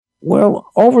Well,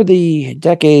 over the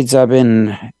decades I've been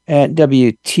at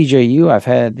WTJU, I've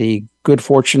had the good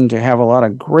fortune to have a lot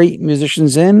of great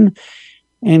musicians in,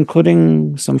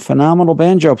 including some phenomenal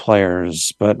banjo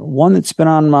players. But one that's been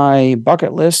on my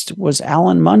bucket list was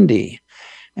Alan Munde.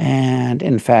 And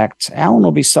in fact, Alan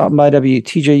will be stopping by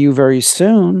WTJU very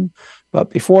soon. But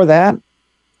before that,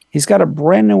 he's got a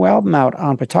brand new album out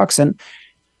on Patuxent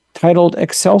titled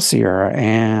Excelsior.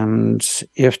 And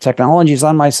if technology is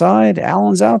on my side,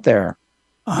 Alan's out there.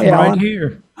 I'm Hey, right Alan,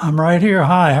 here. I'm right here.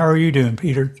 Hi, how are you doing,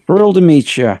 Peter? thrilled to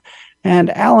meet you. And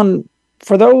Alan,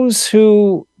 for those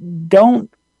who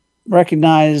don't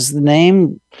recognize the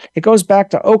name, it goes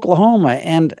back to Oklahoma.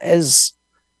 And as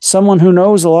someone who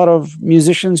knows a lot of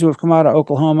musicians who have come out of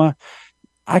Oklahoma,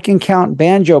 I can count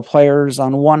banjo players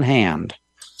on one hand.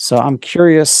 So I'm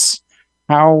curious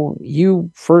how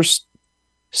you first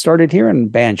started hearing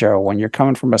banjo when you're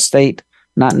coming from a state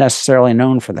not necessarily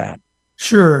known for that.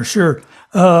 Sure, sure.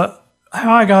 How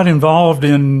I got involved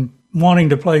in wanting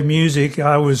to play music,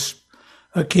 I was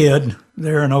a kid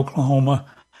there in Oklahoma,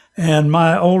 and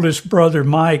my oldest brother,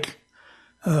 Mike,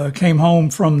 came home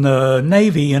from the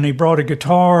Navy and he brought a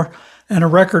guitar and a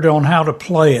record on how to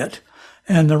play it.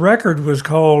 And the record was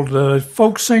called the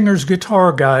Folk Singer's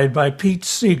Guitar Guide by Pete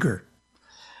Seeger.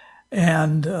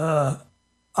 And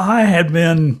I had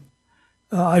been,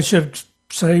 I should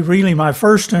say, really my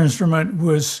first instrument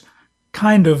was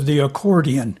kind of the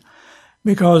accordion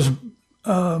because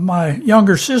my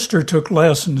younger sister took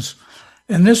lessons.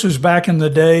 And this was back in the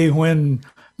day when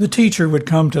the teacher would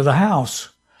come to the house.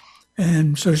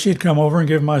 And so she'd come over and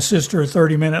give my sister a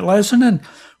 30-minute lesson. And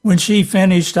when she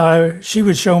finished, she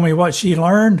would show me what she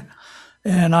learned.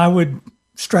 And I would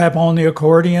strap on the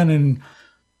accordion and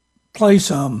play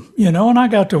some, and I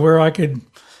got to where I could,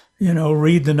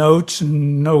 read the notes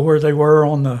and know where they were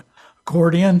on the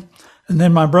accordion. And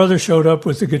then my brother showed up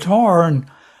with the guitar, and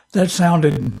that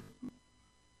sounded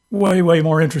way, way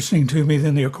more interesting to me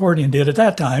than the accordion did at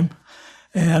that time.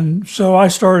 And so I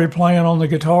started playing on the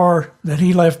guitar that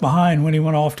he left behind when he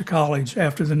went off to college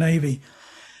after the Navy.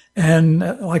 And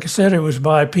like I said, it was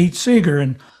by Pete Seeger.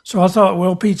 And so I thought,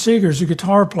 well, Pete Seeger's a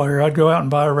guitar player. I'd go out and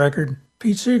buy a record,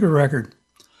 Pete Seeger record.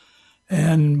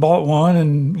 And bought one,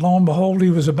 and lo and behold, he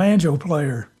was a banjo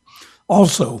player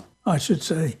also, I should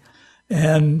say,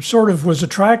 and sort of was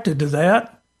attracted to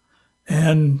that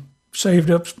and saved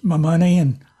up my money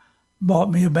and bought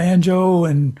me a banjo.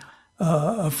 And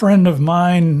a friend of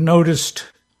mine noticed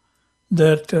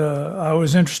that I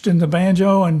was interested in the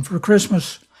banjo, and for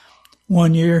Christmas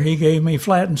one year, he gave me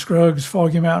Flatt and Scruggs'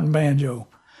 Foggy Mountain Banjo,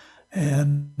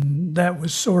 and that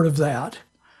was sort of that.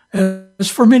 As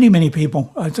for many, many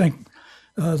people, I think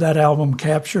that album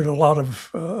captured a lot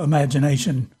of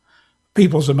imagination,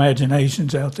 people's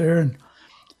imaginations out there. And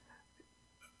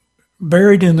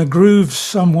buried in the grooves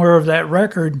somewhere of that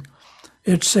record,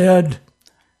 it said,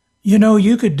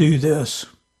 you could do this.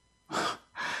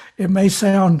 It may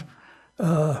sound,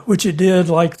 which it did,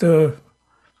 like the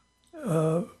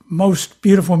most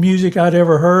beautiful music I'd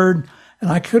ever heard. And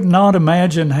I could not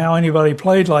imagine how anybody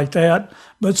played like that.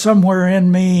 But somewhere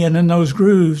in me and in those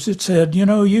grooves, it said,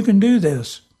 you can do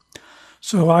this.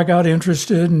 So I got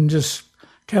interested and just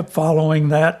kept following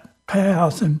that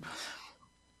path and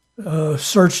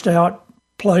searched out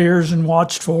players and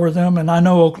watched for them. And I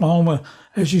know Oklahoma,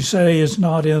 as you say, is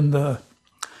not in the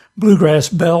bluegrass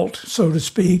belt, so to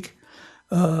speak.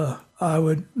 There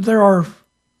are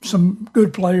some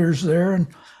good players there, and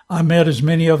I met as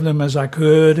many of them as I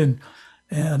could, and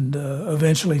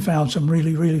eventually found some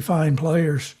really, really fine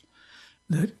players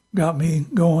that got me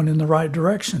going in the right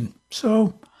direction.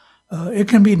 So it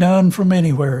can be done from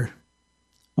anywhere.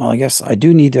 Well, I guess I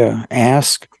do need to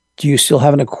ask, do you still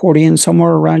have an accordion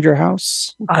somewhere around your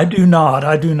house? I do not.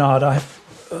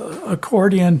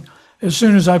 Accordion, as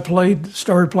soon as I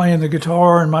started playing the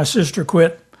guitar and my sister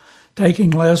quit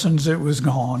taking lessons, it was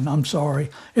gone. I'm sorry.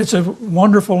 It's a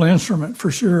wonderful instrument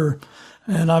for sure.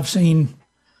 And I've seen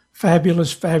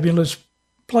fabulous, fabulous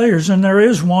players. And there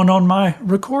is one on my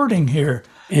recording here.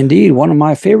 Indeed. One of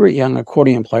my favorite young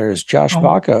accordion players, Josh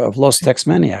Baca of Los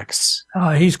Tex-Maniacs.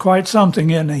 He's quite something,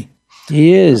 isn't he?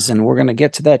 He is. And we're going to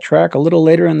get to that track a little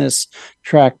later in this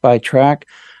track by track.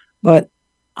 But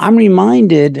I'm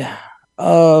reminded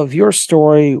of your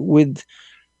story with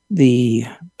the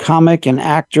comic and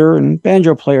actor and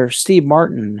banjo player Steve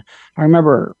Martin. I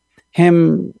remember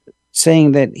him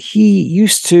saying that he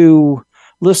used to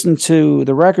listen to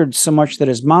the records so much that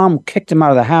his mom kicked him out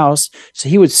of the house. So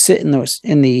he would sit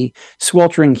in the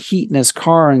sweltering heat in his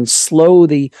car and slow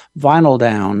the vinyl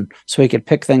down so he could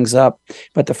pick things up.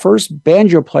 But the first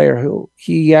banjo player who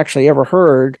he actually ever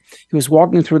heard, he was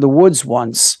walking through the woods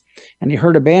once, and he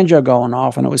heard a banjo going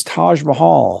off, and it was Taj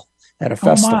Mahal at a Oh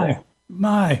festival.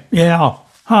 my, yeah,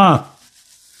 huh? Well,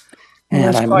 And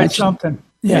that's I quite mentioned, something.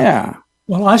 Yeah. yeah,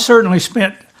 Well, I certainly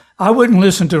spent. I wouldn't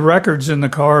listen to records in the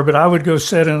car, but I would go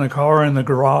sit in the car in the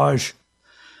garage,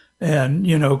 and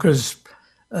because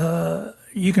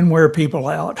you can wear people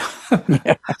out,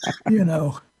 yeah. you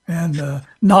know, and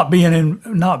not be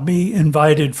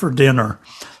invited for dinner.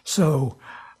 So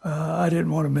I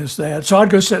didn't want to miss that. So I'd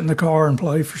go sit in the car and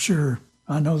play for sure.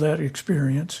 I know that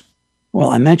experience. Well,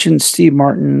 I mentioned Steve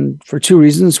Martin for two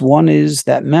reasons. One is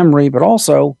that memory, but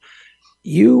also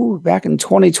you back in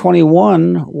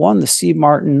 2021 won the Steve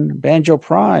Martin Banjo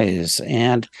Prize.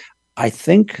 And I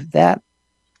think that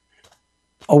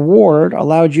award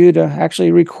allowed you to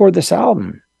actually record this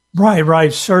album. Right,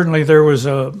 right. Certainly, there was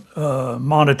a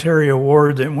monetary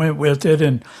award that went with it,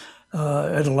 and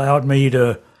it allowed me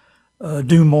to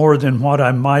do more than what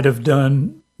I might have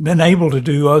been able to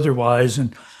do otherwise.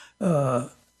 And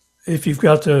if you've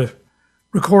got the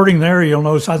recording there, you'll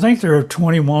notice I think there are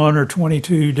 21 or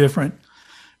 22 different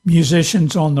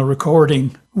musicians on the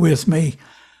recording with me.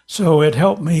 So it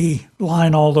helped me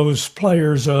line all those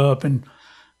players up and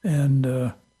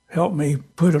help me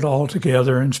put it all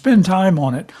together and spend time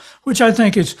on it, which I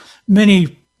think is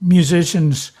many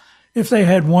musicians, if they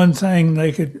had one thing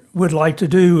they would like to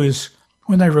do is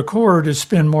when they record is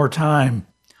spend more time,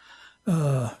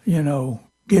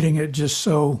 getting it just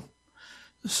so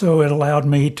it allowed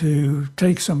me to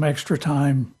take some extra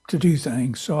time to do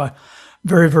things. So I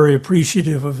very, very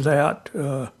appreciative of that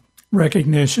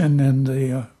recognition and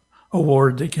the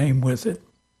award that came with it.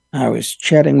 I was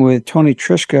chatting with Tony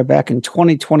Trischka back in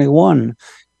 2021,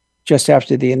 just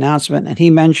after the announcement, and he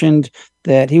mentioned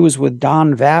that he was with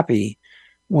Don Vappy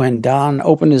when Don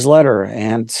opened his letter,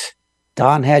 and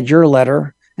Don had your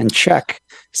letter and check.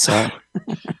 So,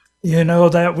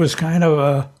 that was kind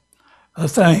of a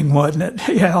thing, wasn't it?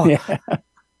 yeah.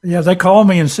 Yeah. They called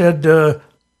me and said,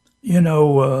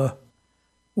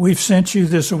 we've sent you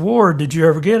this award. Did you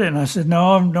ever get it? And I said,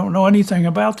 no, I don't know anything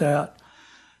about that.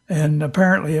 And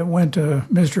apparently it went to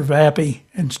Mr. Vappy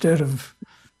instead of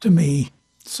to me.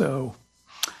 So,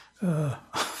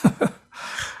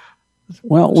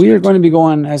 Well, we are going to be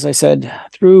going, as I said,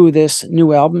 through this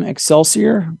new album,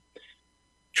 Excelsior,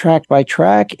 track by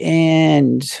track.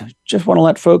 And just want to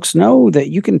let folks know that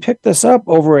you can pick this up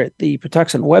over at the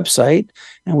Patuxent website.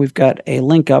 And we've got a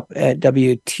link up at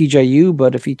WTJU.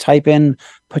 But if you type in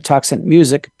Patuxent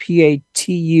Music, Patuxent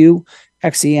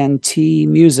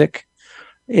Music,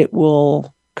 it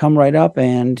will come right up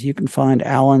and you can find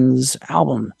Alan's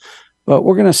album. But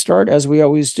we're going to start, as we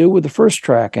always do, with the first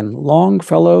track, and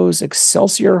Longfellow's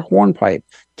Excelsior Hornpipe.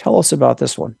 Tell us about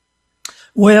this one.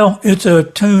 well, it's a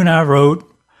tune I wrote.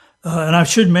 And I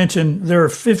should mention there are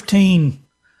 15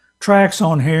 tracks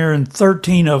on here, and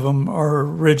 13 of them are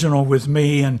original with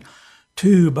me, and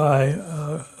 2 by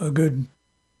a good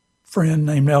friend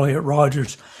named Elliot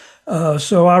Rogers.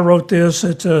 So I wrote this.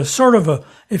 It's a sort of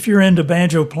if you're into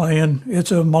banjo playing,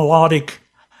 it's a melodic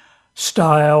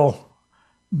style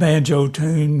banjo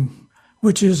tune,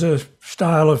 which is a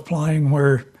style of playing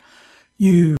where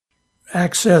you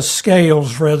access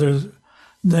scales rather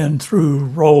than through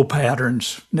roll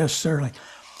patterns necessarily.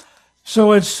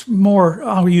 So it's more,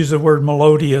 I'll use the word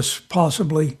melodious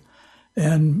possibly,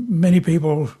 and many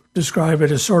people describe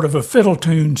it as sort of a fiddle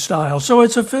tune style. So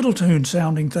it's a fiddle tune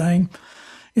sounding thing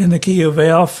in the key of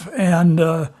F, and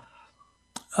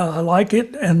I like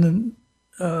it, and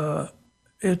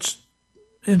it's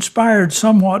inspired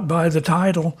somewhat by the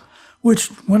title, which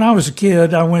when I was a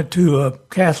kid, I went to a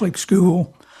Catholic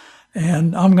school,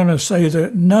 and I'm going to say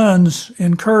that nuns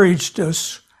encouraged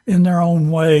us in their own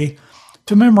way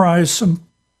to memorize some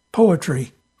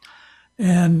poetry.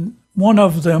 And one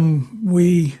of them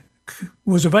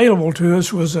was available to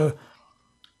us was a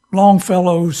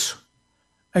Longfellow's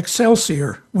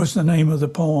Excelsior was the name of the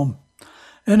poem.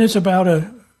 And it's about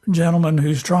a gentleman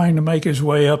who's trying to make his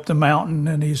way up the mountain,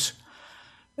 and he's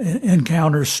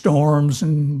encounters storms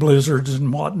and blizzards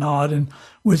and whatnot. And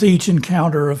with each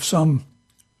encounter of something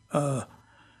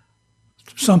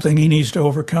he needs to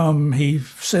overcome, he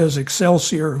says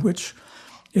Excelsior, which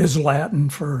is Latin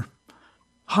for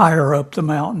higher up the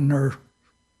mountain, or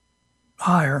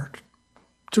higher,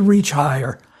 to reach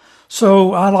higher.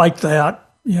 So I like that,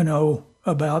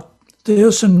 about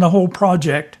this and the whole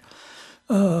project.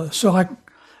 So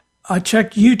I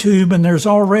checked YouTube, and there's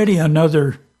already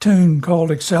another tune called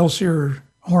Excelsior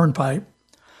Hornpipe.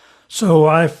 So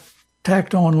I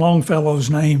tacked on Longfellow's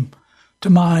name to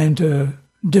mine to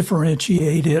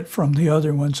differentiate it from the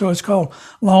other one. So it's called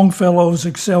Longfellow's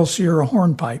Excelsior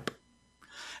Hornpipe.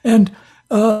 And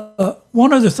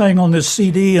One other thing on this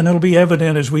CD, and it'll be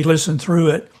evident as we listen through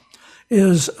it,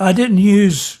 is I didn't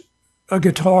use a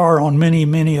guitar on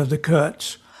many of the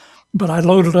cuts, but I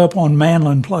loaded up on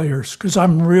mandolin players because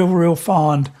I'm real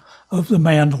fond of the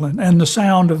mandolin and the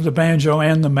sound of the banjo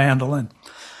and the mandolin.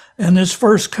 And this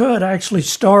first cut actually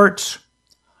starts,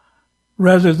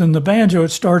 rather than the banjo, it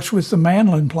starts with the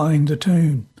mandolin playing the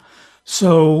tune.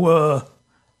 So,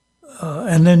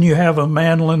 and then you have a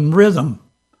mandolin rhythm.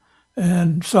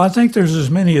 And so I think there's as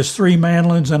many as 3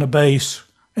 mandolins and a bass,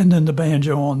 and then the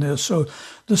banjo on this. So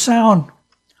the sound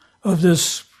of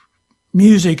this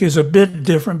music is a bit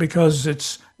different because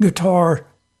it's guitar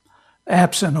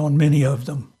absent on many of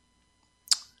them.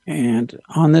 And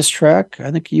on this track,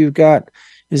 I think you've got,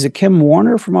 is it Kim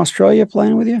Warner from Australia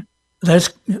playing with you?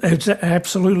 It's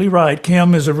absolutely right.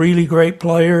 Kim is a really great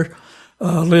player,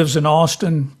 lives in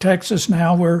Austin, Texas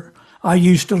now, where I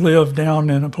used to live down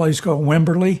in a place called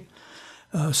Wimberley,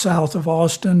 south of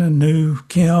Austin, and knew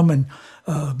Kim. And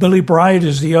Billy Bright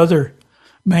is the other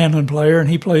mandolin player, and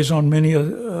he plays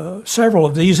on several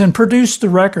of these and produced the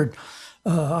record.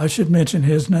 I should mention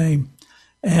his name.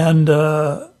 And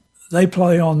they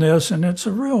play on this, and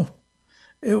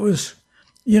it was,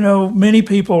 many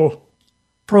people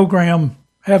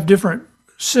have different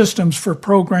systems for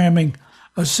programming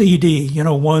a CD,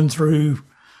 one through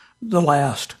the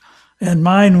last. And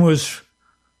mine was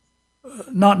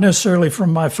not necessarily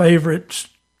from my favorites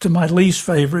to my least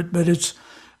favorite, but it's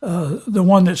the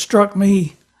one that struck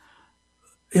me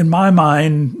in my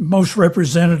mind most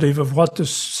representative of what the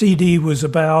CD was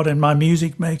about and my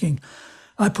music making.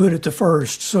 I put it to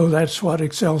first, so that's what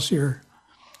Excelsior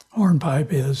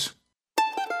hornpipe is.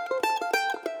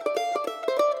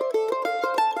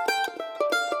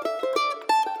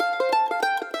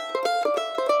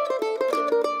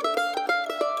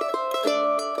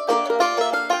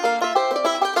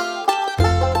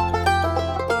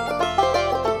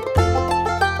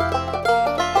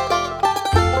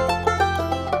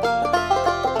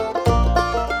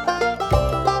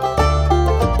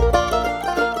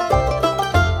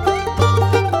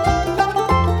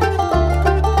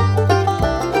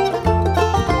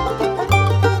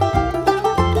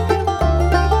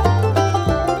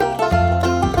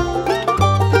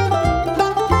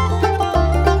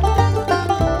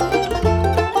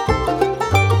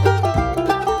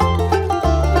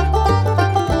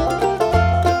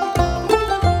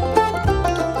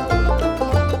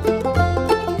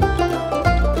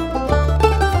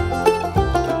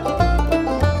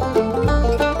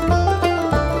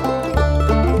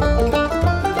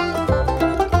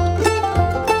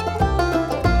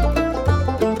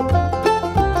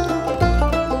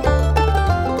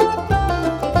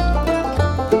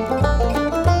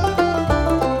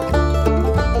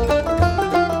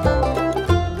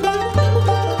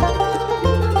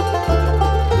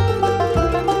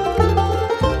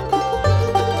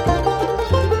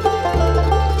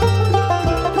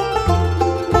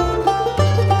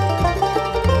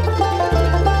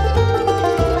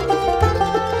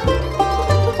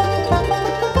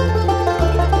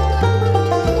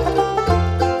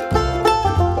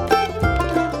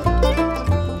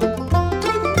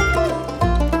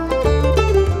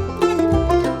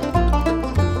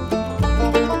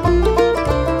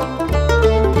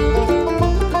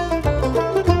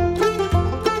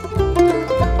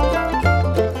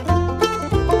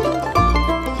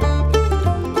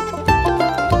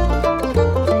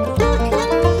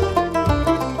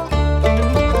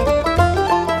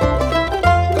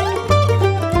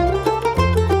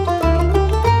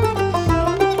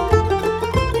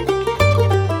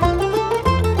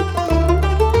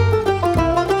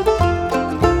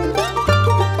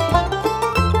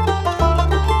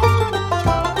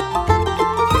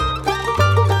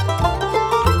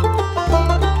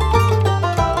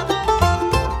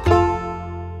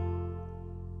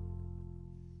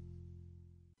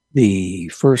 The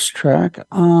first track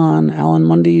on Alan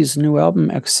Munde's new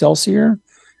album, Excelsior,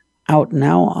 out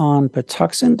now on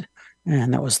Patuxent,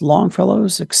 and that was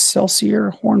Longfellow's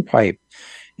Excelsior Hornpipe.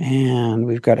 And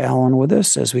we've got Alan with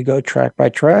us as we go track by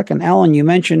track. And Alan, you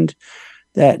mentioned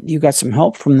that you got some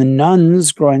help from the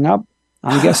nuns growing up.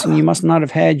 I'm guessing you must not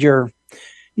have had your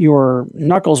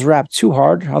knuckles wrapped too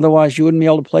hard, otherwise you wouldn't be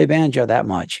able to play banjo that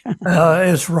much.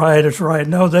 It's right.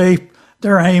 No,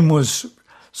 their aim was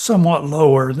somewhat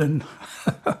lower than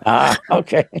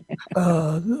okay.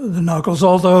 The knuckles.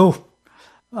 Although,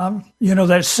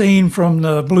 that scene from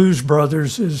the Blues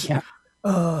Brothers is,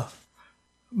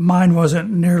 mine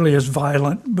wasn't nearly as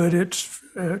violent, but it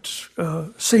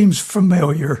seems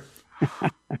familiar.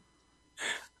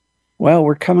 Well,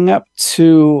 we're coming up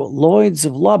to Lloyd's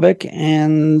of Lubbock,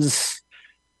 and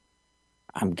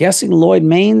I'm guessing Lloyd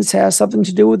Maines has something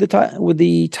to do with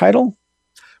the title.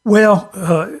 Well,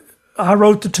 I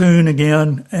wrote the tune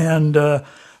again, and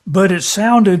but it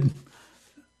sounded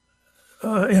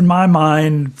in my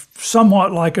mind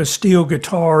somewhat like a steel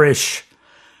guitar-ish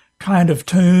kind of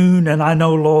tune. And I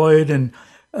know Lloyd, and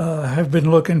have been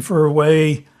looking for a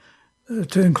way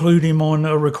to include him on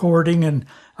a recording. And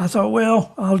I thought,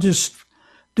 well, I'll just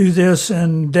do this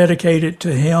and dedicate it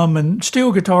to him and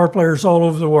steel guitar players all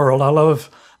over the world. I love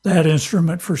that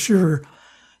instrument for sure.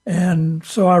 And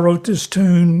so I wrote this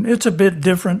tune. It's a bit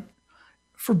different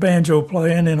for banjo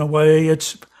playing in a way.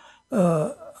 It's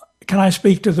can I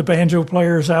speak to the banjo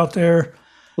players out there?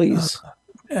 Please.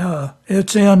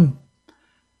 It's in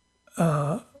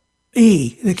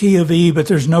E, the key of E, but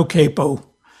there's no capo.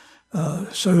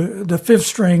 So the fifth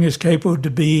string is capoed to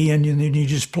B, and then you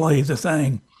just play the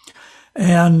thing.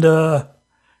 And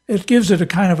it gives it a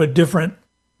kind of a different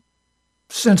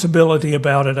sensibility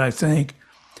about it, I think.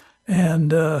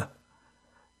 And I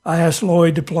asked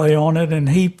Lloyd to play on it, and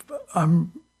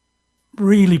I'm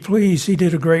really pleased. He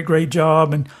did a great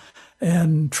job,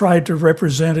 and tried to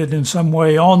represent it in some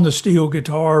way on the steel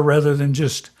guitar rather than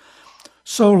just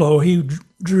solo. He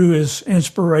drew his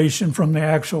inspiration from the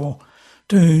actual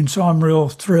tune, so I'm real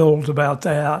thrilled about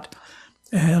that.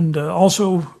 And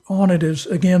also on it is,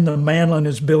 again, the mandolin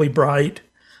is Billy Bright,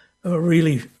 a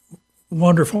really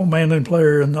wonderful mandolin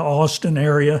player in the Austin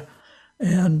area,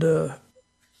 and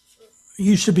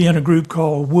used to be in a group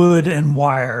called Wood and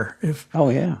Wire. If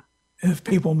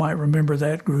people might remember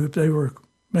that group, they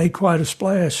made quite a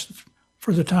splash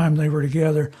for the time they were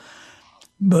together.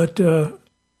 But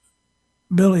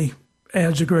Billy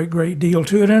adds a great deal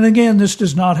to it. And again, this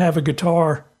does not have a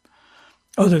guitar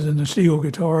other than the steel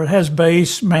guitar. It has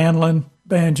bass, mandolin,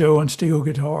 banjo, and steel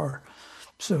guitar.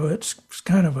 So it's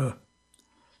kind of a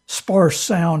sparse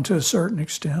sound to a certain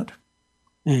extent.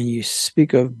 And you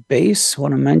speak of bass. I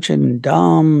want to mention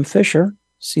Dom Fisher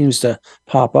seems to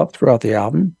pop up throughout the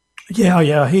album.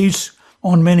 Yeah. He's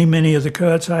on many of the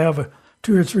cuts. I have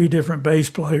 2 or 3 different bass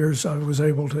players I was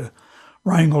able to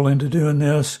wrangle into doing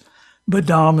this. But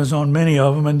Dom is on many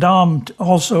of them. And Dom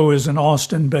also is an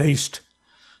Austin-based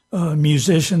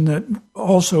musician that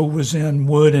also was in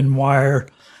Wood and Wire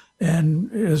and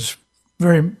is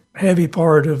very heavy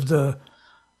part of the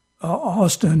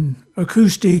Austin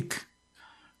acoustic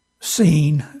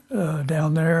scene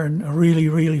down there, and a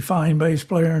really fine bass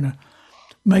player, and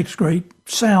makes great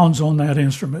sounds on that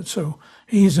instrument. So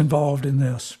he's involved in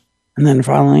this. And then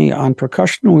finally on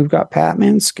percussion, we've got Pat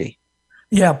Mansky.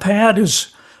 Yeah, Pat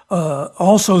is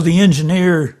also the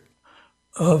engineer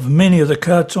of many of the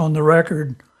cuts on the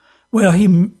record. Well,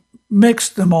 he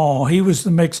mixed them all. He was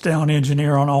the mix down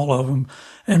engineer on all of them,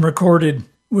 and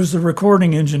was the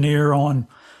recording engineer on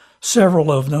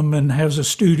several of them, and has a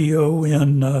studio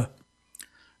in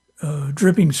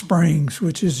Dripping Springs,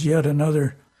 which is yet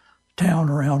another town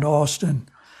around Austin.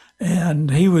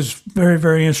 And he was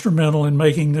very instrumental in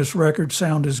making this record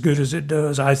sound as good as it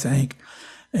does, I think.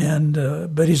 And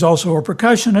but he's also a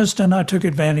percussionist, and I took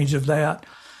advantage of that.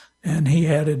 And he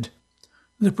added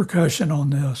the percussion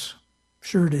on this.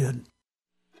 Sure did.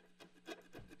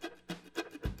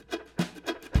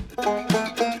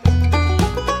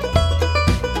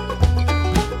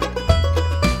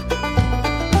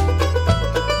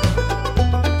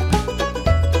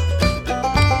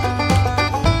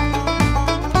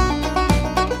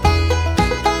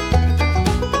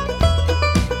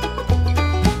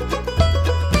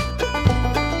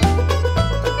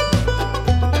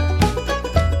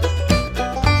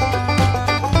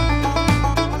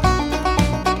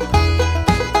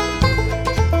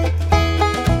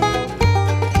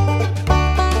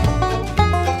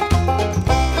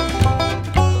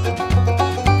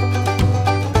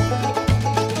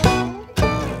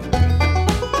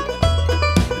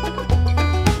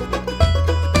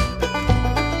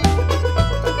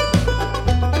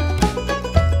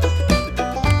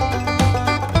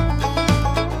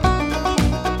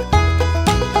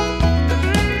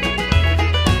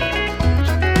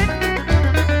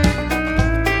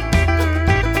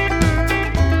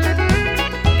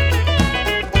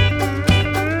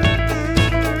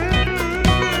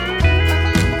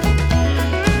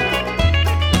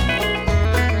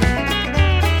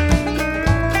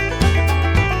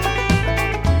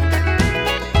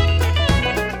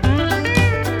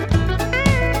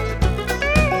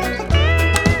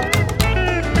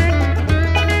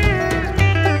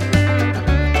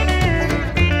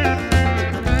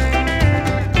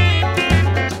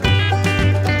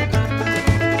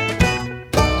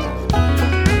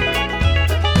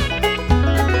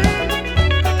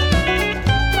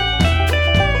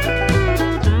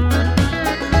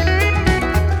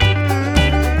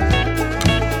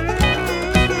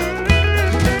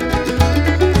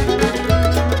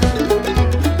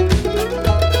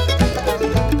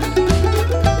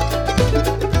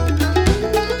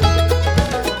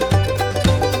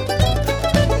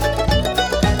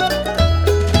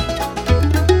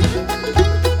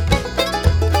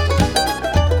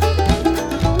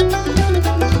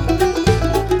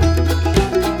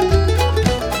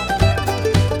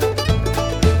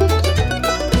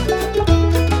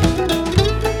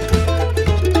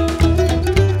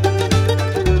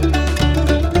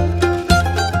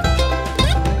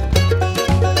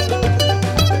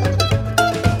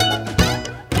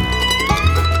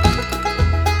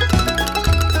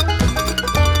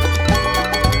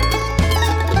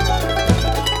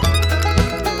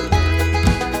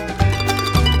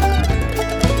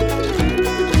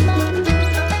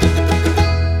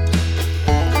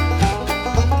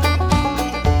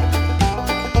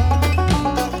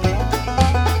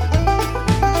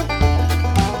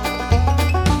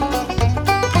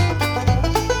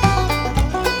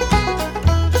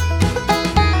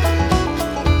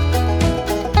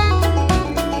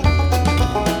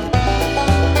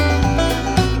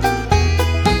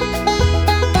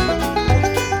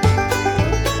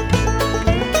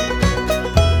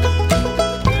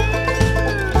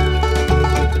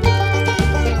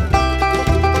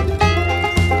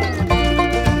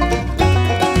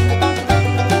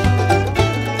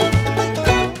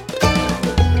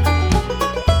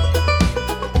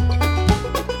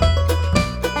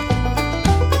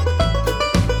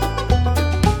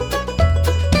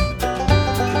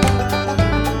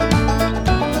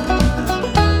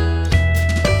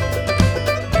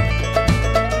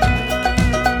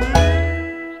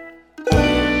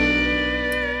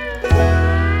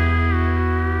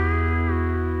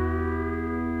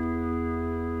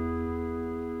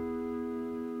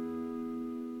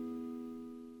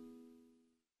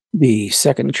 The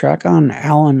second track on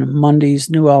Alan Munde's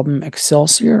new album,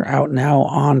 Excelsior, out now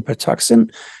on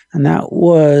Patuxent, and that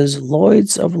was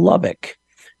Lloyds of Lubbock.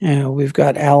 And we've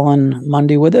got Alan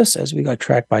Munde with us as we go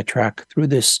track by track through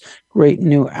this great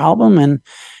new album. And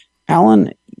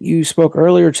Alan, you spoke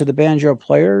earlier to the banjo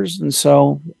players, and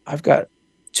so I've got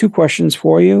two questions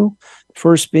for you.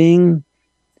 First being,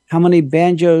 how many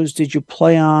banjos did you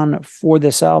play on for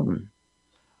this album?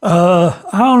 I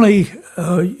only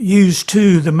used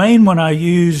two. The main one I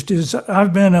used is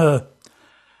I've been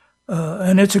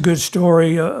and it's a good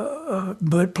story,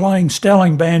 but playing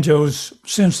Stelling banjos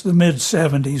since the mid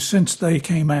 70s, since they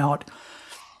came out.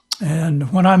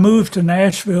 And when I moved to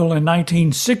Nashville in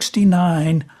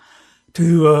 1969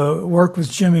 to work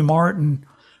with Jimmy Martin,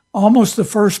 almost the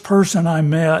first person I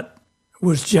met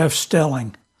was Jeff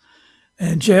Stelling.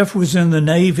 And Jeff was in the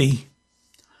Navy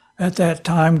at that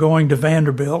time going to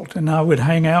Vanderbilt, and I would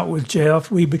hang out with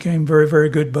Jeff. We became very, very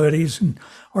good buddies and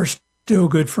are still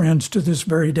good friends to this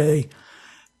very day.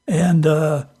 And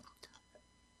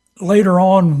later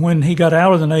on, when he got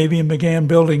out of the Navy and began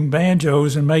building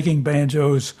banjos and making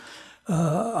banjos,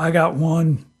 I got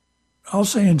one, I'll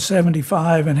say in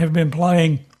 75, and have been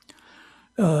playing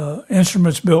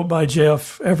instruments built by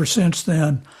Jeff ever since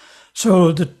then.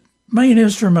 So the main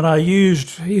instrument I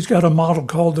used, he's got a model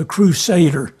called the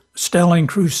Crusader, Stelling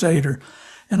Crusader,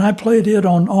 and I played it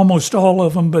on almost all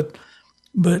of them, but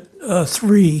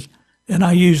three, and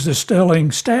I used the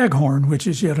Stelling Staghorn, which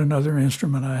is yet another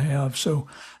instrument I have. So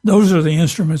those are the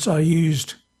instruments I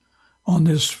used on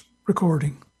this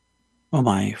recording. Well,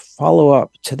 my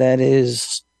follow-up to that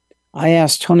is, I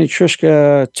asked Tony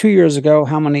Trischka 2 years ago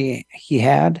how many he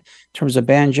had in terms of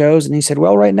banjos, and he said,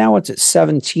 well, right now it's at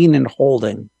 17 and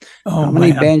holding. Oh, how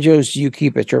many man. banjos do you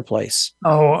keep at your place?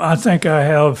 Oh, I think I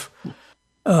have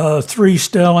three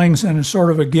Stellings and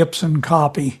sort of a Gibson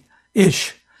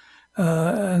copy-ish,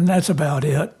 and that's about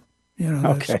it. You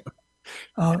know. Okay.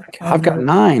 I've got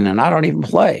 9, and I don't even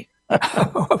play.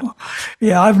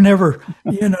 Yeah, I've never,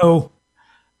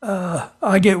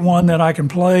 I get one that I can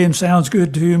play and sounds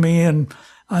good to me, and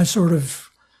I sort of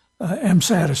am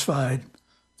satisfied.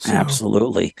 So,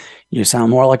 Absolutely. You sound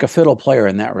more like a fiddle player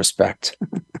in that respect.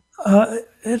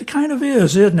 it kind of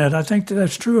is, isn't it? I think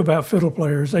that's true about fiddle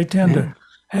players. They tend to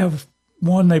have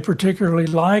one they particularly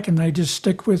like, and they just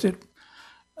stick with it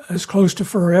as close to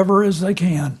forever as they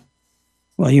can.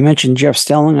 Well, you mentioned Jeff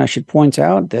Stelling. I should point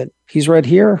out that he's right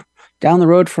here down the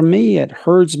road from me at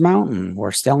Herds Mountain,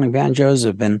 where Stelling banjos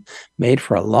have been made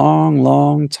for a long,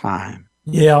 long time.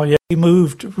 Yeah. He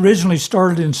originally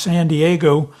started in San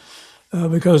Diego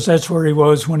because that's where he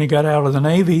was when he got out of the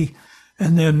Navy.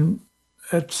 And then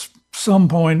at some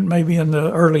point, maybe in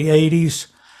the early 80s,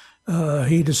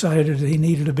 he decided he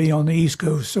needed to be on the East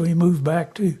Coast. So he moved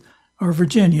back to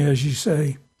Virginia, as you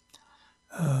say,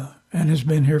 and has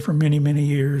been here for many, many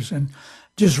years and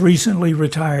just recently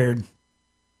retired.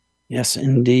 Yes,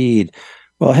 indeed.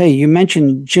 Well, hey, you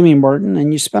mentioned Jimmy Martin,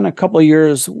 and you spent a couple of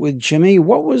years with Jimmy.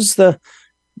 What was the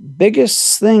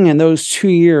biggest thing in those 2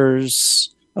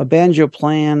 years of banjo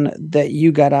playing that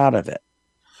you got out of it?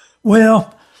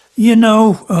 Well,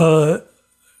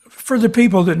 for the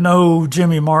people that know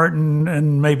Jimmy Martin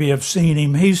and maybe have seen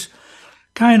him, he's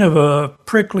kind of a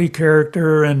prickly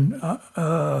character and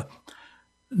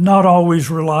not always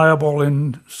reliable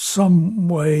in some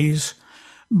ways.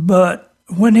 But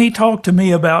when he talked to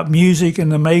me about music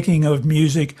and the making of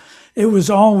music, it was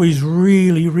always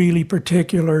really, really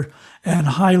particular and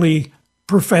highly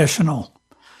professional.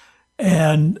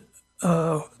 And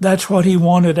that's what he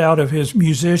wanted out of his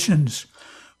musicians,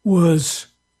 was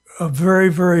a very,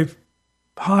 very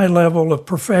high level of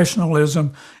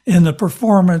professionalism in the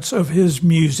performance of his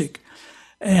music.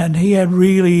 And he had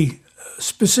really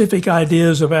specific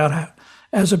ideas about,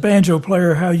 as a banjo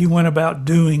player, how you went about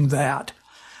doing that.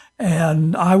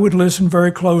 And I would listen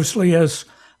very closely, as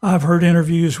I've heard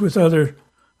interviews with other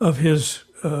of his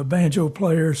banjo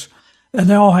players, and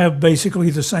they all have basically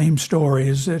the same story,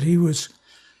 is that he was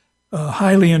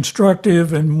highly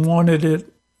instructive and wanted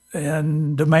it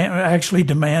and actually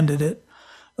demanded it,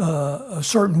 a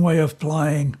certain way of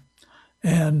playing.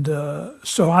 And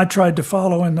so I tried to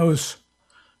follow in those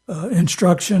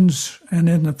instructions and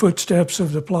in the footsteps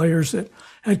of the players that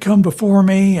had come before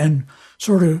me and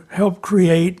sort of help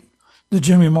create the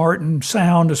Jimmy Martin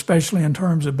sound, especially in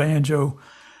terms of banjo.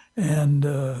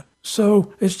 And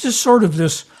so it's just sort of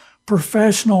this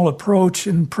professional approach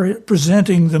in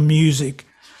presenting the music.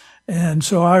 And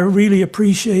so I really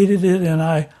appreciated it, and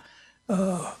I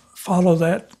follow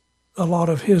a lot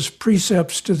of his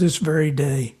precepts to this very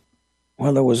day.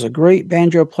 Well, there was a great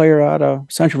banjo player out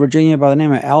of Central Virginia by the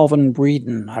name of Alvin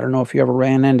Breeden. I don't know if you ever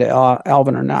ran into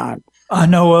Alvin or not. I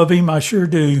know of him, I sure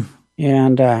do.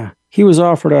 And he was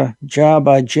offered a job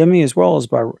by Jimmy as well as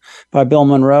by Bill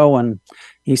Monroe. And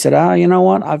he said, you know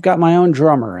what? I've got my own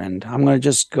drummer and I'm going to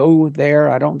just go there.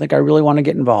 I don't think I really want to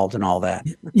get involved in all that.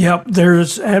 Yep,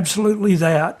 there's absolutely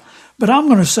that. But I'm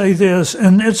going to say this,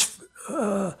 and it's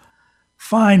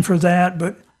fine for that,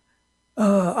 but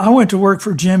I went to work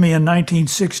for Jimmy in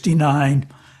 1969,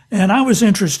 and I was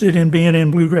interested in being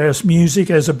in bluegrass music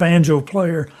as a banjo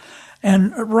player.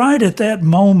 And right at that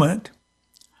moment,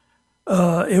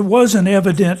 it wasn't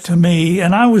evident to me,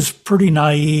 and I was pretty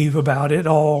naive about it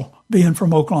all, being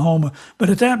from Oklahoma.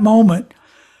 But at that moment,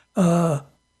 the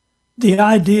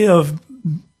idea of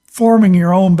forming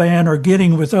your own band or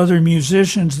getting with other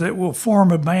musicians that will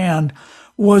form a band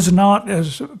was not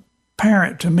as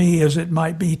apparent to me as it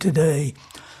might be today.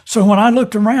 So when I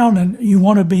looked around and you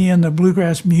want to be in the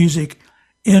bluegrass music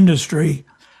industry,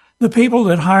 the people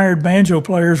that hired banjo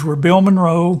players were Bill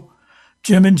Monroe,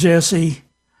 Jim and Jesse,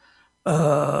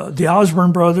 the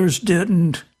Osborne brothers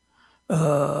didn't,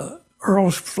 Earl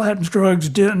Flatt and Scruggs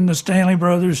didn't, the Stanley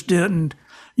brothers didn't,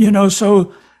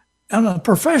 so on a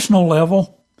professional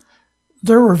level,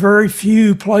 there were very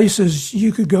few places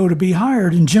you could go to be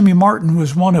hired, and Jimmy Martin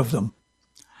was one of them.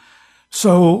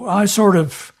 So I sort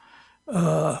of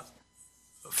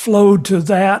flowed to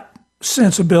that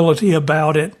sensibility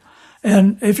about it.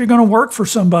 And if you're going to work for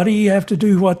somebody, you have to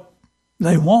do what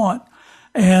they want.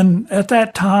 And at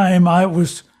that time,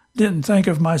 didn't think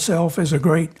of myself as a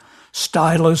great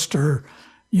stylist or,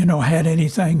 had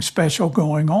anything special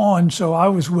going on. So I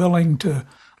was willing to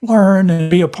learn and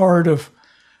be a part of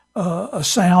a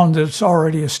sound that's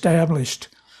already established.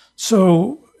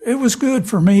 So it was good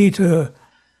for me to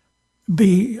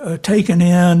be taken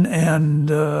in and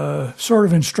sort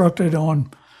of instructed on,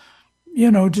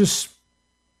 just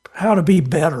how to be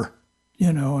better,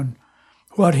 and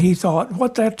what he thought,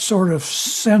 what that sort of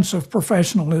sense of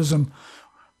professionalism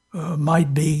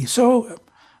might be. So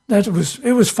it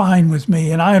was fine with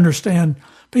me, and I understand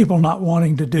people not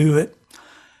wanting to do it.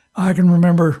 I can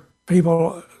remember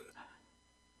people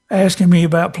asking me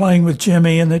about playing with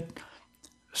Jimmy, and that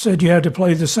said you had to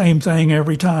play the same thing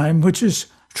every time, which is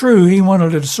true. He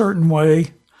wanted it a certain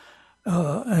way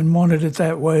and wanted it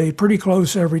that way, pretty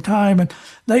close every time. And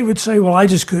they would say, well, I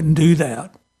just couldn't do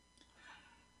that.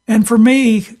 And for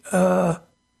me, I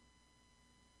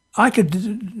could,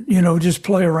 just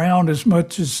play around as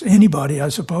much as anybody, I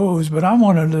suppose, but I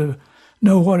wanted to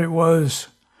know what it was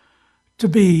to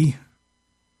be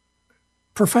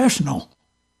professional,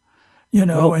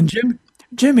 Well, and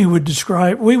Jimmy would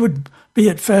describe, we would be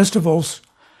at festivals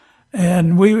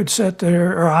and we would sit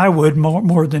there, or I would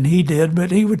more than he did,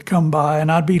 but he would come by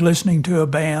and I'd be listening to a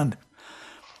band.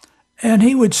 And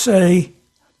he would say,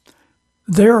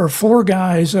 there are 4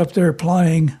 guys up there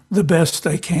playing the best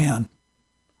they can.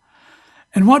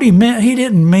 And what he meant, he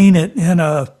didn't mean it in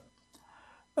a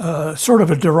sort of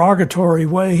a derogatory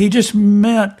way. He just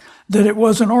meant that it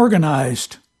wasn't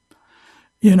organized.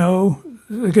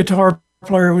 The guitar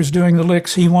player was doing the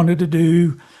licks he wanted to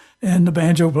do, and the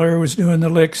banjo player was doing the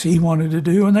licks he wanted to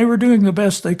do, and they were doing the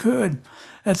best they could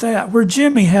at that. Where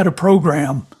Jimmy had a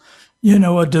program,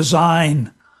 a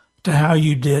design to how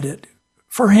you did it,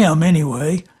 for him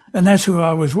anyway, and that's who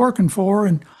I was working for,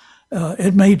 and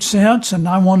it made sense, and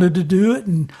I wanted to do it,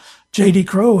 and J.D.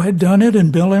 Crowe had done it,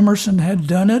 and Bill Emerson had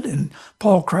done it, and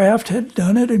Paul Kraft had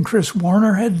done it, and Chris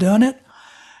Warner had done it,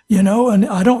 and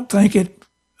I don't think it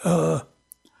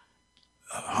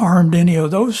harmed any of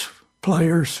those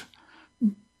players.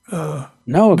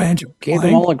 No, banjo gave them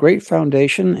playing. all a great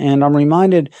foundation. And I'm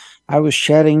reminded, I was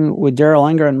chatting with Daryl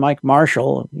Enger and Mike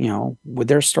Marshall, with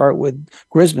their start with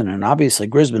Grisman. And obviously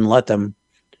Grisman let them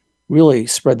really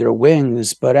spread their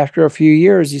wings. But after a few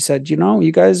years, he said,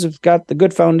 you guys have got the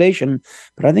good foundation,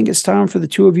 but I think it's time for the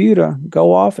two of you to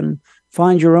go off and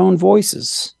find your own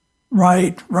voices.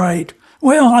 Right.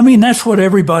 Well, that's what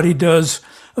everybody does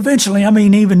eventually.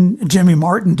 Even Jimmy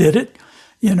Martin did it.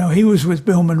 He was with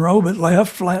Bill Monroe, but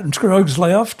left. Flatt and Scruggs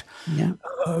left. Yeah.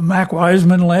 Mac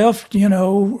Wiseman left.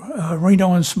 Reno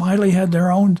and Smiley had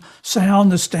their own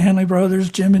sound. The Stanley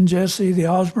brothers, Jim and Jesse, the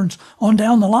Osbornes, on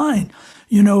down the line.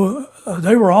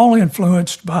 They were all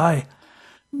influenced by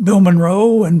Bill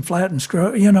Monroe and Flatt and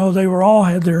Scruggs. They were all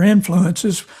had their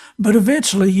influences. But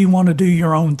eventually, you want to do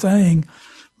your own thing.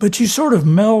 But you sort of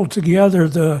meld together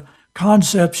the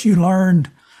concepts you learned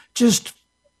just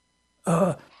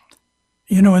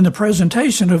in the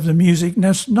presentation of the music,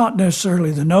 not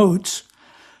necessarily the notes,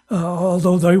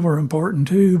 although they were important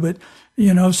too, but,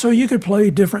 So you could play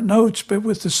different notes, but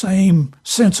with the same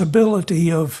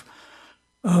sensibility of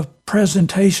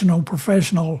presentational,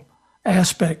 professional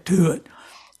aspect to it.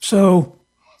 So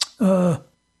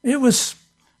it was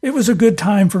a good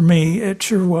time for me. It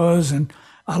sure was, and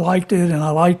I liked it, and I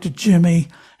liked Jimmy.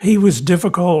 He was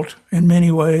difficult in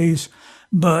many ways,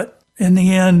 but in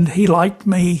the end, he liked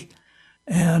me,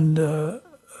 and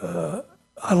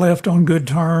I left on good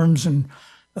terms, and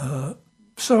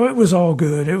so it was all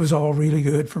good. It was all really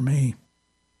good for me.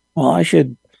 Well, I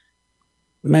should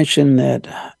mention that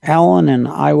Alan and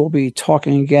I will be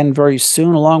talking again very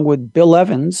soon, along with Bill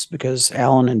Evans, because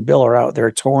Alan and Bill are out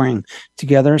there touring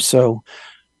together. So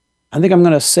I think I'm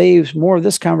going to save more of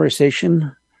this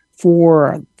conversation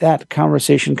for that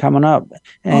conversation coming up.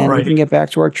 And we can get back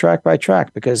to our track by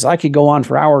track, because I could go on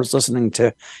for hours listening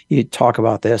to you talk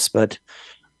about this, but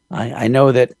I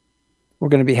know that we're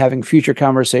going to be having future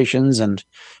conversations, and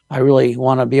I really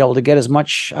want to be able to get as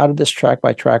much out of this track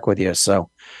by track with you. So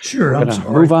sure, we're going to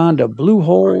move on to Blue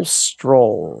Hole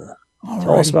Stroll.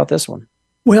 Tell us about this one.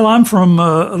 Well, I'm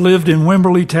lived in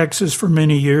Wimberley, Texas for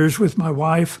many years with my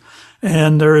wife,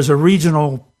 and there is a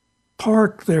regional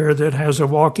park there that has a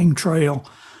walking trail,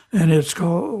 and it's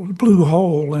called Blue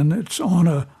Hole, and it's on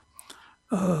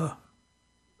a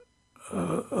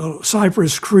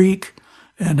Cypress Creek,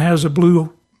 and has a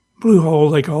blue hole.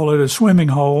 They call it a swimming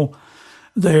hole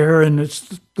there, and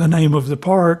it's the name of the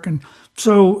park. And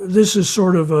so this is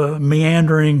sort of a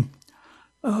meandering,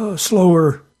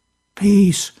 slower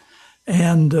piece,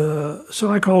 and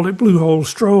so I called it Blue Hole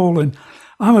Stroll. And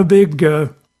I'm a big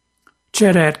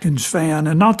Chet Atkins fan,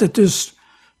 and not that this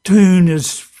tune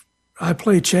is, I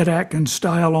play Chet Atkins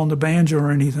style on the banjo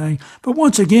or anything, but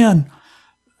once again,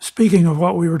 speaking of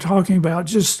what we were talking about,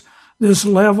 just this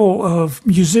level of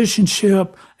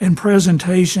musicianship and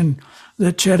presentation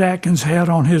that Chet Atkins had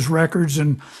on his records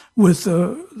and with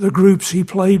the groups he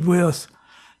played with.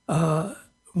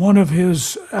 One of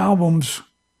his albums,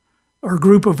 or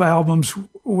group of albums,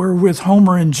 were with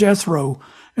Homer and Jethro,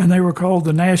 and they were called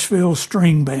the Nashville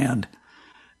String Band.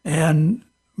 And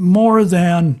more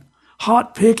than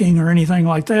hot picking or anything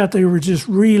like that, they were just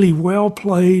really well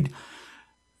played,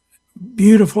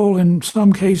 beautiful, in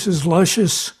some cases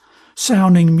luscious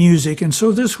sounding music. And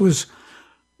so this was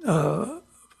the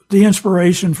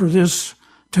inspiration for this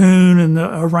tune and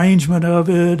the arrangement of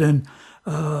it and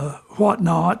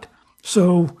whatnot.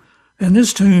 So, and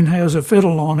this tune has a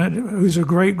fiddle on it. Who's a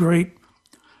great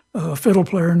fiddle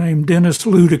player named Dennis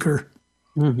Luediker.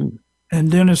 Mm-hmm.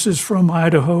 And Dennis is from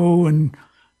Idaho and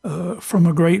from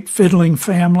a great fiddling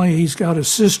family. He's got a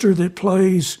sister that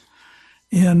plays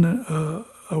in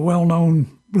a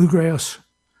well-known bluegrass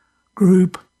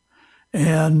group.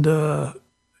 And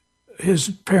his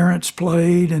parents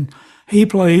played, and he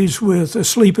plays with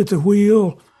Asleep at the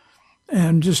Wheel,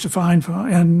 and just a fine,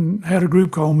 and had a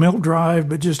group called Milk Drive,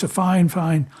 but just a fine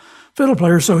fiddle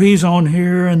player. So he's on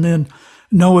here, and then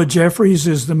Noah Jeffries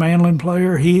is the mandolin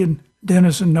player. He and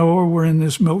Dennis and Noah were in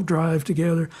this Milk Drive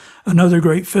together. Another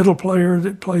great fiddle player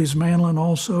that plays mandolin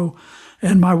also.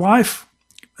 And my wife,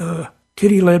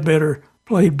 Kitty Ledbetter,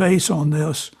 played bass on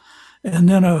this. And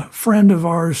then a friend of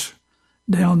ours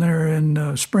down there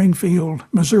in Springfield,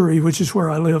 Missouri, which is where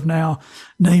I live now,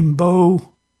 named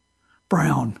Bo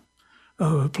Brown,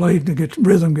 played the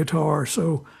rhythm guitar.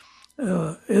 So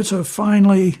it's a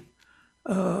finely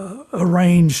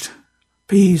arranged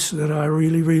piece that I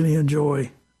really, really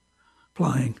enjoy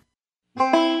playing.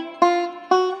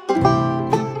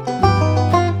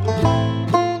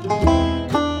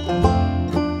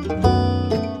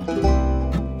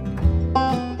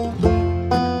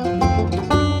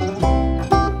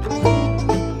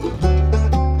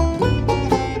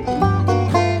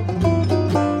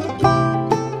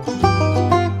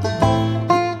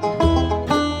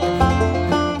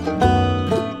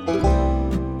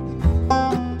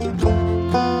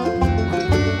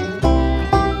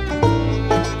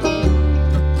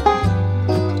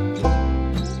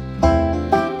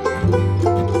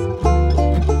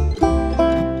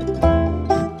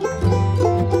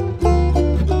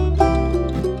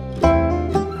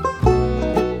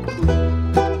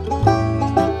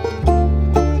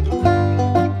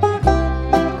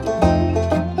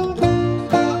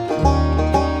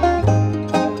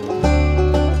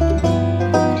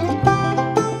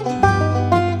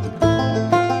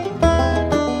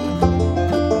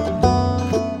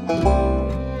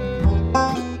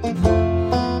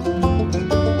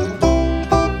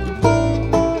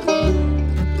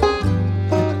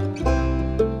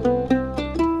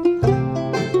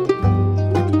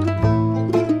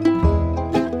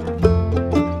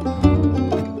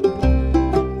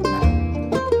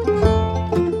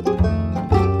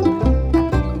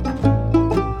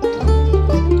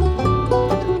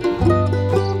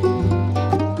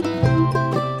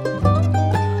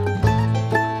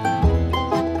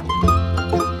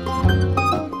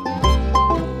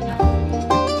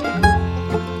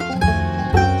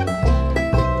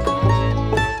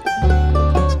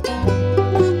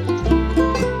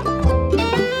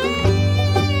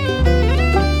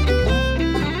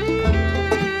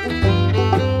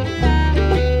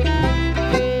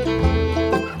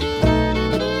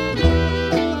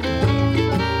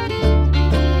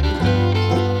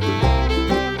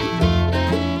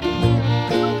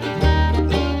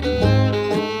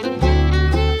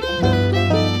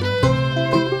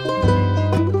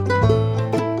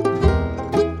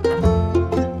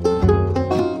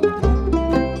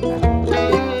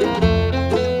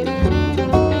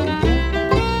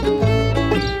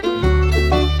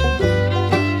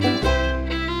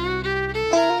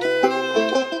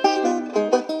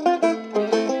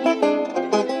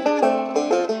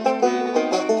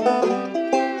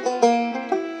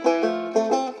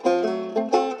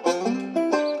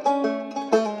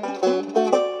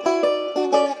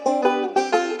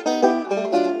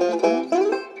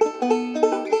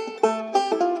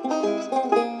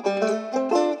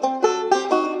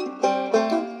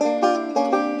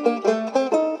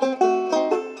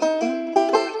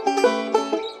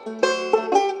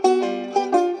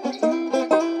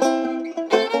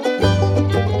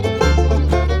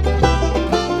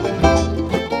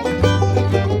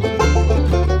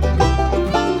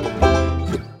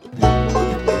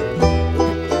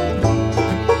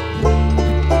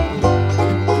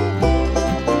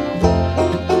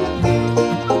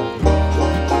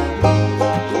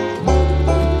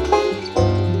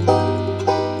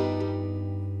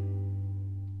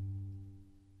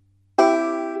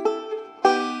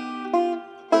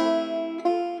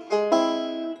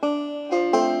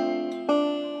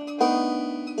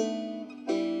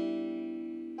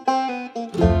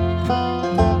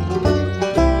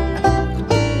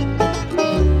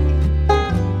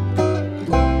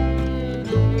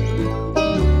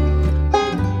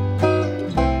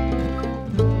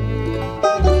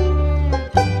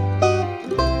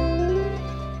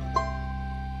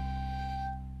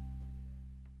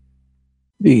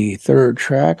 The third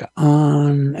track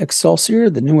on Excelsior,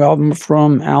 the new album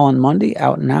from Alan Munde,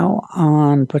 out now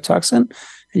on Patuxent.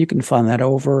 You can find that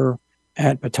over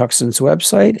at Patuxent's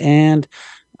website. And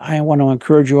I want to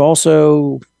encourage you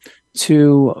also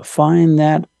to find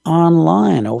that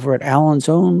online over at Alan's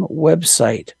own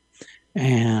website.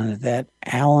 And that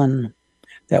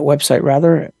website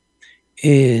rather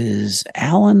is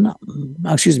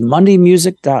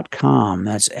mundemusic.com.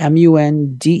 That's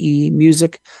MUNDE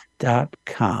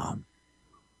music.com.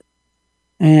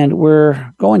 And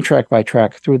we're going track by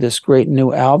track through this great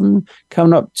new album,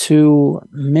 coming up to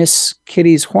Miss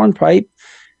Kitty's Hornpipe.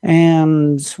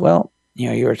 And, well,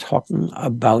 you were talking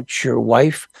about your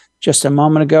wife just a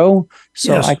moment ago,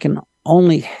 so yes. I can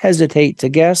only hesitate to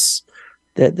guess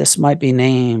that this might be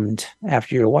named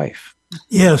after your wife.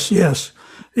 Yes,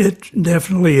 it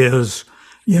definitely is.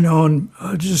 And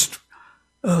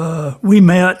we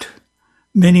met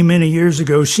many years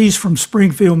ago. She's from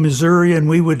Springfield, Missouri, and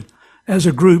we would, as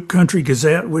a group, Country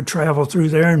Gazette, would travel through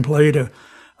there and played a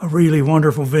really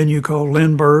wonderful venue called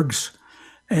Lindbergh's,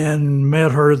 and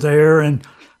met her there. And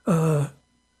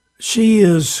she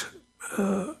is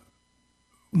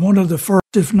one of the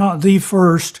first, if not the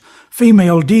first,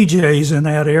 female DJs in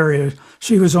that area.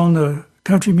 She was on the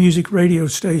country music radio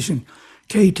station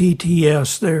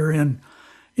KTTS there in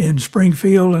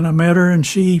Springfield, and I met her, and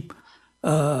she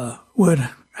would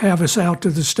have us out to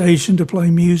the station to play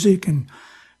music, and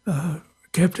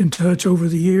kept in touch over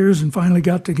the years, and finally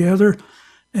got together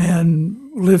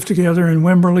and lived together in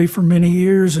Wimberley for many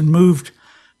years, and moved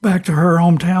back to her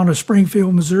hometown of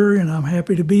Springfield, Missouri, and I'm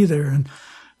happy to be there. And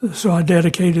so I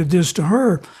dedicated this to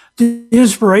her. The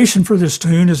inspiration for this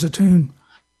tune is a tune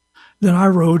that I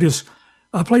wrote.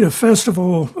 I played a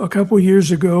festival a couple of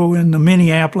years ago in the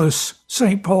Minneapolis,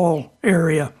 St. Paul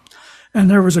area,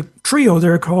 and there was a trio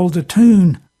there called the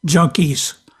Tune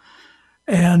Junkies,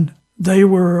 and they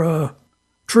were a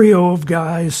trio of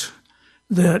guys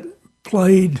that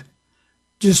played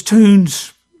just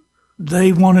tunes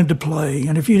they wanted to play,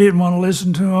 and if you didn't want to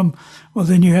listen to them, well,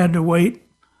 then you had to wait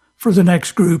for the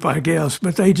next group, I guess,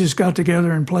 but they just got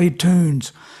together and played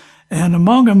tunes. And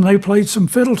among them, they played some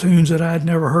fiddle tunes that I had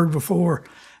never heard before.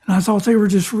 And I thought they were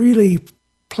just really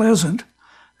pleasant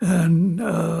and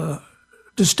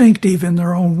distinctive in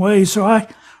their own way. So I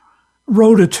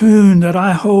wrote a tune that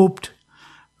I hoped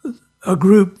a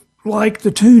group like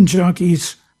the Tune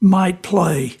Junkies might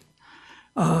play.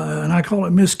 And I call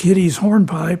it Miss Kitty's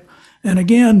Hornpipe. And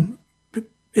again,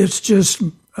 it's just,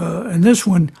 and this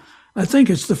one, I think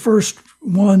it's the first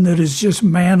one that is just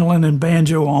mandolin and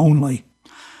banjo only.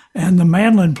 And the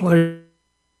mandolin player,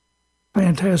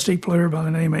 fantastic player by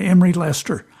the name of Emery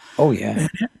Lester. Oh, yeah. And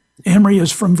Emery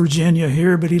is from Virginia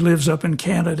here, but he lives up in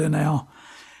Canada now.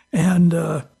 And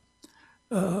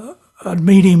I'd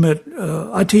meet him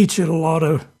I teach at a lot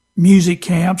of music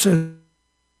camps, as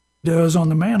he does on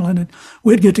the mandolin, and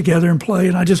we'd get together and play,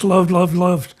 and I just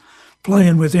loved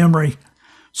playing with Emery.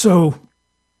 So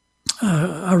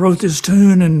I wrote this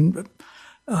tune and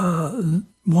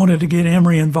wanted to get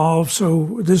Emery involved,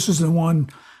 so this is the one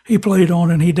he played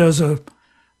on, and he does a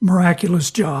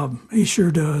miraculous job. He sure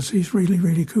does. He's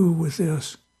really cool with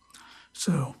this.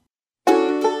 So.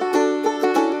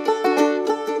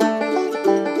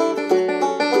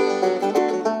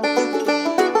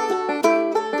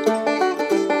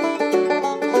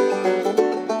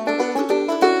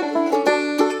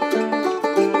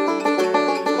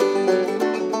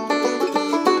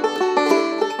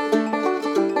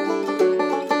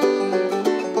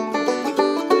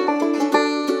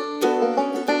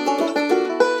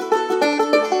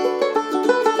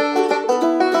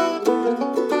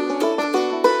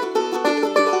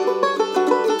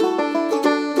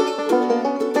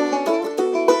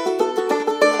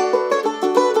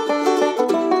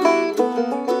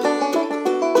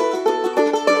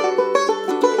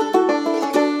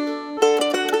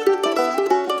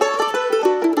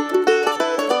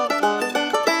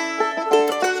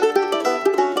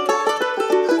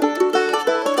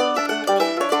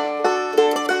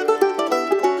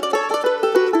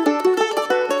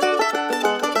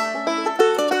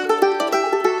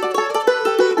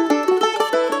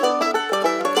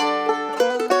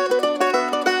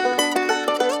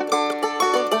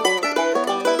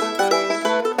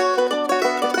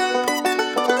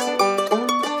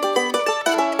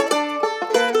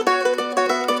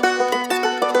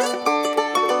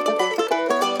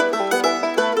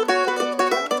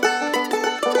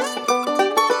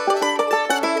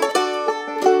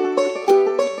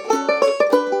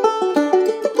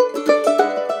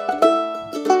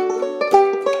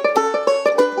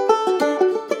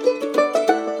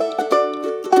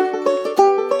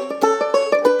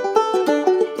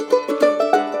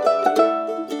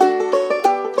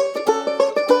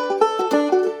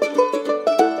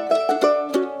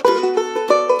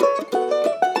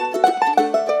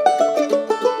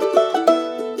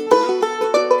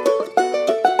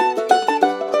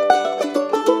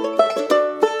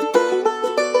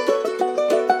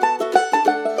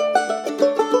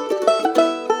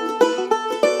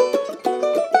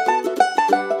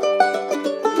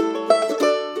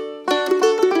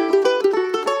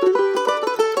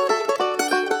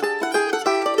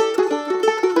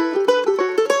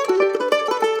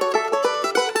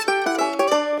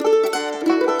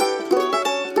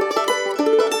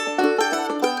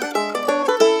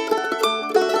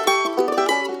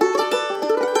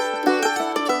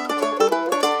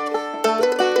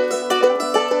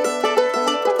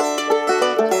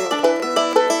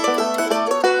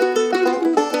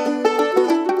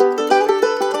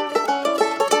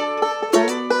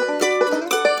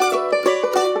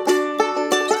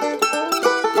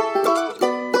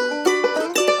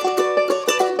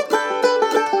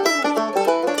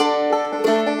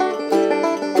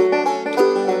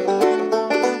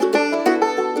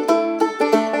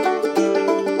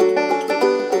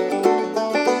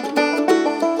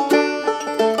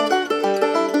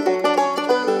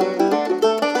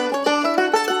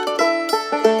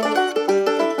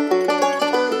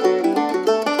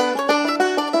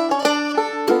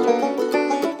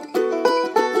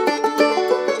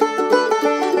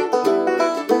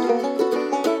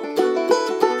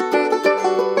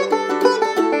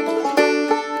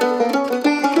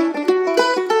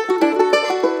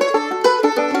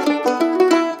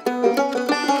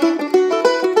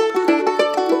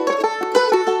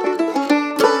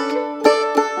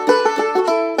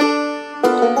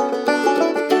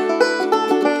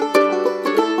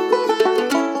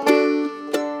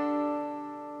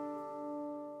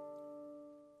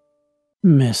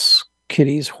 Miss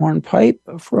Kitty's Hornpipe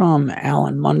from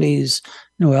Alan Munde's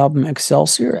new album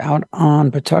Excelsior out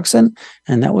on Patuxent.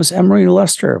 And that was Emery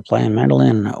Lester playing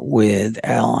mandolin with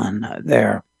Alan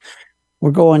there.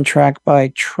 We're going track by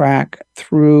track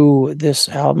through this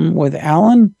album with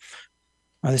Alan,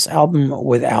 or this album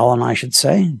with Alan, I should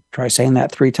say. Try saying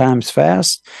that 3 times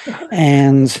fast.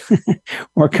 And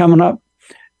we're coming up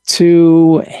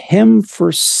to Hymn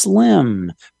for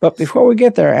Slim. But before we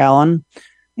get there, Alan,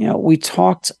 we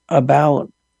talked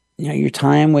about, your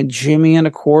time with Jimmy, and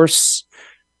of course,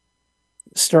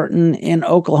 starting in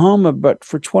Oklahoma, but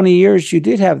for 20 years, you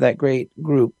did have that great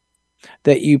group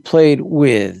that you played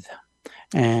with.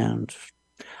 And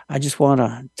I just want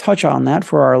to touch on that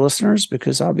for our listeners,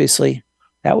 because obviously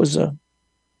that was a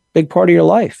big part of your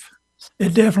life.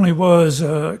 It definitely was.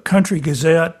 Country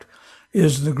Gazette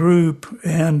is the group,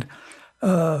 and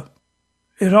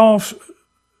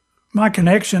my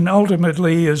connection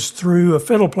ultimately is through a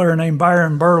fiddle player named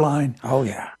Byron Berline. Oh,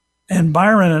 yeah. And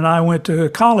Byron and I went to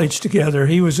college together.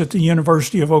 He was at the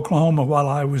University of Oklahoma while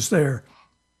I was there.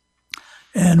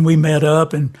 And we met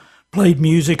up and played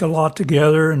music a lot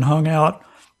together and hung out.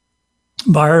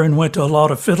 Byron went to a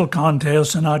lot of fiddle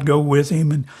contests, and I'd go with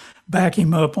him and back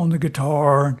him up on the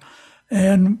guitar.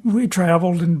 And we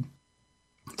traveled and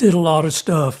did a lot of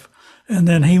stuff. And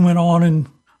then he went on and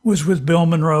was with Bill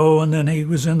Monroe, and then he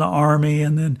was in the Army,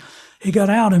 and then he got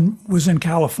out and was in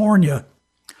California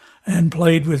and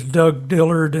played with Doug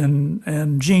Dillard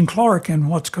and Gene Clark in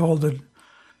what's called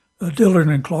the Dillard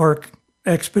and Clark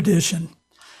Expedition.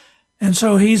 And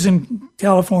so he's in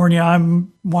California.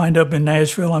 I'm wind up in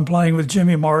Nashville. I'm playing with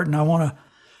Jimmy Martin.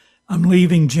 I'm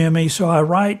leaving Jimmy. So I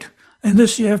write, and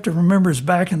this you have to remember is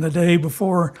back in the day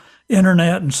before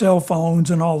internet and cell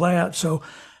phones and all that. So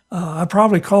I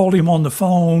probably called him on the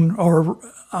phone, or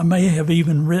I may have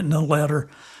even written a letter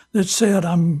that said,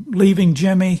 I'm leaving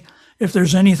Jimmy. If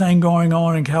there's anything going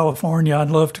on in California,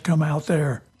 I'd love to come out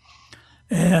there.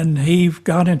 And he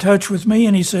got in touch with me,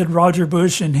 and he said Roger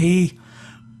Bush and he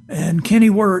and Kenny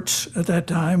Wirtz at that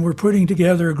time were putting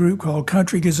together a group called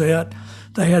Country Gazette.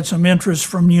 They had some interest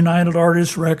from United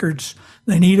Artists Records.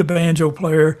 They need a banjo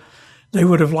player. They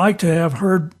would have liked to have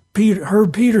Herb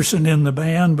Peterson in the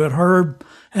band, but Herb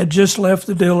had just left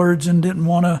the Dillards and didn't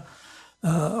want to,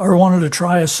 or wanted to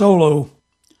try a solo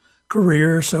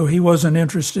career, so he wasn't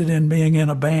interested in being in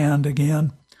a band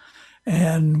again.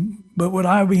 But would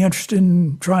I be interested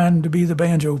in trying to be the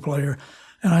banjo player?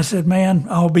 And I said, man,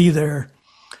 I'll be there.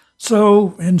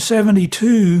 So in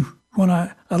 72, when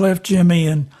I left Jimmy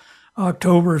in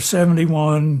October of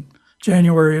 71,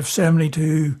 January of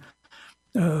 72,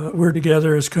 we're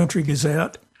together as Country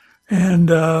Gazette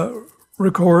and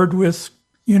record with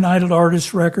United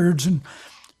Artists Records, and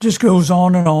just goes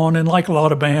on. And like a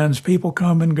lot of bands, people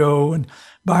come and go, and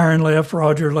Byron left,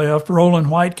 Roger left,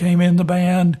 Roland White came in the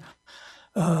band,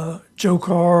 Joe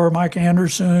Carr, Mike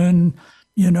Anderson,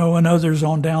 and others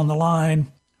on down the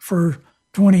line for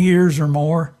 20 years or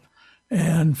more.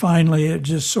 And finally, it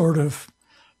just sort of,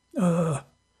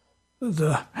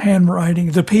 the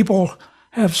handwriting, the people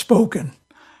have spoken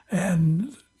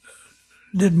and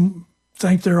didn't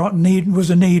think there was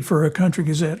a need for a Country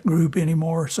Gazette group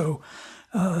anymore. So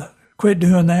quit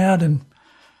doing that and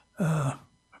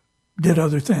did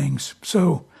other things.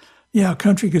 So yeah,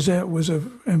 Country Gazette was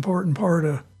an important part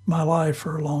of my life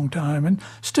for a long time, and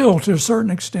still to a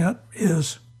certain extent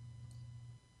is.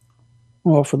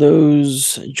 Well, for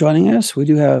those joining us, we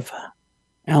do have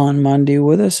Alan Munde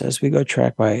with us as we go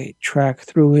track by track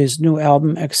through his new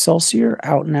album Excelsior,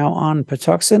 out now on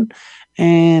Patuxent.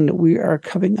 And we are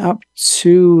coming up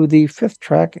to the 5th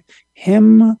track,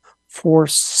 Hymn for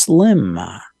Slim.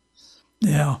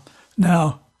 Yeah.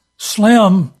 Now,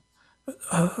 Slim,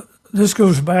 this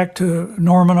goes back to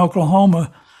Norman,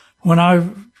 Oklahoma. When I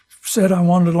said I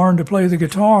wanted to learn to play the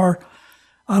guitar,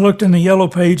 I looked in the yellow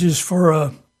pages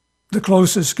for the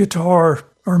closest guitar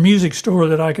or music store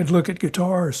that I could look at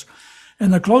guitars.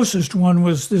 And the closest one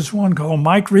was this one called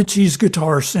Mike Ritchie's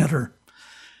Guitar Center.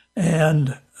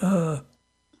 And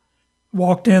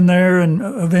walked in there and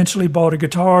eventually bought a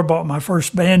guitar, bought my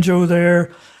first banjo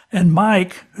there. And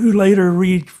Mike, who later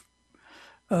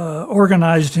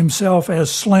organized himself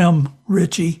as Slim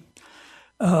Ritchie,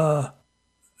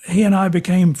 he and I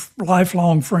became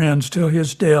lifelong friends till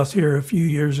his death here a few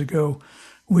years ago.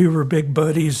 We were big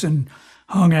buddies and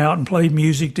hung out and played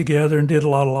music together and did a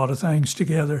lot of things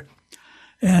together.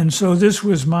 And so this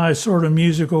was my sort of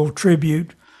musical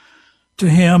tribute to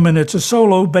him, and it's a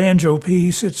solo banjo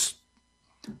piece. It's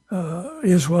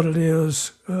is what it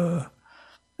is,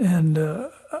 and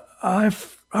I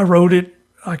wrote it.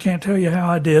 I can't tell you how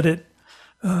I did it.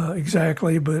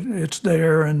 exactly, but it's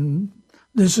there, and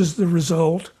this is the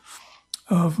result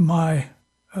of my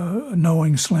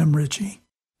knowing Slim Ritchie.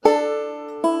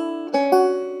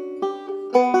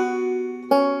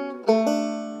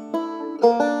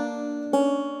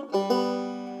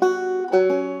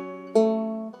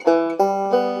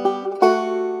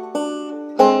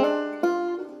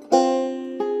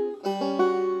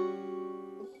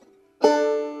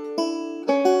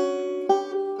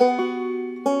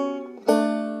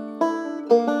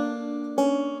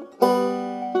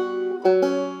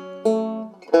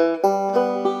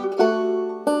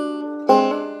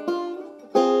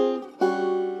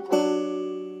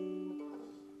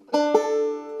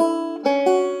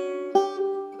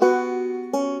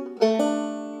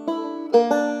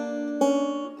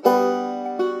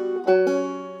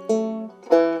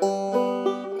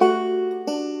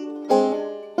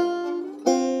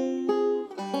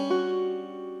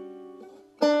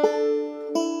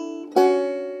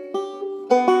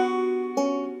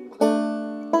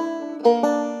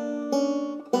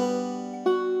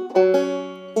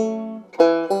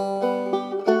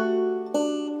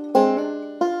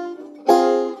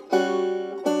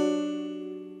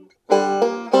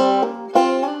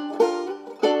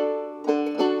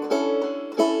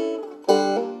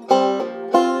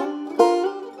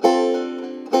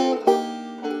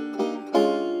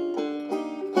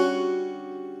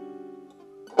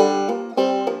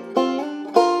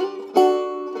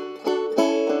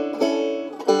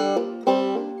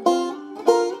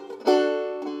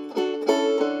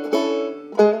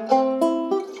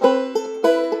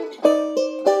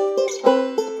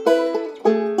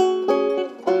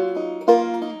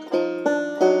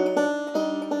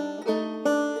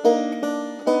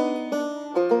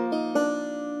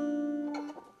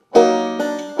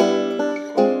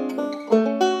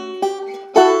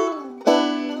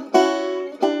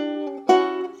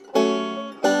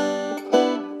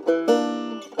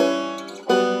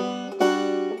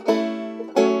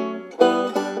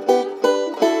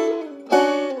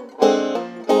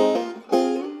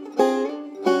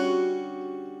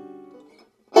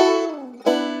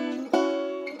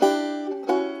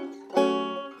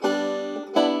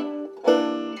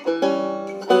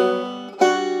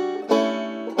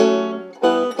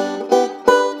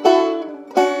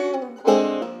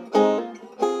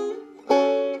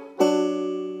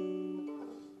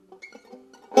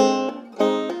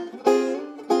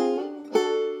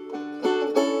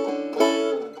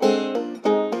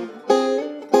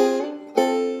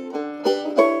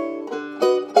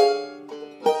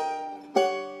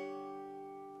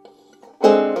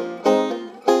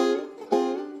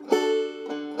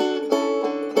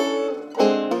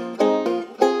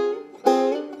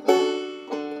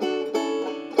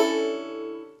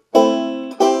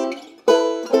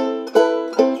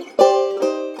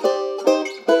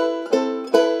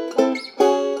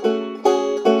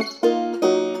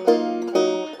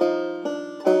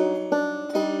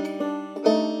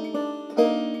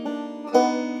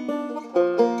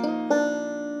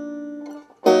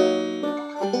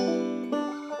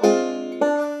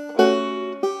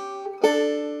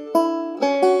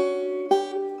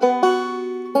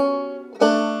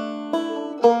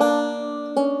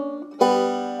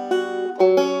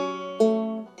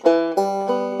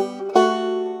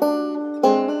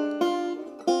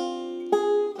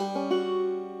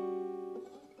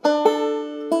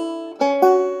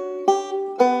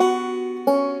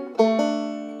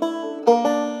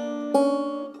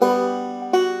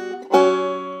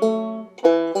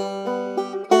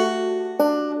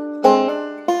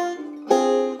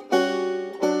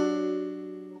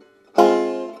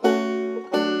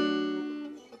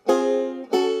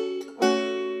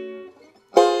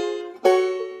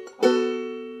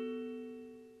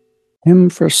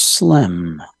 Hymn for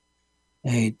Slim,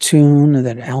 a tune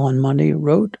that Alan Munde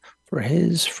wrote for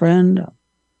his friend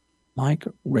Mike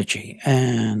Ritchie.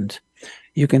 And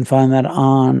you can find that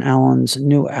on Alan's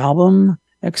new album,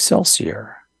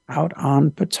 Excelsior, out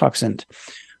on Patuxent.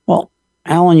 Well,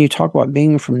 Alan, you talk about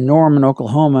being from Norman,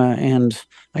 Oklahoma, and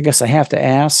I guess I have to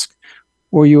ask,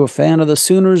 were you a fan of the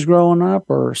Sooners growing up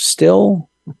or still?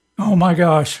 Oh my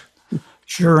gosh,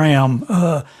 sure am.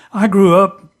 I grew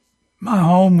up, my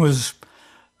home was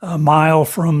a mile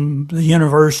from the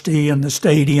university and the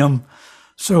stadium.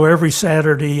 So every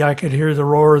Saturday I could hear the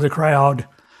roar of the crowd.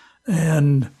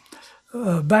 And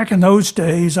back in those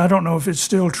days, I don't know if it's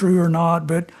still true or not,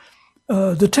 but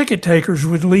the ticket takers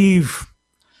would leave,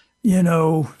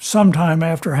 sometime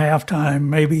after halftime,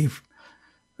 maybe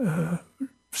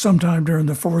sometime during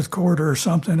the fourth quarter or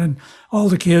something. And all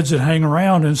the kids would hang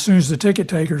around. And as soon as the ticket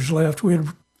takers left, we'd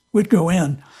we'd go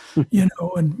in,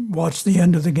 and watch the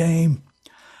end of the game.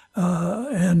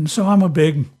 And so I'm a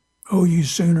big OU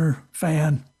Sooner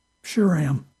fan. Sure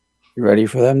am. You ready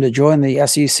for them to join the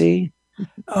SEC?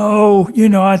 Oh,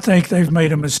 I think they've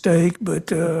made a mistake,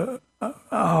 but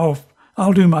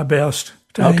I'll do my best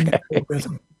to hang in with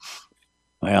them.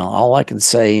 Well, all I can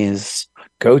say is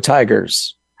go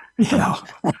Tigers. Yeah.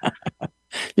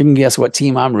 You can guess what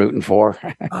team I'm rooting for.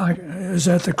 Is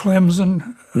that the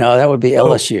Clemson? No, that would be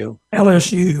LSU.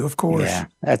 LSU, of course. Yeah,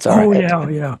 that's all right. Oh,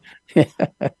 yeah.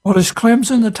 Well, it's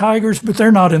Clemson the Tigers, but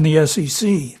they're not in the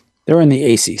SEC. They're in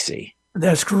the ACC.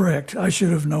 That's correct. I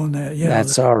should have known that. Yeah,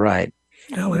 that's all right.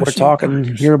 LSU We're talking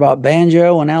Tigers. here about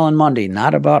Banjo and Alan Munde,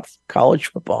 not about college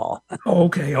football.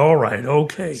 Okay, all right,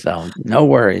 okay. So no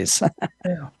worries.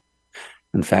 Yeah.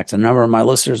 In fact, a number of my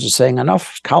listeners are saying,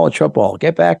 enough college football.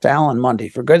 Get back to Alan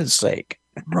Munde, for goodness sake.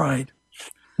 Right.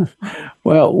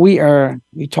 Well, we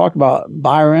talked about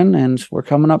Byron, and we're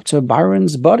coming up to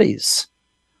Byron's buddies.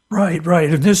 Right.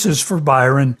 And this is for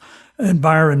Byron. And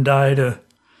Byron died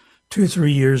 2 or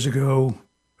 3 years ago.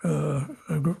 A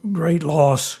great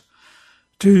loss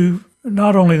to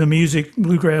not only the music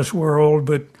bluegrass world,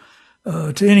 but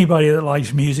to anybody that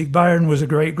likes music. Byron was a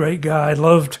great, great guy.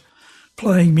 Loved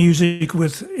playing music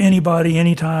with anybody,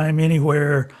 anytime,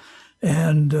 anywhere.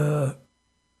 And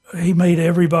he made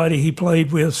everybody he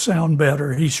played with sound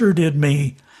better. He sure did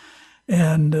me.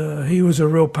 And he was a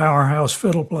real powerhouse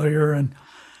fiddle player. And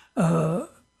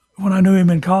when I knew him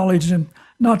in college, and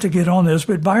not to get on this,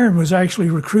 but Byron was actually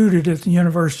recruited at the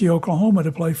University of Oklahoma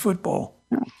to play football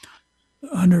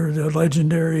under the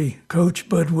legendary coach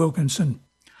Bud Wilkinson.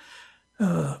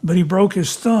 But he broke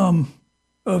his thumb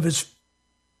of his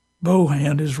bow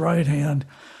hand, his right hand,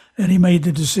 and he made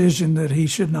the decision that he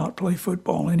should not play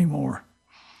football anymore.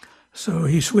 So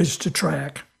he switched to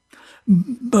track.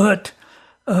 But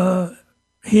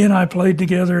he and I played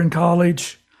together in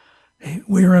college.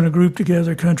 We were in a group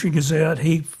together, Country Gazette.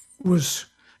 He was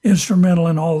instrumental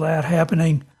in all that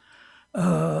happening.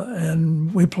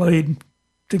 And we played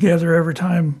together every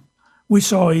time we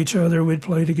saw each other, we'd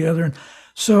play together.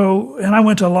 And I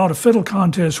went to a lot of fiddle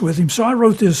contests with him. So I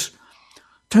wrote this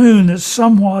tune that's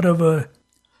somewhat of a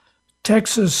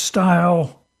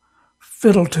Texas-style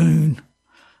fiddle tune,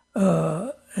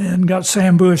 and got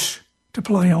Sam Bush to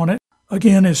play on it.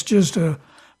 Again, it's just a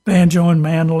banjo and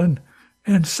mandolin.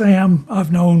 And Sam, I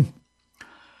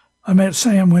met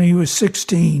Sam when he was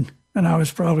 16, and I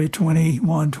was probably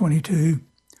 21, 22.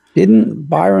 Didn't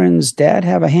Byron's dad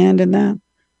have a hand in that?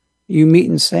 You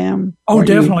meeting Sam? Oh,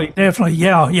 definitely.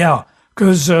 Yeah.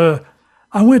 Because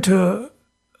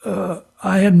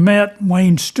I had met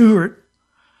Wayne Stewart,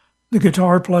 the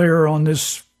guitar player on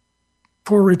this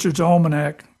Poor Richard's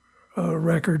Almanac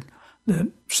record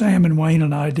that Sam and Wayne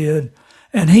and I did,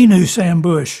 and he knew Sam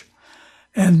Bush.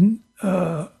 And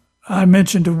I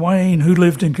mentioned to Wayne, who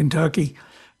lived in Kentucky,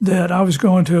 that I was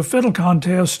going to a fiddle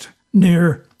contest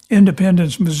near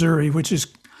Independence, Missouri, which is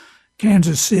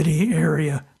Kansas City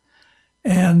area.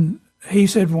 And he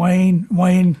said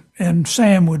Wayne and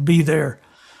Sam would be there.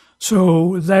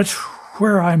 So that's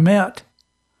where I met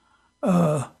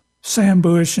Sam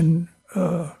Bush, and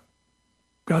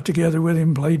got together with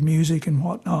him, played music and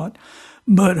whatnot.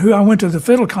 But who I went to the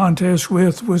fiddle contest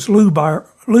with was Lou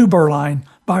Berline,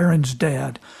 Byron's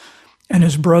dad, and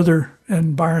his brother,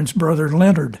 and Byron's brother,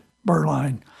 Leonard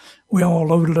Berline. We all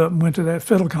loaded up and went to that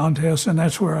fiddle contest, and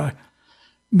that's where I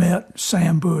met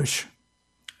Sam Bush.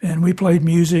 And we played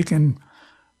music, and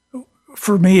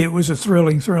for me, it was a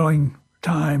thrilling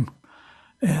time.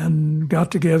 And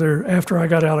got together after I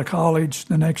got out of college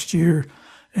the next year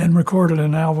and recorded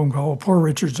an album called Poor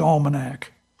Richard's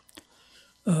Almanac.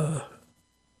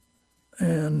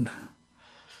 And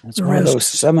that's one of those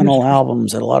seminal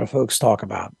albums that a lot of folks talk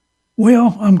about.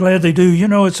 Well, I'm glad they do.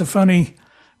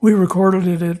 We recorded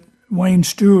it at Wayne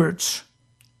Stewart's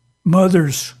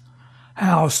mother's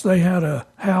house. They had a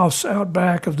house out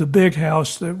back of the big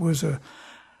house that was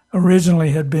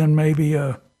originally had been maybe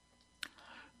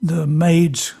the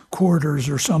maid's quarters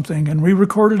or something, and we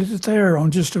recorded it there on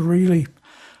just a really,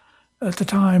 at the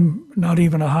time, not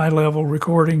even a high-level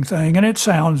recording thing, and it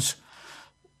sounds,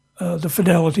 the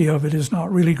fidelity of it is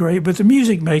not really great, but the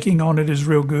music making on it is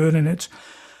real good, and it's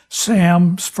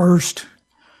Sam's first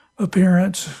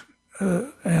appearance,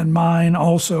 and mine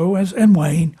also, and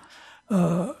Wayne,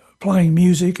 playing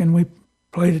music, and we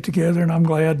played it together, and I'm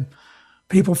glad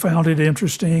people found it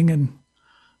interesting, and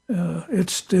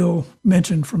it's still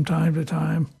mentioned from time to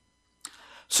time.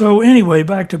 So anyway,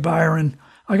 back to Byron.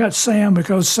 I got Sam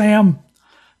because Sam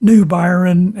knew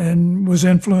Byron and was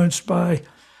influenced by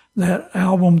that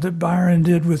album that Byron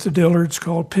did with the Dillards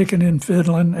called Pickin' and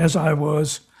Fiddlin', as I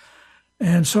was.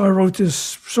 And so I wrote this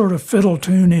sort of fiddle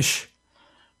tune-ish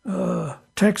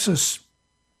Texas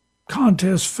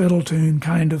contest fiddle tune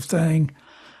kind of thing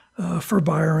for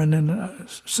Byron. And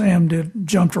Sam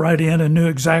jumped right in and knew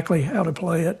exactly how to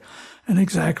play it and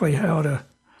exactly how to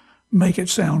make it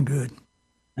sound good.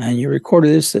 And you recorded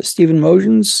this at Stephen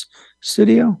Mogen's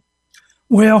studio?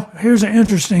 Well, here's an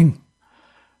interesting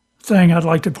thing I'd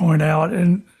like to point out.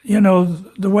 And,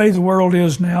 the way the world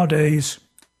is nowadays,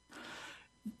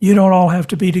 you don't all have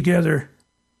to be together,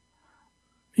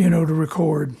 to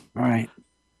record. Right.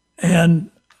 And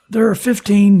there are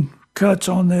 15 cuts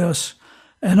on this,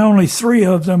 and only 3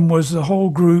 of them was the whole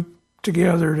group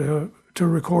together to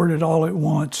record it all at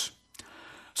once.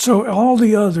 So all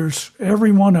the others,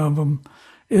 every one of them,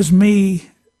 is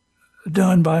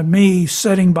done by me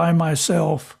sitting by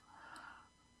myself,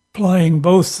 playing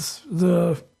both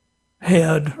the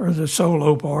head or the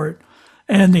solo part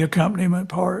and the accompaniment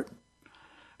part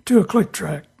to a click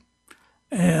track.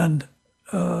 And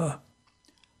I'm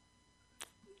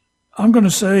going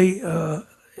to say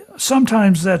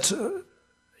sometimes that's,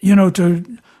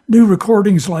 to do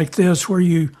recordings like this where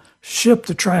you ship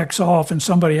the tracks off and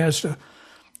somebody has to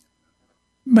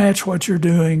match what you're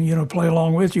doing, play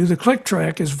along with you. The click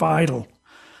track is vital,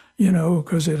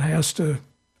 because you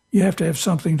have to have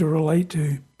something to relate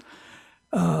to.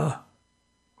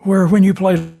 Where when you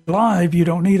play live, you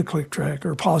don't need a click track,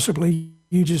 or possibly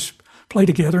you just play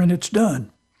together and it's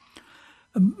done.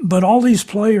 But all these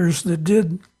players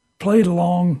that played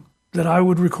along that I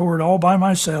would record all by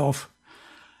myself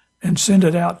and send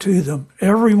it out to them,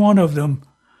 every one of them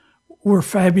were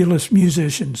fabulous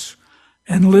musicians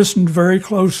and listened very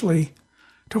closely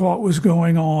to what was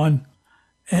going on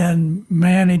and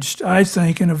managed, I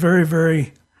think, in a very,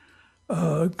 very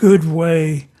good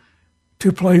way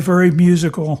to play very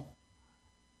musical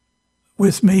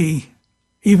with me,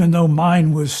 even though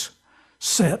mine was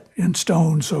set in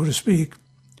stone, so to speak.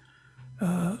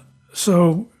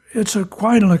 So it's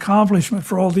quite an accomplishment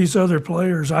for all these other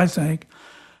players, I think,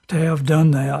 to have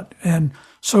done that. And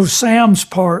so Sam's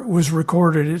part was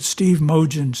recorded at Steve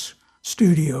Mogen's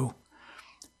studio.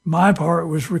 My part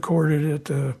was recorded at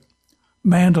the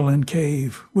Mandolin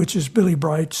Cave, which is Billy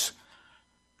Bright's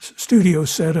studio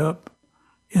setup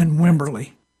in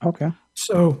Wimberley. Okay.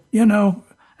 So,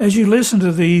 as you listen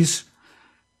to these,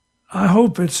 I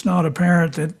hope it's not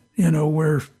apparent that,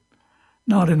 we're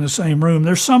not in the same room.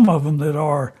 There's some of them that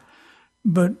are,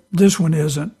 but this one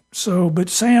isn't. So, but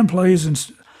Sam plays, and,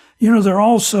 they're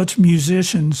all such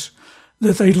musicians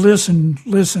that they listen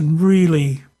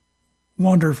really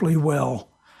wonderfully well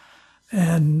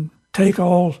and take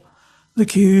all the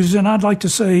cues. And I'd like to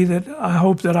say that I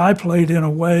hope that I played in a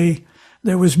way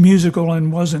that was musical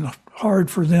and wasn't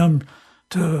hard for them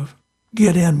to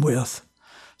get in with.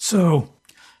 So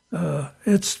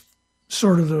it's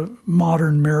sort of the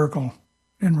modern miracle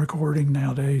in recording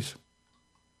nowadays.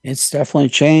 It's definitely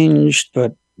changed,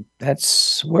 but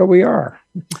that's where we are.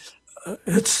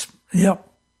 It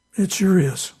sure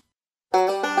is.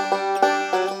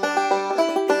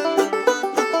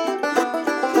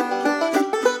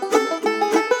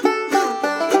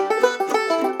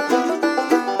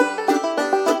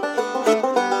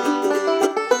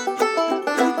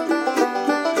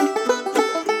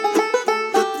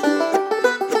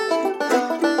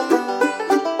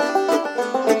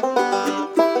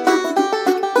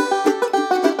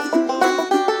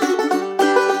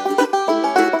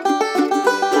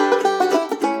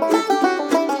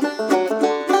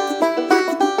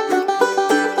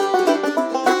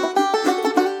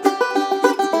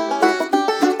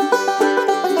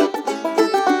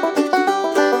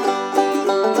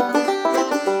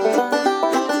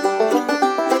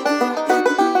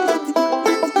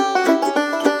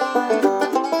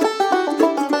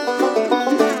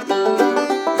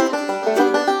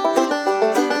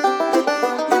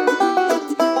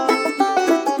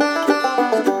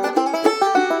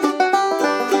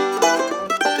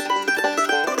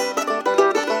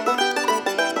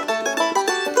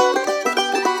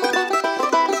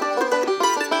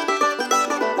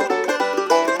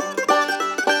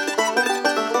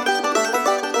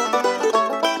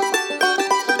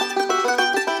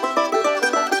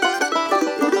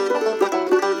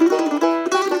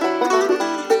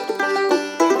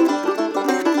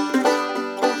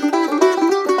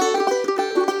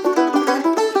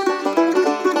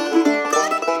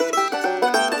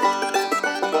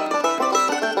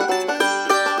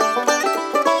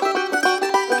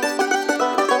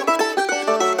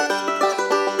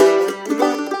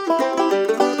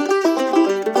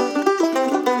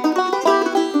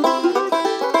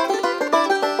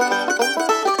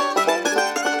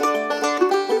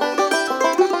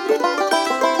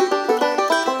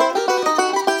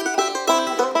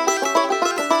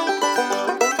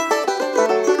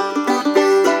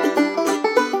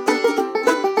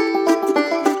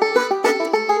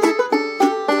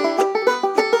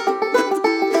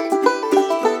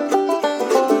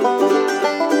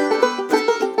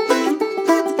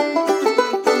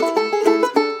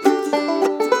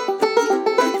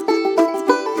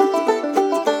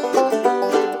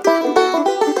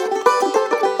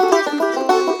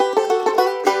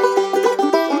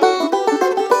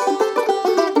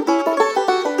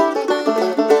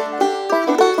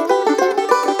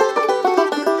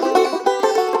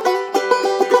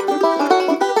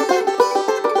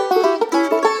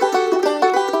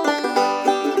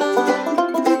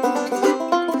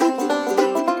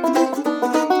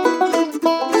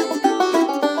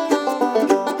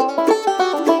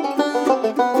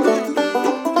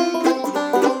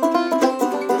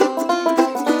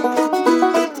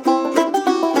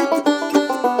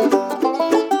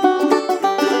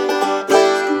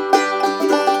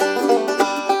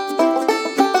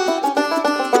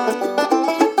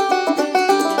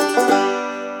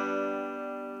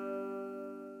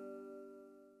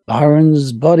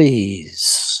 Byron's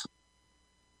Buddies,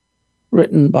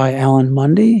 written by Alan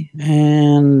Munde,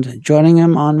 and joining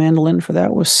him on mandolin for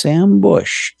that was Sam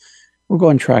Bush. We're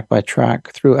going track by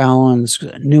track through Alan's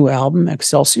new album,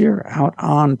 Excelsior, out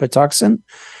on Patuxent.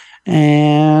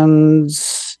 And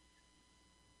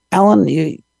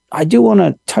Alan, I do want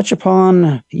to touch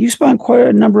upon, you spent quite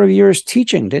a number of years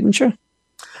teaching, didn't you?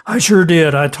 I sure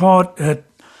did. I taught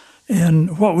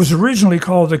in what was originally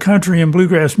called the Country and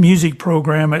Bluegrass Music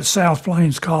Program at South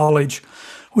Plains College,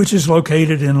 which is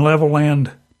located in Levelland,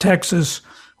 Texas,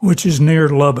 which is near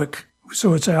Lubbock.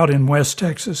 So it's out in West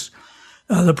Texas.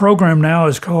 The program now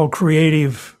is called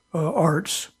Creative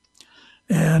Arts.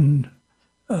 And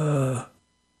the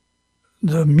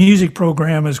music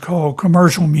program is called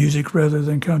Commercial Music rather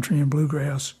than Country and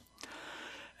Bluegrass.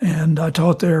 And I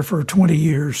taught there for 20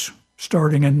 years,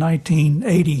 starting in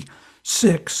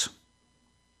 1986.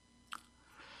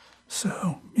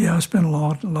 So, yeah, I spent a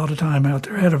lot of time out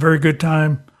there. I had a very good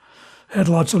time. Had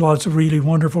lots of really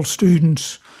wonderful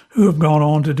students who have gone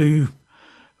on to do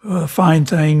fine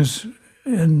things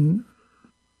in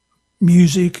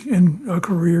music and a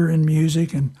career in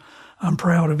music, and I'm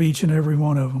proud of each and every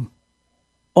one of them.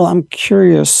 Well, I'm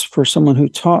curious, for someone who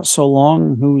taught so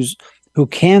long, who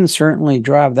can certainly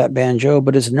drive that banjo,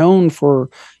 but is known for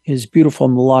his beautiful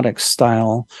melodic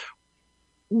style.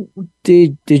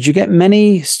 Did you get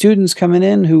many students coming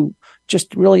in who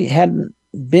just really hadn't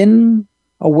been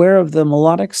aware of the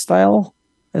melodic style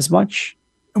as much?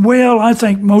 Well, I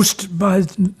think by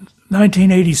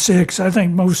 1986, I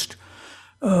think most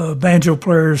banjo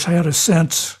players had a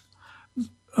sense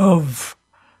of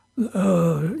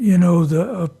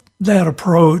that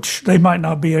approach. They might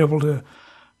not be able to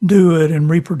do it and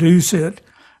reproduce it,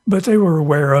 but they were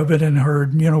aware of it and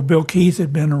heard, Bill Keith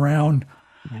had been around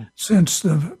since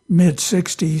the mid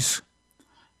 60s.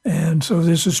 And so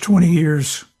this is 20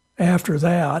 years after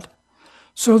that.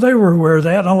 So they were aware of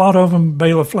that. And a lot of them,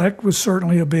 Bela Fleck was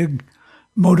certainly a big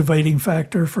motivating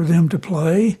factor for them to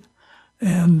play.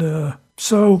 And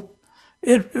so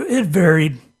it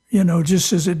varied,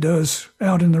 just as it does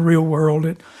out in the real world.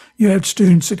 You had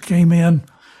students that came in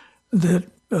that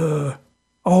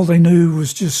all they knew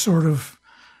was just sort of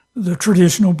the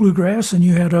traditional bluegrass, and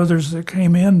you had others that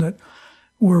came in that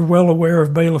were well aware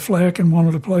of Bela Fleck and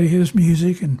wanted to play his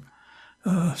music. And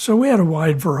so we had a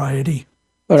wide variety.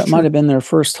 But it might have been their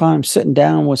first time sitting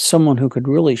down with someone who could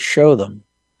really show them.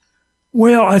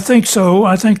 Well, I think so.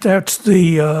 I think that's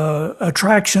the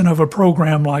attraction of a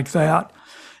program like that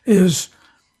is,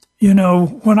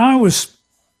 when I was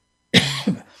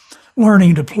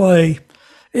learning to play,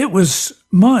 it was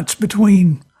months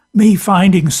between me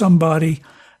finding somebody,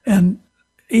 and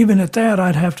even at that,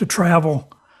 I'd have to travel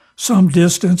some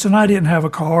distance, and I didn't have a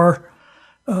car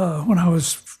when I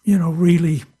was,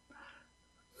 really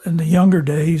in the younger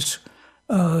days.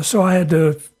 So I had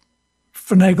to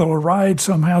finagle a ride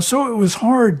somehow. So it was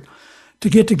hard to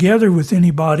get together with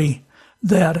anybody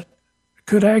that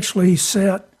could actually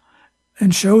sit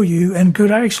and show you and could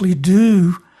actually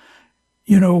do,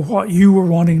 what you were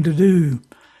wanting to do.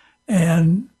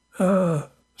 And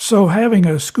so having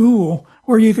a school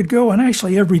where you could go, and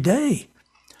actually every day,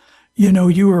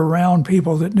 you were around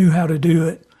people that knew how to do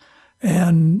it.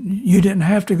 And you didn't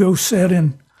have to go sit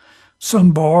in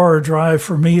some bar or drive,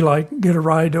 for me, like get a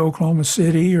ride to Oklahoma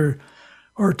City or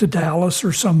to Dallas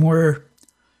or somewhere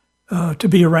to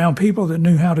be around people that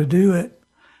knew how to do it.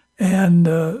 And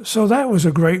so that was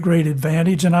a great, great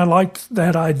advantage. And I liked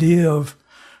that idea of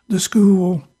the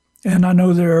school. And I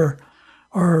know there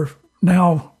are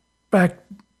now, back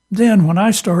then when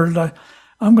I started,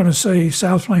 I'm going to say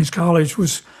South Plains College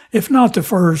was, if not the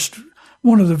first,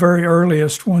 one of the very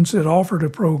earliest ones that offered a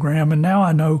program. And now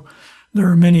I know there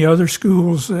are many other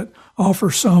schools that offer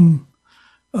some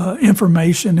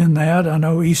information in that. I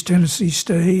know East Tennessee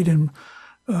State and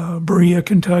Berea,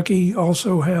 Kentucky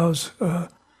also has a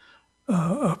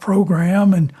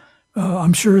program, and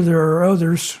I'm sure there are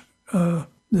others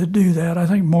that do that. I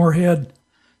think Morehead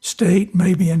State,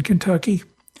 maybe in Kentucky,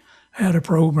 had a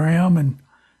program, and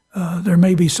there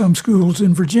may be some schools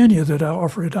in Virginia that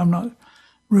offer it. I'm not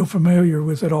real familiar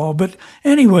with it all. But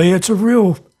anyway, it's a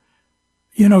real,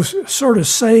 sort of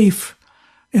safe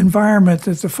environment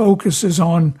that the focus is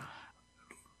on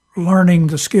learning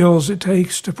the skills it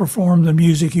takes to perform the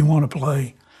music you want to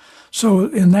play. So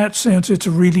in that sense, it's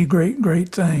a really great, great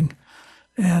thing.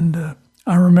 And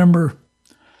I remember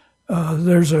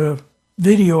there's a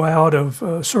video out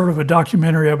of sort of a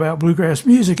documentary about bluegrass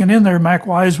music, and in there Mac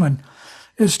Wiseman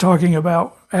is talking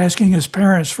about asking his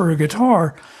parents for a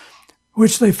guitar,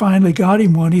 which they finally got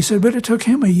him one. He said, but it took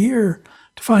him a year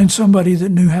to find somebody that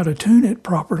knew how to tune it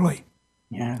properly.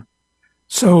 Yeah.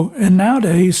 So, and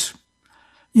nowadays,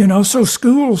 so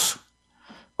schools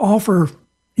offer,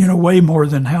 way more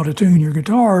than how to tune your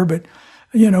guitar, but,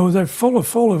 they're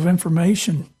full of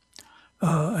information,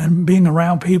 and being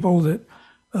around people that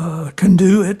can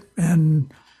do it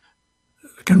and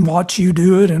can watch you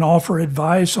do it and offer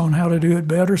advice on how to do it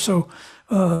better. So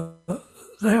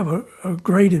they have a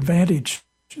great advantage.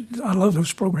 I love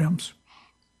those programs.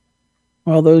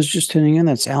 Well, those just tuning in,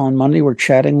 that's Alan Munde we're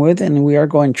chatting with, and we are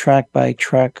going track by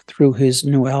track through his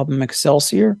new album,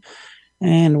 Excelsior,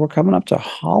 and we're coming up to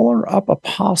Holler Up a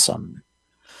Possum.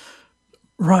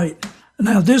 Right.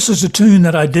 Now, this is a tune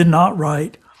that I did not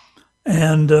write,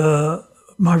 and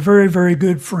my very, very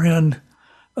good friend,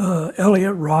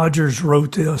 Elliot Rogers,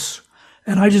 wrote this,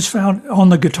 and I just found on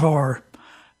the guitar,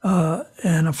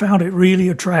 and I found it really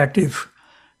attractive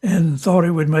and thought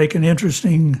it would make an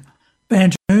interesting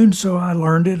banjo tune, so I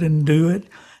learned it and do it.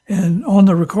 And on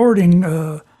the recording,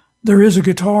 there is a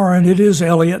guitar, and it is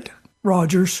Elliot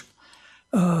Rogers,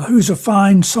 who's a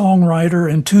fine songwriter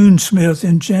and tunesmith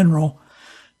in general.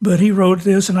 But he wrote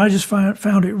this, and I just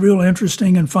found it real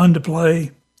interesting and fun to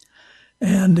play.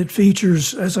 And it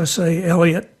features, as I say,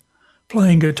 Elliot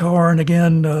playing guitar, and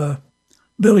again,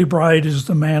 Billy Bright is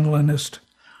the mandolinist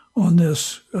on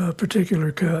this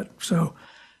particular cut. So,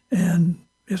 and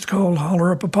it's called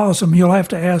Holler Up a Possum. You'll have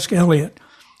to ask Elliot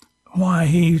why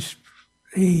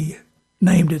he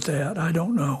named it that. I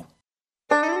don't know.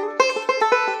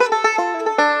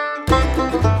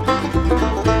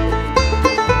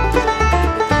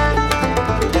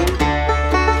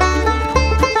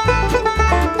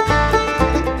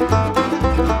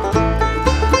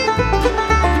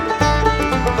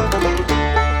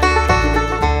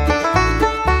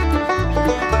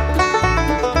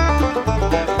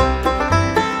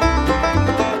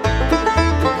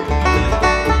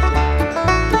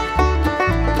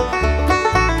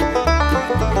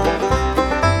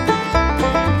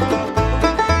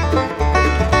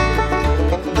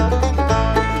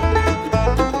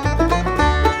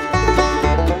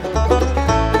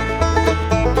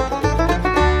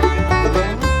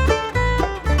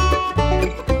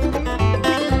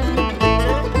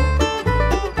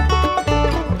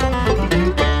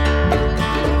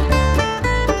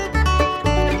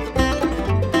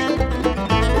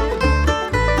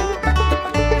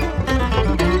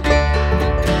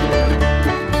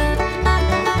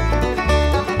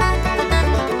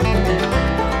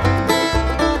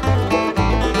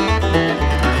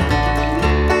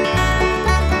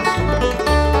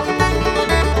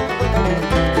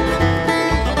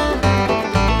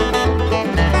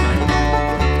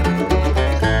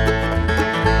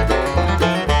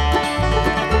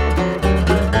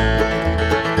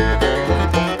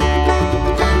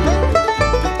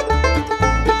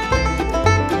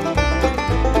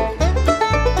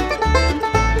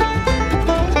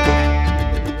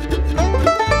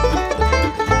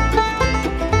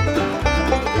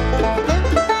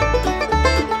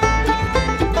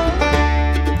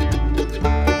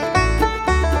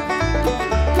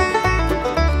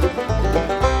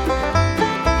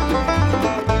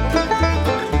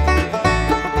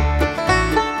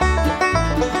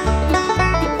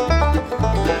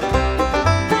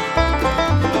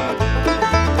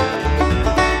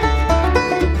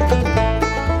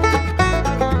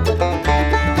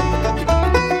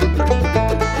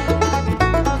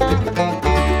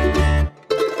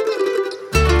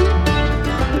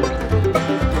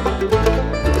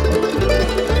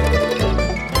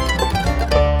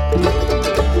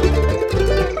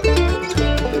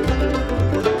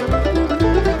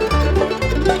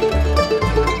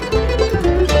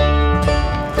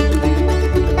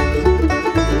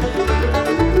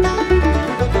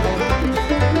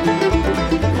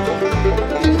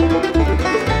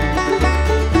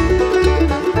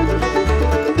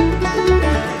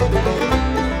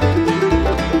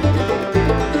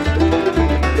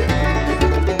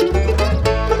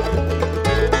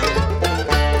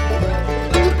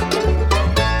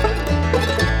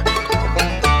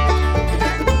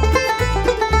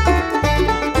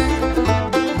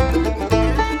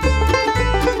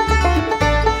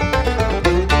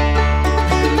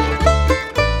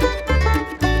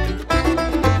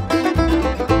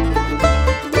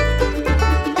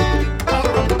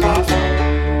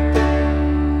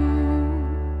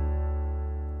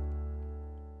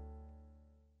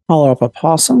 Holler Up a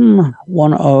Possum,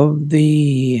 one of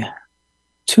the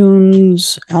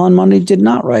tunes Alan Munde did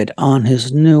not write on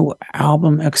his new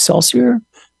album Excelsior.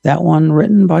 That one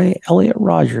written by Elliot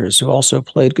Rogers, who also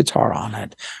played guitar on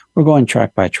it. We're going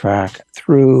track by track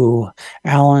through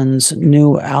Alan's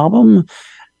new album.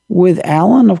 with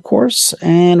Alan, of course,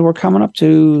 and we're coming up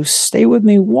to Stay With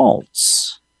Me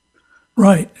Waltz.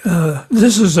 Right.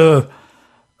 This is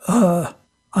I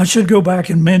should go back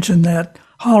and mention that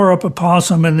Holler Up a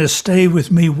Possum and this Stay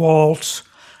With Me Waltz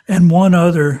and one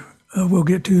other we'll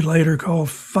get to later called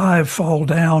Five Fall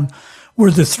Down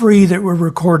were the three that were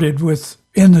recorded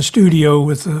in the studio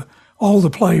with all the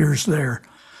players there.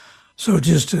 So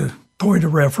just a point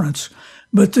of reference.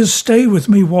 But this Stay With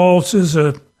Me Waltz is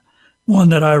one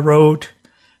that I wrote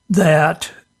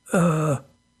that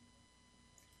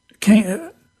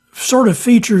sort of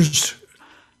features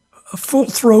a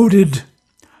full-throated,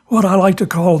 what I like to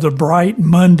call the bright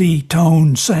Munde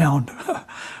tone sound,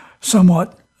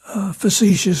 somewhat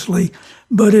facetiously,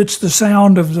 but it's the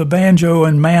sound of the banjo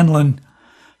and mandolin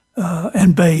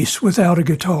and bass without a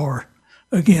guitar.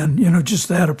 Again, just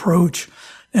that approach.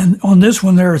 And on this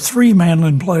one, there are three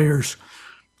mandolin players.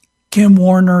 Kim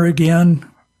Warner again,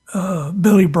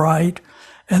 Billy Bright,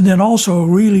 and then also a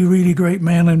really, really great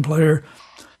mandolin player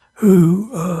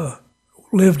who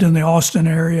lived in the Austin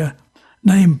area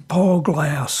named Paul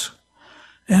Glass.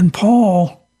 And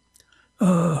Paul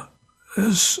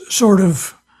is sort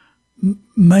of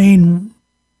main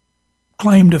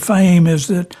claim to fame is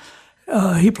that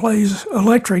he plays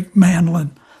electric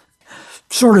mandolin,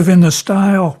 sort of in the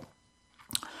style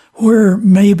where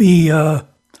maybe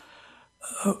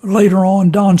later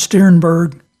on Don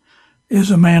Sternberg is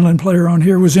a mandolin player on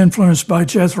here, was influenced by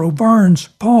Jethro Burns.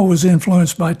 Paul was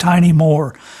influenced by Tiny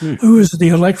Moore, who is the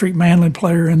electric mandolin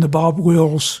player in the Bob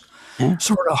Wills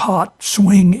sort of hot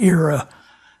swing era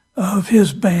of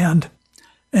his band.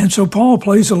 And so Paul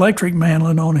plays electric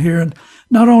mandolin on here. And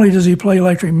not only does he play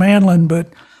electric mandolin, but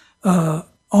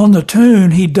on the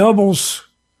tune, he doubles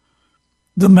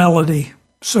the melody,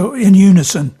 so in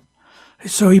unison.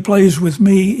 So he plays with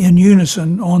me in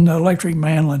unison on the electric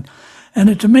mandolin.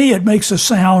 And to me, it makes a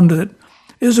sound that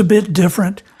is a bit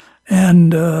different.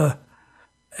 And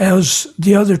as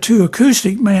the other two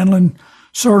acoustic mandolin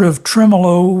sort of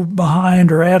tremolo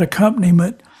behind or add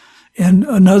accompaniment in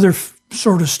another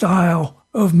sort of style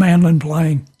of mandolin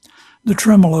playing, the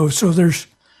tremolo. So there's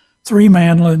three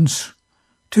mandolins,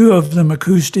 two of them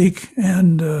acoustic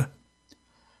and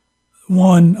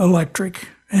one electric.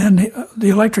 And the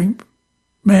electric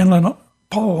mandolin,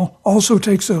 Paul, also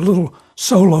takes a little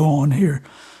solo on here.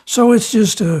 So it's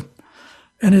just and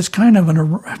it's kind of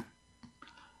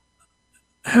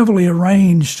heavily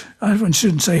arranged. I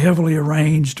shouldn't say heavily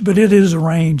arranged, but it is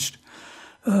arranged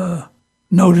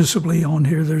noticeably on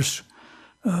here. There's,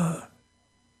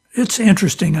 it's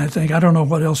interesting, I think. I don't know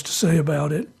what else to say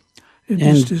about it.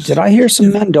 Did I hear some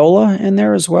mandola in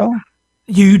there as well?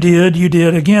 You did.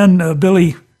 Again,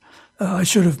 Billy, I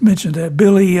should have mentioned that.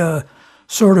 Billy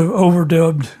sort of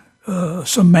overdubbed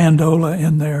some mandola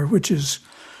in there, which is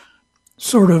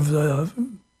sort of the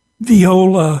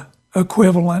viola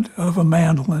equivalent of a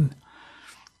mandolin,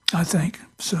 I think.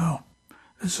 So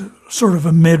it's sort of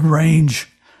a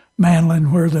mid-range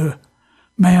mandolin where the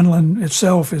mandolin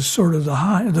itself is sort of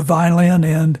the violin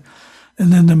end,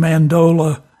 and then the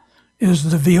mandola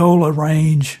is the viola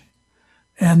range.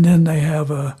 And then they have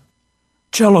a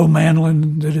cello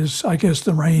mandolin that is, I guess,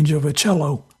 the range of a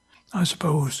cello, I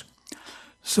suppose.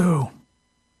 So.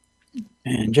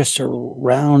 And just to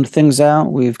round things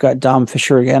out, we've got Dom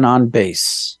Fisher again on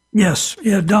bass. Yes.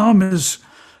 Yeah, Dom is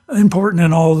important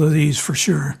in all of these for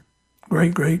sure.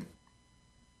 Great, great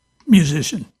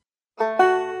musician.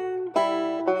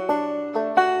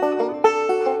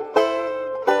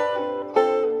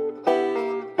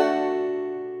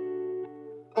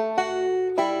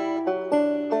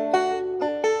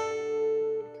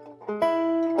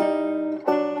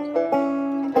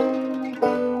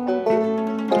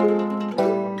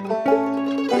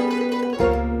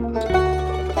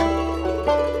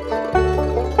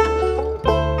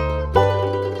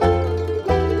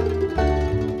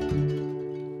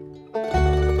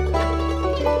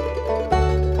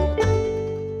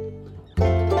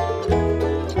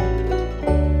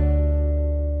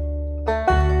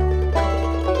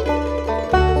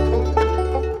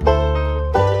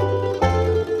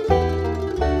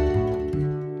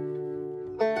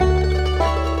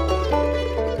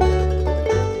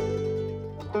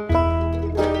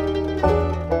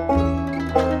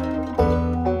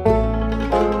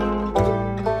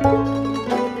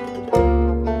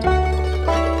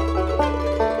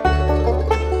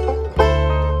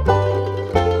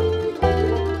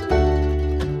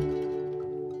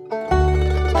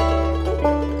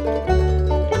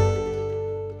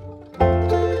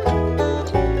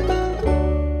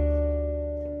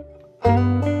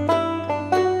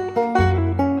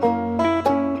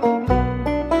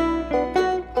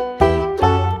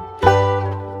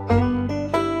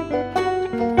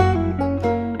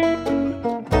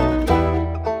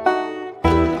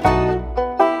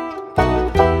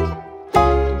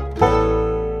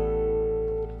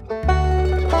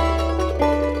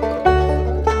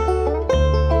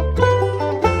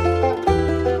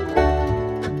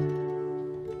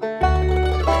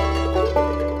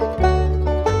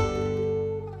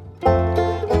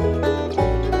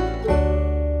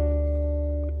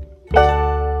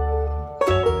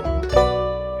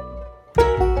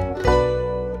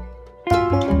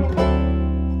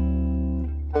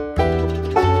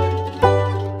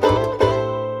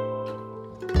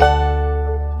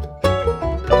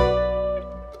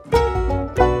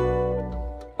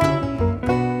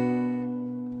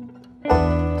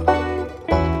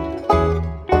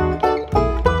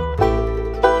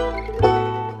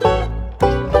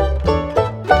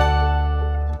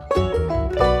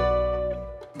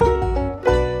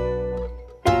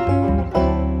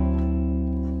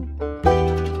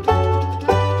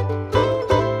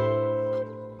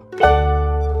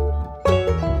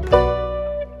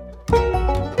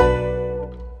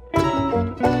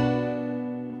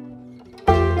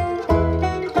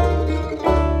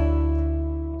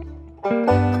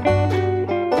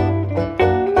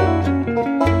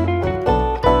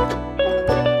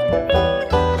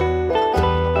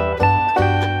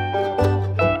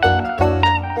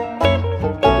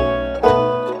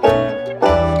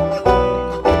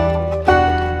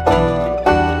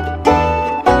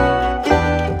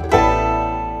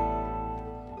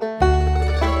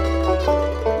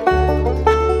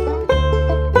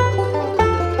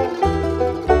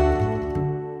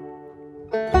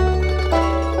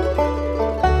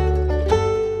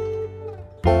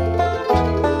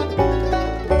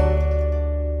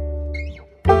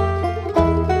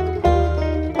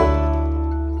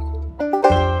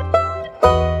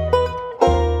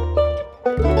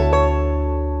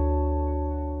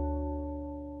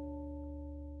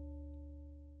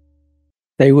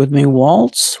 Stay With Me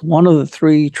Waltz, one of the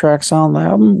 3 tracks on the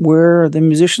album where the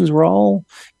musicians were all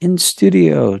in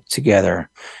studio together.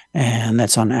 And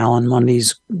that's on Alan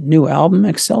Munde's new album,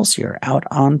 Excelsior, out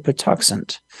on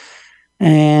Patuxent.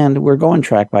 And we're going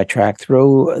track by track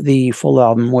through the full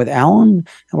album with Alan,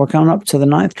 and we're coming up to the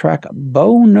 9th track,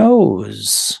 Bo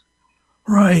Knows.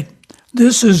 Right.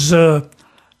 This is a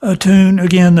tune,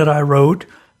 again, that I wrote,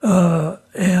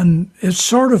 and it's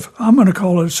sort of, I'm going to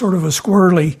call it sort of a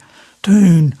squirrely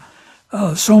tune,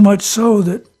 so much so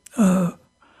that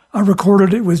I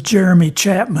recorded it with Jeremy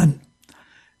Chapman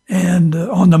and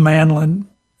on the mandolin,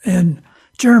 and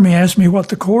Jeremy asked me what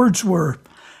the chords were,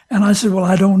 and I said, well,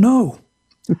 I don't know.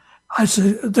 I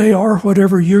said, they are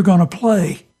whatever you're going to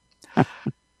play.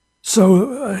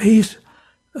 So he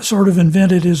sort of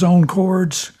invented his own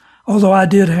chords, although I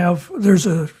did have, there's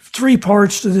 3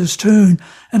 parts to this tune,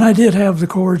 and I did have the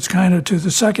chords kind of to the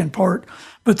second part,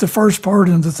 but the first part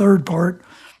and the third part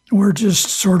were just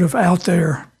sort of out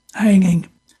there hanging,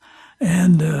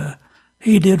 and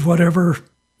he did whatever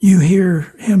you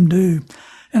hear him do.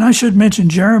 And I should mention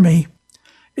Jeremy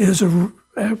is,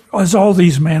 as all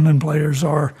these mandolin players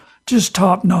are, just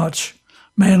top-notch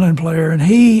mandolin player, and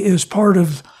he is part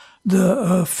of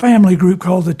the family group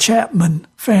called the Chapman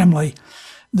family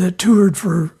that toured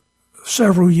for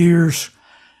several years,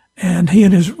 and he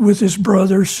and with his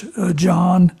brothers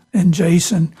John and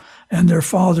Jason and their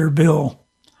father Bill,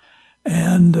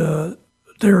 and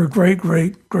they're a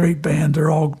great band.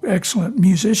 They're all excellent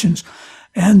musicians,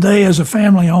 and they as a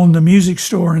family own the music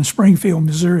store in Springfield,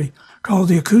 Missouri called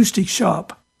the Acoustic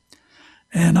Shop.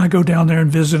 And I go down there and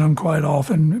visit them quite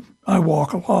often. I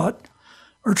walk a lot,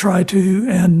 or try to,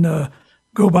 and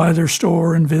go by their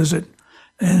store and visit.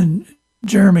 And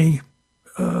Jeremy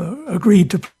agreed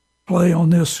to play on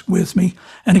this with me.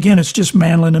 And again, it's just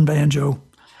mandolin and banjo.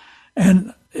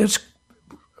 And it's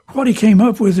what he came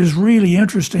up with is really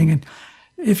interesting. And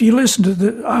if you listen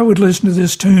to I would listen to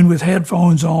this tune with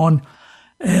headphones on,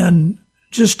 and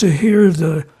just to hear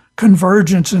the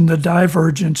convergence and the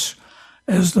divergence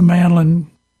as the mandolin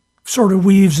sort of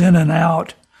weaves in and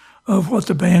out of what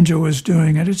the banjo is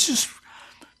doing. And it's just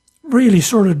really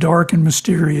sort of dark and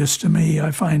mysterious to me.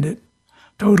 I find it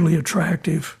totally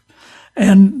attractive.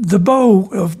 And the bow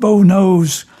of Bo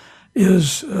Knows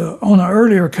is, on an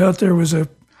earlier cut, there was a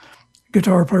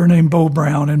guitar player named Bo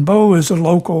Brown. And Bo is a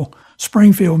local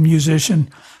Springfield musician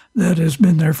that has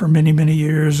been there for many, many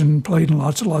years and played in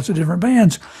lots of different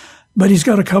bands. But he's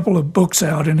got a couple of books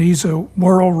out, and he's a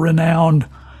world-renowned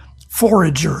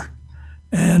forager.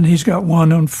 And he's got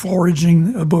one on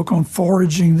foraging, a book on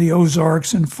foraging the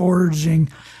Ozarks and foraging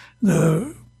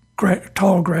the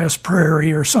tall grass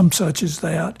prairie or some such as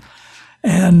that.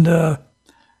 And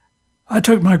I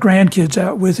took my grandkids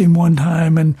out with him one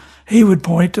time, and he would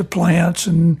point to plants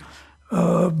and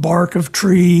bark of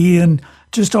tree and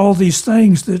just all these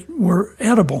things that were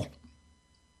edible.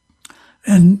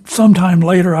 And sometime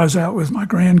later, I was out with my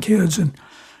grandkids, and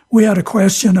we had a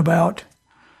question about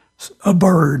a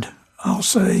bird. I'll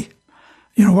say,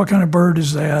 what kind of bird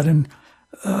is that? And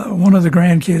one of the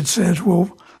grandkids said,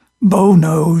 well, Bo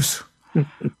knows,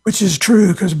 which is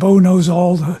true, because Bo knows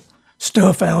all the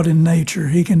stuff out in nature.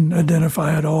 He can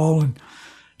identify it all and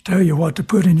tell you what to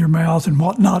put in your mouth and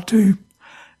what not to.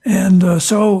 And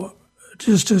so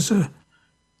just as a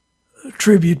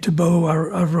tribute to Bo,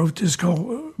 I wrote this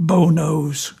called Bo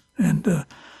Knows. And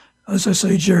as I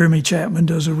say, Jeremy Chapman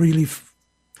does a really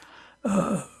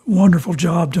wonderful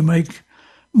job to make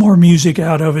more music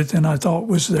out of it than I thought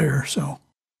was there. So.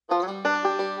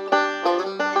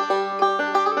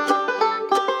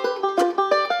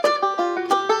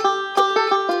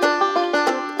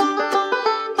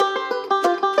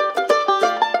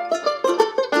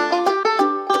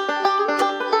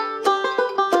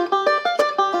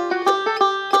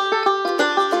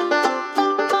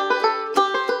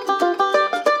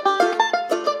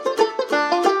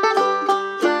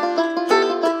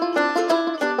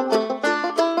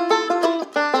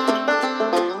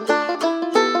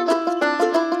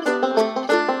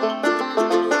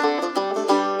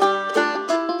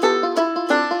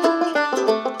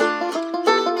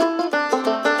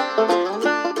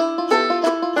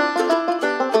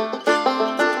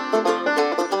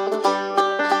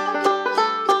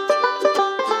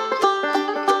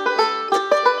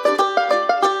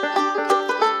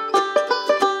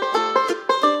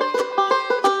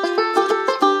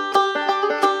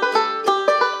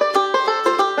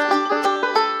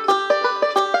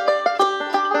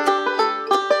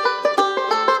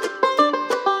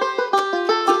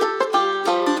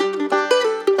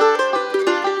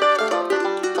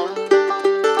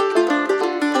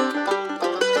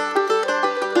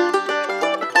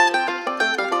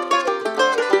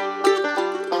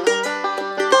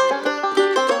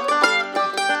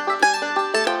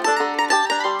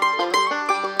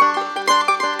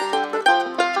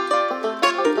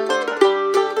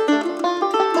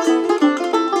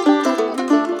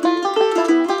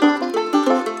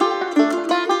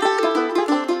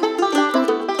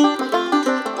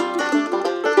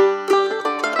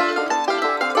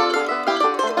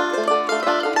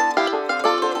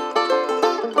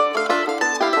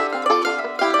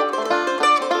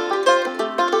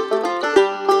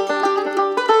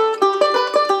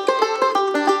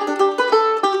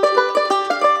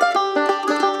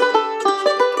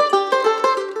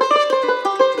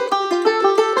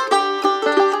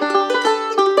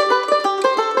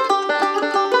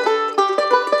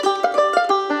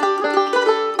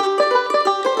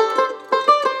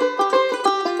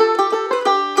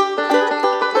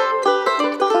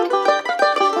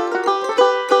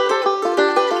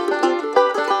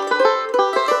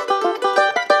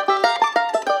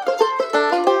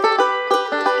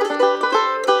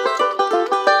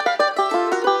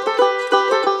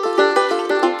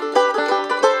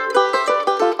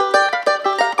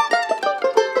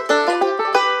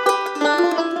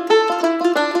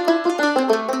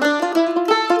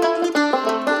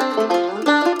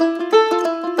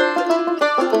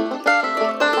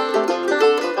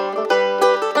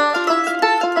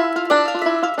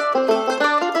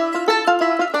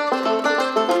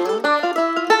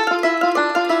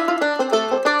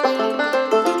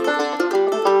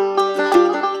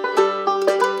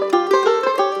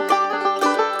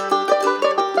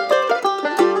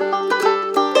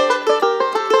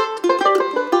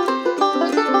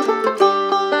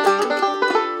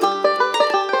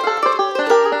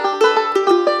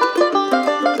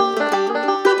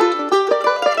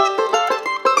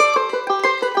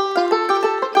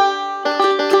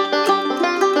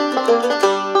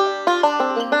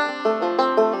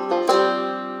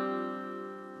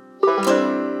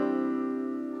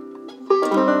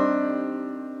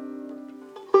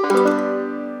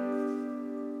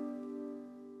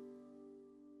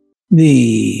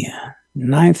 The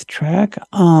ninth track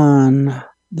on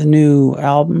the new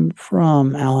album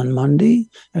from Alan Munde,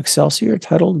 Excelsior,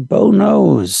 titled Bo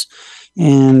Knows.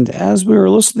 And as we were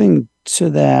listening to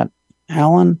that,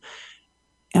 Alan,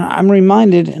 and I'm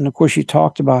reminded, and of course you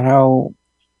talked about how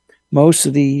most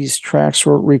of these tracks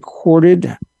were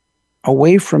recorded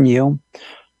away from you.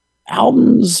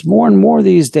 Albums more and more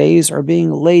these days are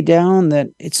being laid down that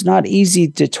it's not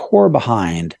easy to tour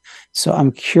behind. So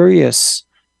I'm curious,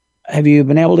 have you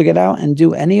been able to get out and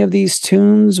do any of these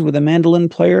tunes with a mandolin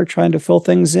player trying to fill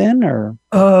things in, or?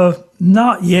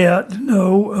 Not yet,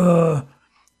 no.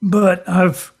 But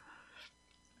I've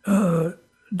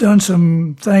done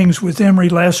some things with Emery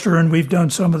Lester, and we've done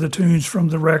some of the tunes from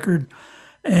the record.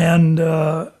 And,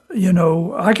 I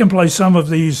can play some of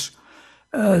these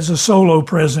as a solo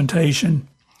presentation.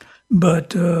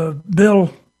 But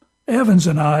Bill Evans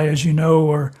and I, as you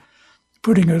know, are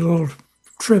putting a little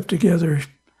trip together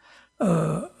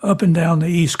up and down the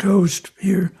East Coast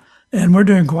here. And we're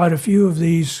doing quite a few of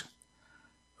these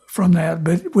from that,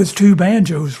 but with two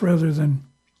banjos rather than,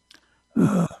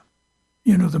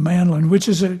 the mandolin, which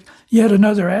is yet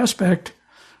another aspect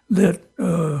that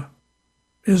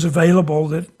is available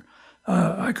that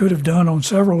I could have done on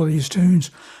several of these tunes.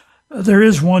 There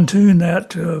is one tune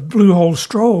that Blue Hole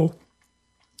Stroll,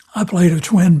 I played a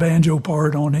twin banjo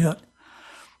part on it.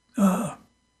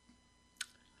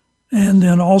 And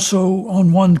then also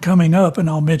on one coming up, and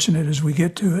I'll mention it as we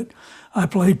get to it, I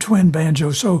played twin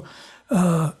banjo. So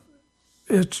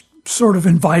it sort of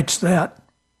invites that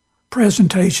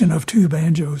presentation of two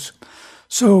banjos.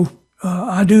 So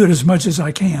I do it as much as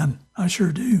I can. I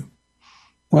sure do.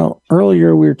 Well,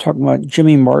 earlier we were talking about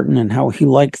Jimmy Martin and how he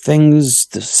liked things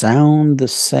to sound the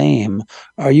same.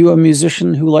 Are you a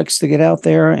musician who likes to get out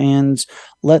there and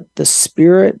let the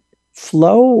spirit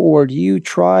flow, or do you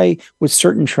try with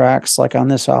certain tracks, like on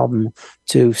this album,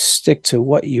 to stick to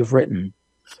what you've written?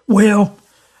 Well,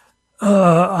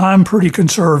 I'm pretty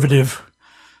conservative.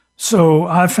 So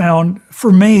I found,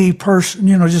 for me,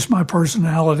 just my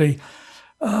personality,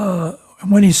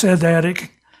 when he said that, it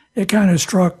kind of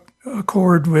struck a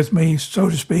chord with me, so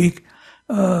to speak.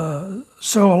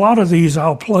 So a lot of these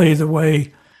I'll play the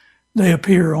way they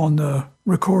appear on the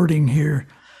recording here,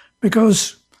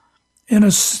 because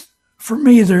for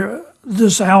me,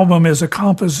 this album is a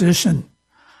composition.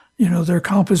 They're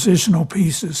compositional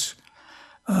pieces.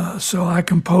 So I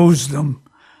compose them,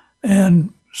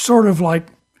 and sort of like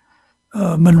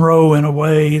Monroe in a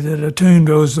way, that a tune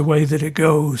goes the way that it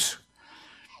goes,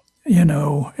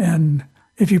 and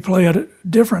if you play it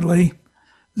differently,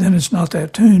 then it's not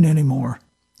that tune anymore.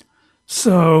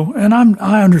 So, and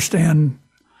I understand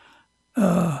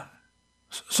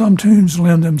some tunes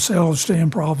lend themselves to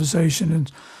improvisation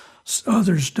and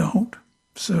others don't.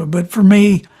 So, but for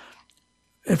me,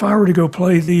 if I were to go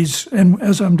play these, and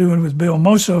as I'm doing with Bill,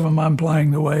 most of them I'm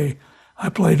playing the way I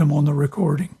played them on the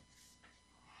recording.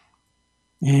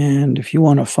 And if you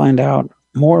want to find out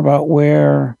more about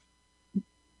where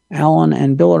Alan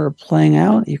and Bill are playing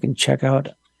out, you can check out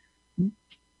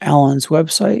Alan's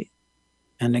website.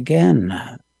 And again,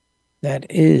 that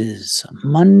is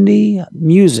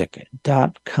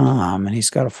mundemusic.com. And he's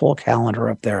got a full calendar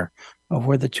up there of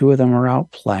where the two of them are out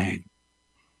playing.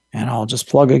 And I'll just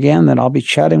plug again that I'll be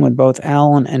chatting with both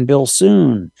Alan and Bill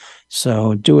soon.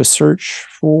 So do a search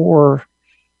for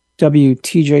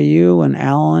WTJU and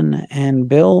Alan and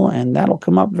Bill, and that'll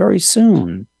come up very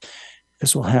soon,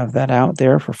 because we'll have that out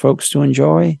there for folks to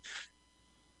enjoy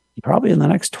probably in the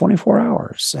next 24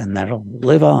 hours, and that'll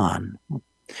live on.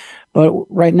 But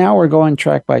right now we're going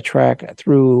track by track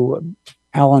through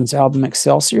Alan's album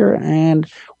Excelsior,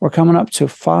 and we're coming up to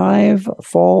 5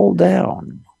 Fall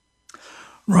Down.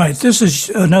 Right. This is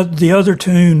the other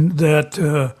tune that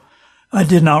I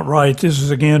did not write. This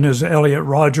is Elliot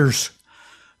Rogers'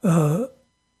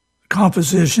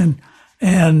 composition,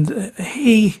 and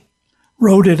he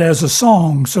wrote it as a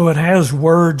song, so it has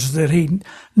words that he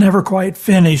never quite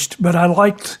finished, but I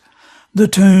liked the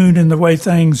tune and the way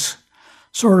things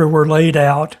sort of were laid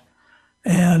out,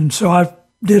 and so I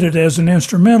did it as an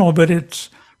instrumental, but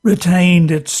it's retained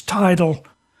its title,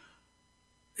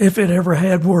 if it ever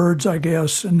had words, I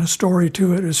guess, and the story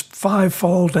to it is 5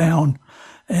 Fall Down.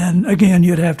 And again,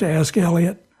 you'd have to ask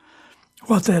Elliot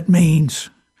what that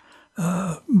means.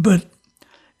 But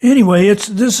anyway,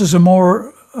 this is a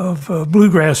more of a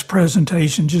bluegrass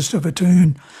presentation, just of a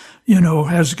tune,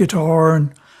 has guitar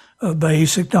and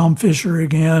bass, Dom Fisher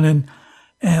again,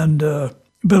 and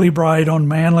Billy Bright on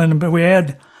mandolin. But we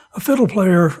had a fiddle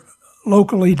player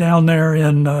locally down there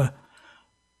in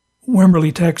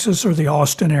Wimberley, Texas, or the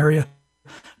Austin area,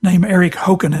 named Eric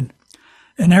Hokanen.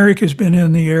 And Eric has been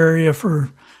in the area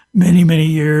for many, many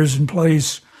years and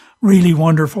plays really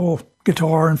wonderful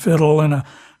guitar and fiddle and a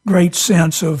great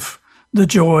sense of the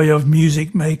joy of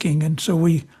music making. And so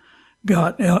we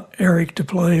got Eric to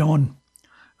play on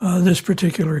this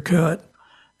particular cut.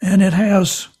 And it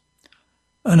has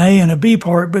an A and a B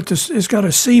part, but it's got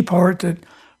a C part that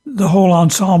the whole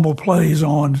ensemble plays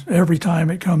on every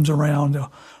time it comes around. The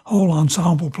whole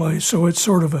ensemble plays. So it's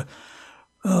sort of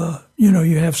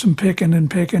you have some picking,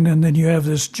 and then you have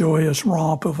this joyous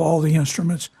romp of all the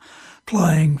instruments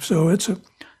playing. So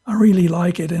I really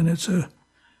like it, and it's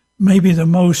maybe the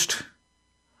most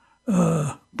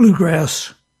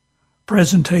bluegrass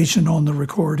presentation on the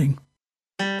recording.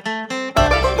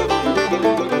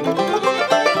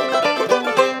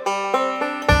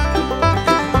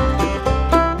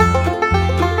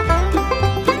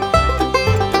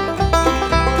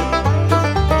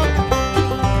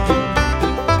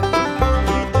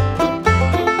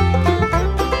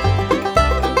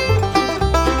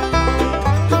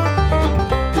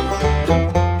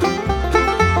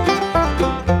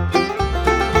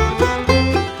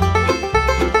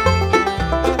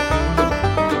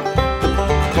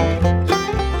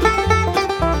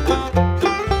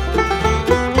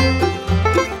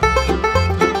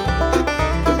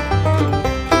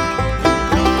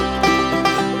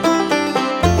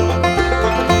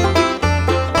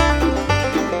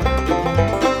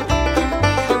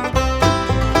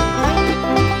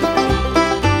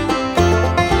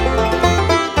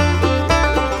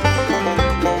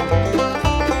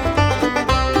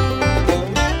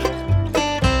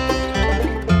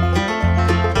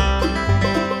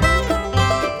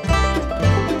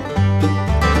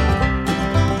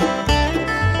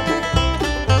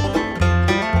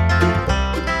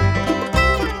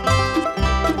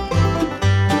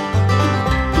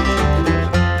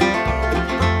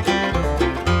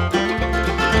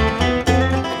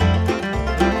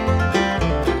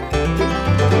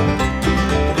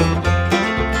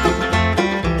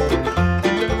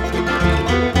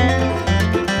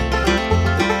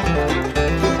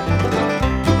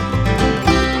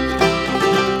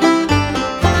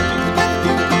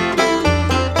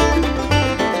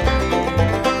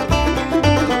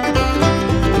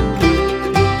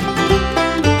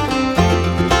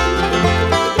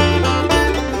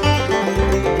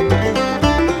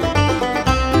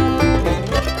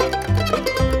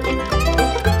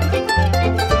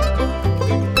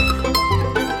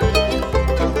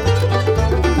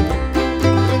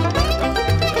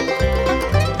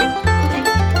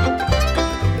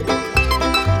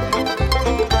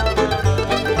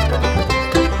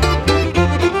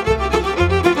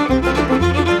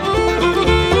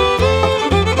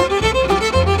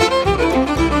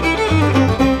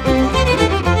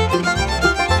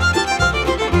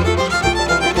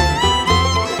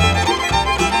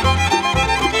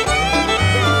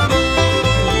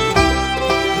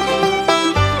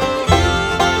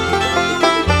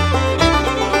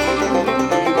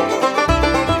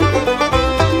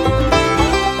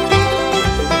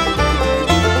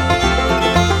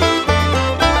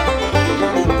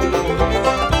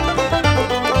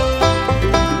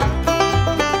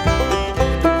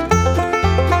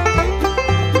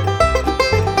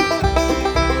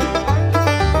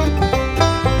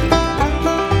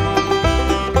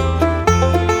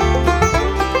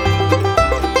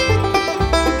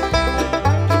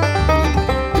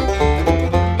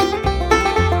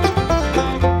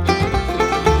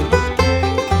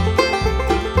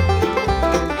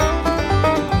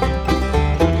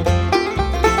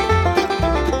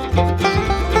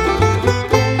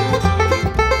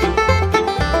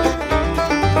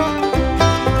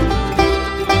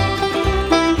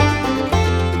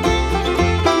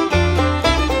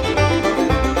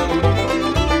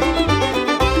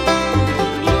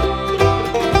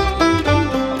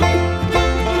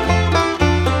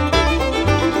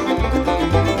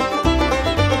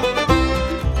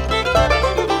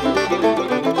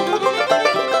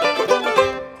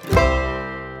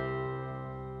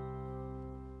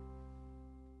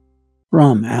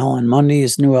 From Alan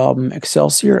Munde's new album,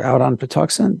 Excelsior, out on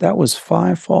Patuxent, that was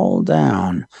Five Fall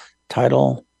Down,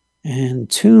 title and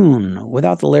tune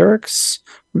without the lyrics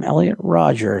from Elliot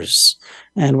Rogers.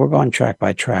 And we're going track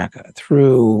by track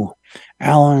through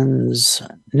Alan's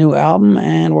new album,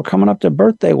 and we're coming up to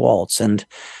Birthday Waltz. And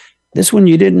this one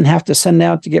you didn't have to send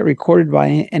out to get recorded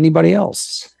by anybody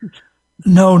else.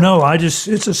 No, it's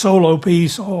a solo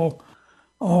piece all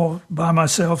by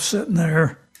myself sitting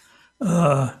there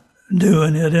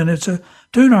doing it. And it's a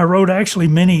tune I wrote actually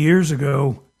many years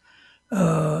ago.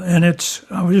 And I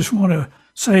just want to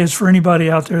say it's for anybody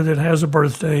out there that has a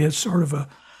birthday. It's sort of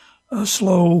a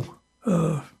slow,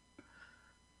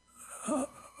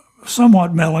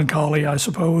 somewhat melancholy, I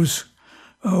suppose,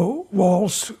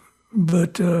 waltz,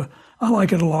 but I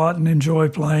like it a lot and enjoy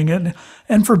playing it.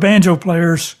 And for banjo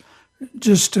players,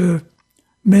 just to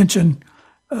mention,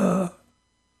 I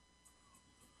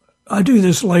do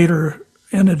this later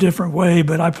in a different way,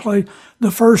 but I play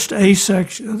the first A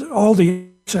section, all the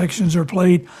sections are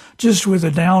played just with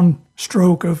a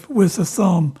downstroke with the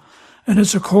thumb, and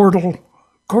it's a chordal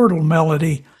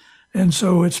melody, and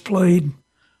so it's played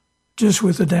just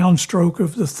with the downstroke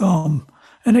of the thumb,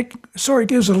 and it sort of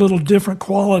gives a little different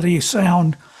quality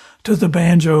sound to the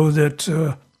banjo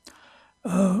that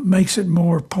makes it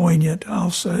more poignant,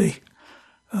 I'll say,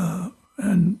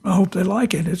 and I hope they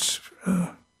like it.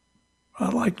 I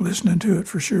like listening to it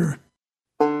for sure.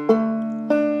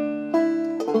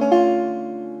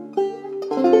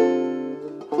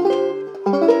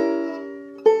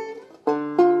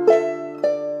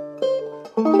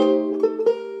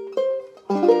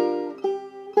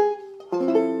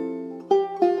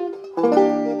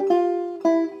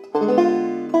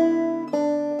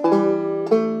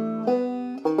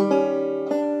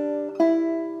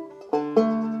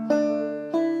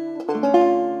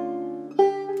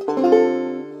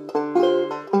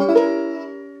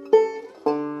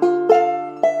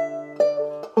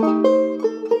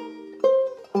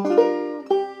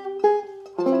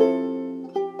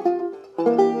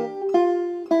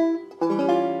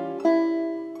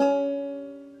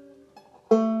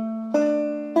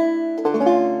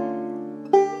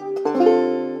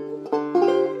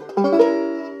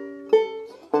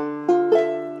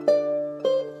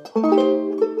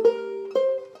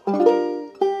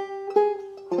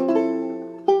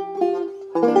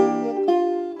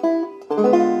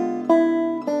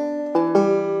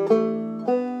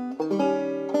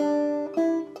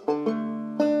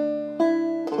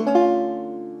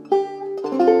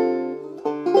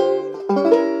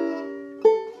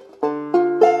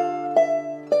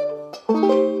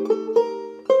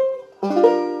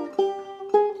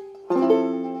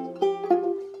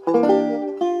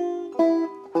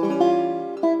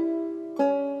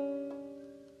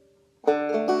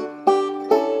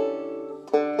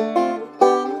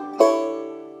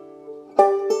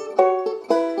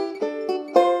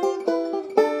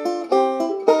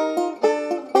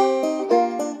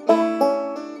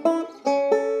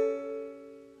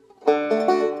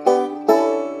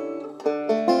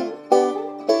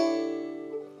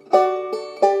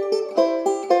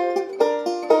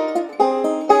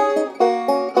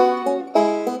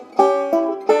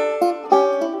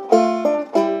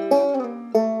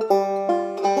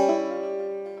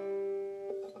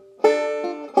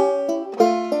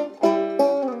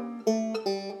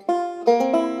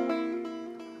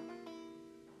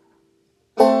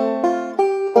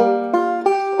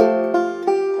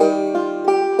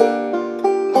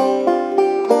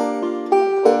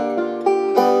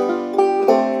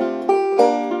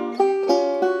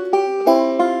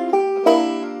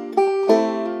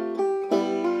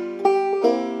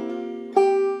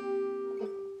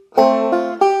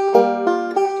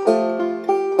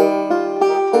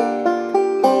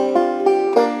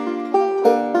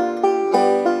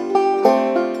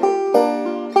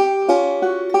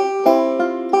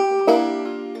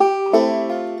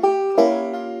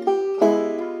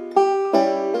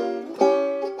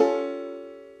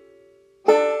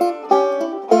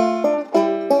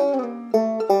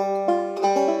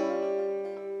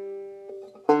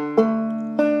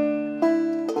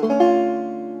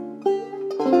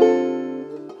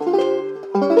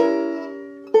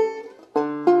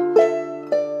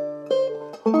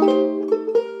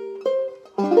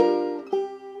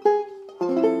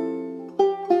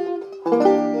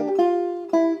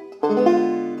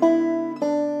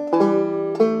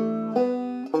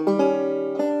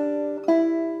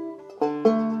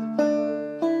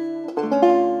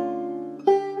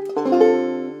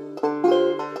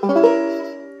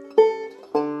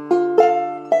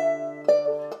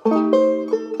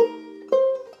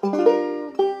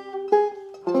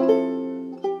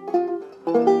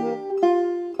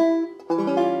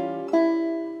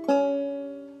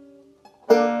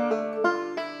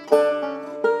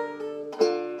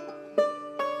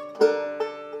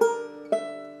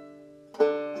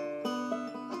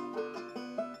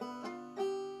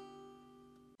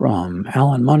 From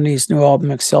Alan Munde's new album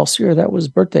Excelsior, that was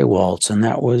Birthday Waltz, and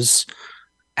that was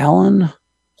Alan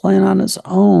playing on his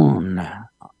own.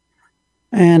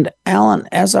 And Alan,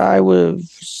 as I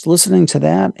was listening to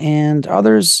that and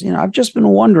others, I've just been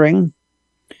wondering,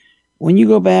 when you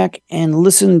go back and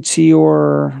listen to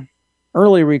your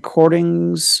early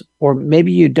recordings, or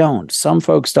maybe you don't. Some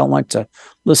folks don't like to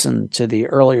listen to the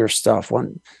earlier stuff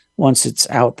once it's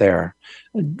out there.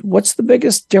 What's the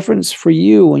biggest difference for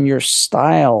you in your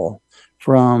style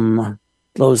from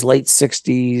those late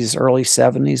 60s, early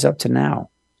 70s up to now?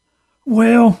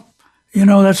 Well,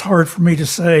 that's hard for me to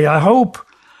say. I hope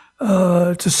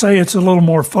to say it's a little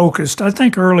more focused. I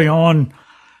think early on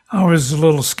I was a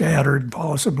little scattered,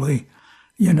 possibly,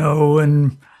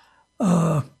 and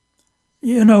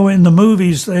in the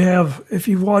movies they have, if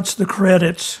you watch the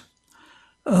credits,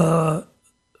 and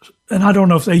I don't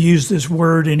know if they use this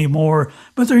word anymore,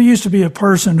 but there used to be a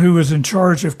person who was in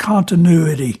charge of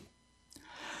continuity,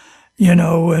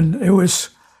 and it was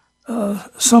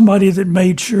somebody that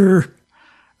made sure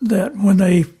that when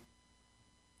they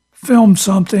filmed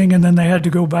something and then they had to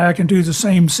go back and do the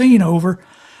same scene over,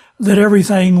 that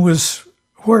everything was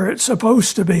where it's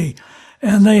supposed to be.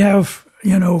 And they have,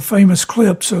 famous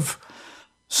clips of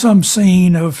some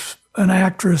scene of an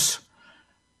actress,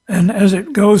 and as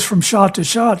it goes from shot to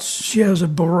shot, she has a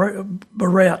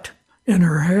barrette in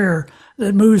her hair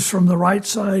that moves from the right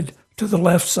side to the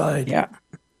left side. Yeah.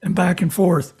 And back and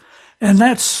forth. And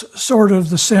that's sort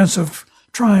of the sense of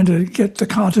trying to get the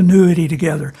continuity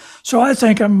together. So I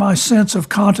think my sense of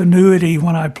continuity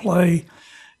when I play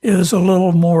is a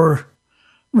little more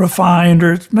refined,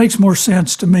 or it makes more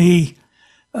sense to me,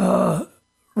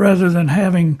 rather than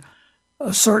having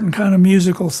a certain kind of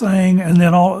musical thing and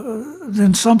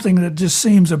then something that just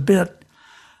seems a bit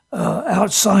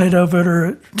outside of it,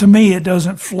 or to me it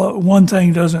doesn't flow. One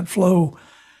thing doesn't flow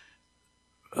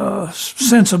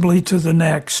sensibly to the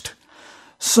next.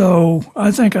 So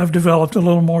I think I've developed a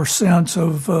little more sense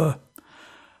of,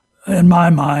 in my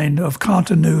mind, of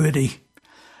continuity.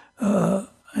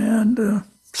 And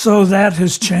so that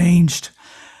has changed.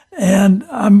 And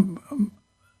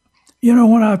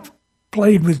when I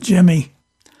played with Jimmy,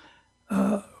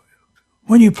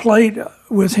 when you played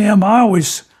with him, I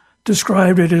always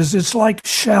described it as it's like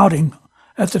shouting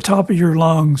at the top of your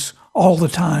lungs all the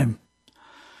time.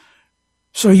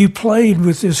 So you played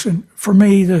with this, for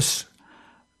me, this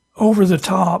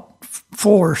over-the-top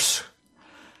force.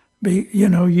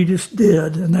 You just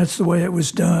did, and that's the way it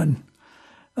was done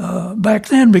back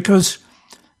then, because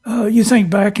you think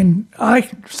back, and I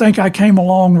think I came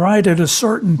along right at a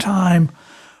certain time,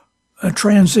 a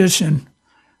transition,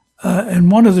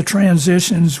 and one of the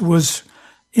transitions was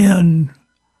in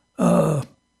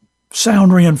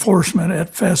sound reinforcement at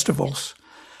festivals.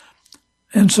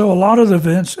 And so a lot of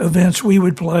the events we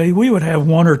would play, we would have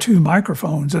one or two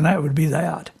microphones, and that would be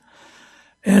that.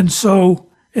 And so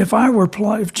if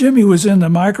Jimmy was in the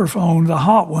microphone, the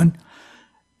hot one,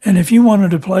 and if you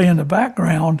wanted to play in the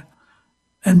background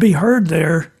and be heard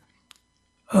there,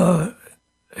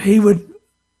 he would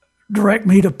direct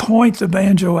me to point the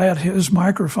banjo at his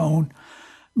microphone,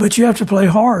 but you have to play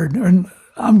hard, and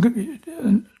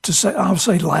I'll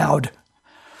say loud.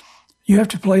 You have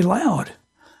to play loud.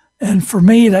 And for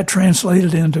me, that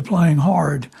translated into playing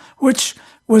hard, which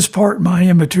was part of my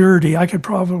immaturity. I could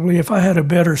probably, if I had a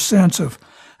better sense of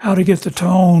how to get the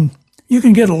tone, you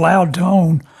can get a loud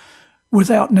tone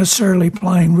without necessarily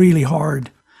playing really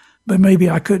hard, but maybe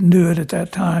I couldn't do it at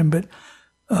that time. But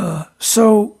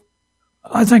so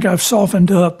I think I've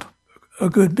softened up a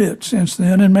good bit since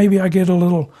then, and maybe I get a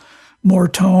little more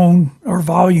tone or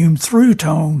volume through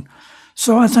tone.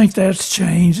 So I think that's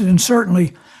changed, and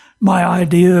certainly my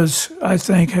ideas, I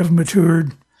think, have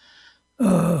matured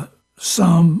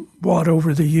somewhat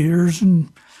over the years,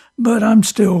 but I'm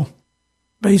still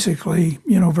basically,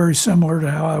 very similar to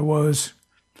how I was,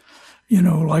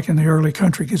 like in the early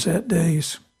Country Gazette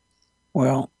days.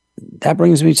 Well, that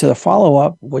brings me to the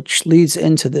follow-up, which leads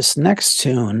into this next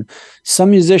tune. Some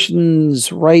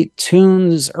musicians write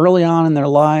tunes early on in their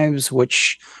lives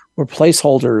which were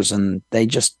placeholders, and they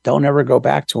just don't ever go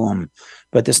back to them.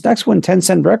 But this next one, 10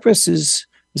 Cent Breakfast, is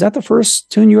that the first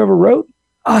tune you ever wrote?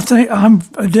 I think I'm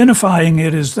identifying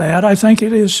it as that. I think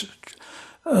it is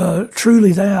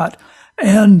truly that.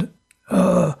 And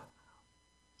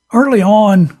early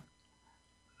on,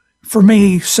 for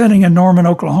me, sitting in Norman,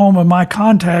 Oklahoma, my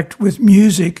contact with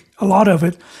music, a lot of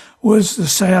it was the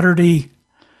Saturday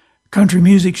country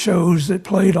music shows that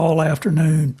played all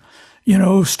afternoon.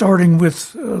 Starting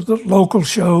with the local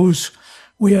shows.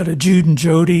 We had a Jude and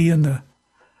Jody and the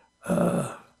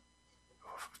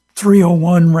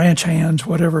 301 Ranch Hands,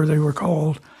 whatever they were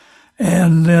called.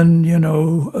 And then,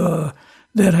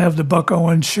 they'd have the Buck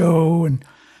Owens show and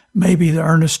maybe the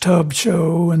Ernest Tubb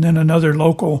show, and then another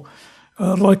local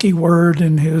Lucky Word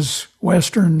and his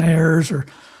Western airs or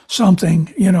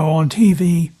something, on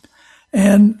TV.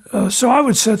 And so I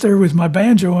would sit there with my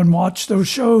banjo and watch those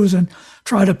shows and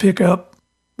try to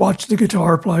watch the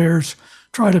guitar players,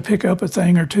 try to pick up a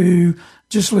thing or two,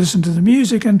 just listen to the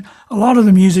music. And a lot of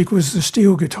the music was the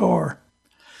steel guitar.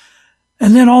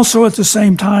 And then also at the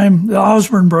same time, the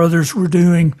Osborne brothers were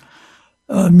doing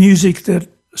music that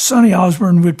Sonny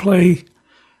Osborne would play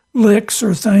licks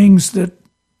or things that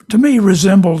to me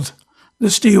resembled the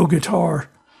steel guitar.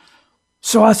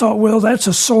 So I thought, well, that's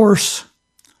a source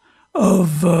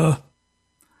of,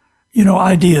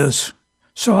 ideas.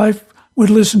 So I would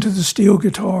listen to the steel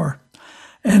guitar.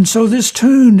 And so this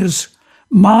tune is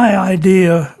my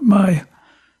idea, my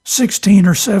 16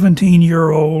 or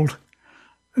 17-year-old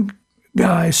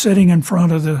guy sitting in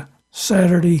front of the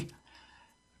Saturday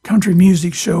country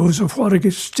music shows of what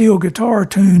a steel guitar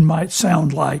tune might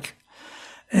sound like.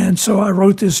 And so I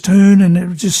wrote this tune, and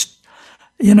it just,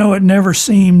 it never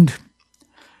seemed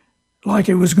like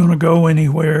it was going to go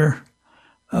anywhere.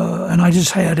 And I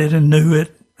just had it and knew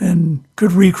it and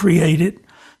could recreate it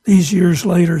these years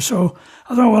later. So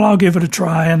I thought, well, I'll give it a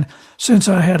try. And since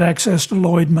I had access to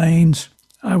Lloyd Maines,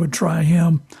 I would try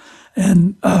him.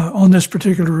 And on this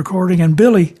particular recording, and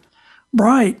Billy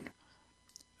Bright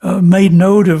made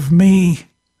note of me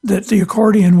that the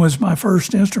accordion was my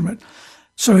first instrument.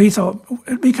 So he thought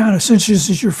it'd be kind of, since this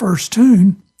is your first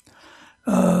tune,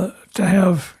 to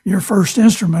have your first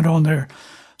instrument on there.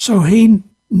 So he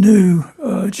knew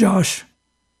Josh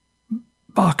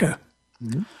Baca,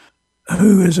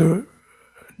 who is I'm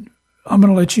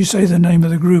going to let you say the name of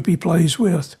the group he plays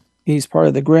with. He's part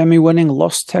of the Grammy-winning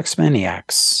Los Tex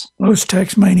Maniacs. Los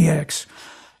Tex Maniacs.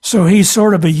 So he's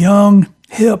sort of a young,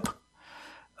 hip,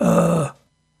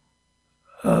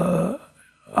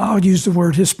 I'll use the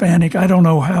word Hispanic. I don't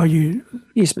know how you...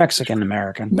 He's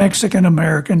Mexican-American.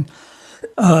 Mexican-American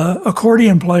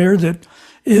accordion player that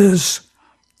is,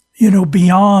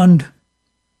 beyond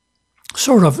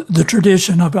sort of the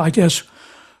tradition of, I guess,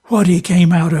 what he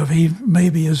came out of. He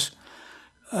maybe is...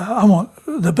 I want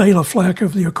the Bela Fleck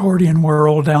of the accordion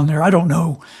world down there. I don't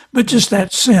know, but just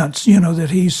that sense, that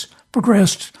he's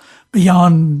progressed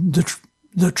beyond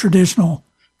the traditional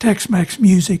Tex-Mex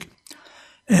music.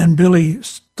 And Billy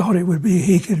thought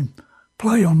he could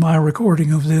play on my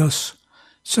recording of this.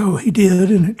 So he did,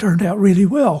 and it turned out really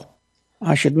well.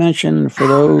 I should mention, for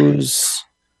those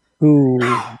who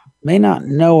may not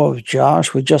know of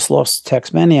Josh, we just lost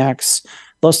Tex Maniacs.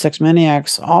 Los Tex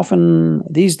Maniacs often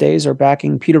these days are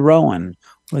backing Peter Rowan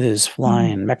with his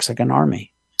flying Mexican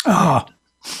army. Ah,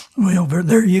 well,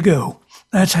 there you go.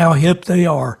 That's how hip they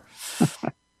are.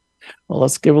 Well,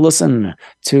 let's give a listen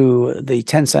to the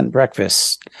 10-Cent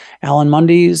Breakfast, Alan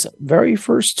Munde's very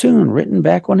first tune, written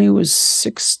back when he was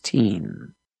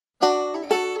 16.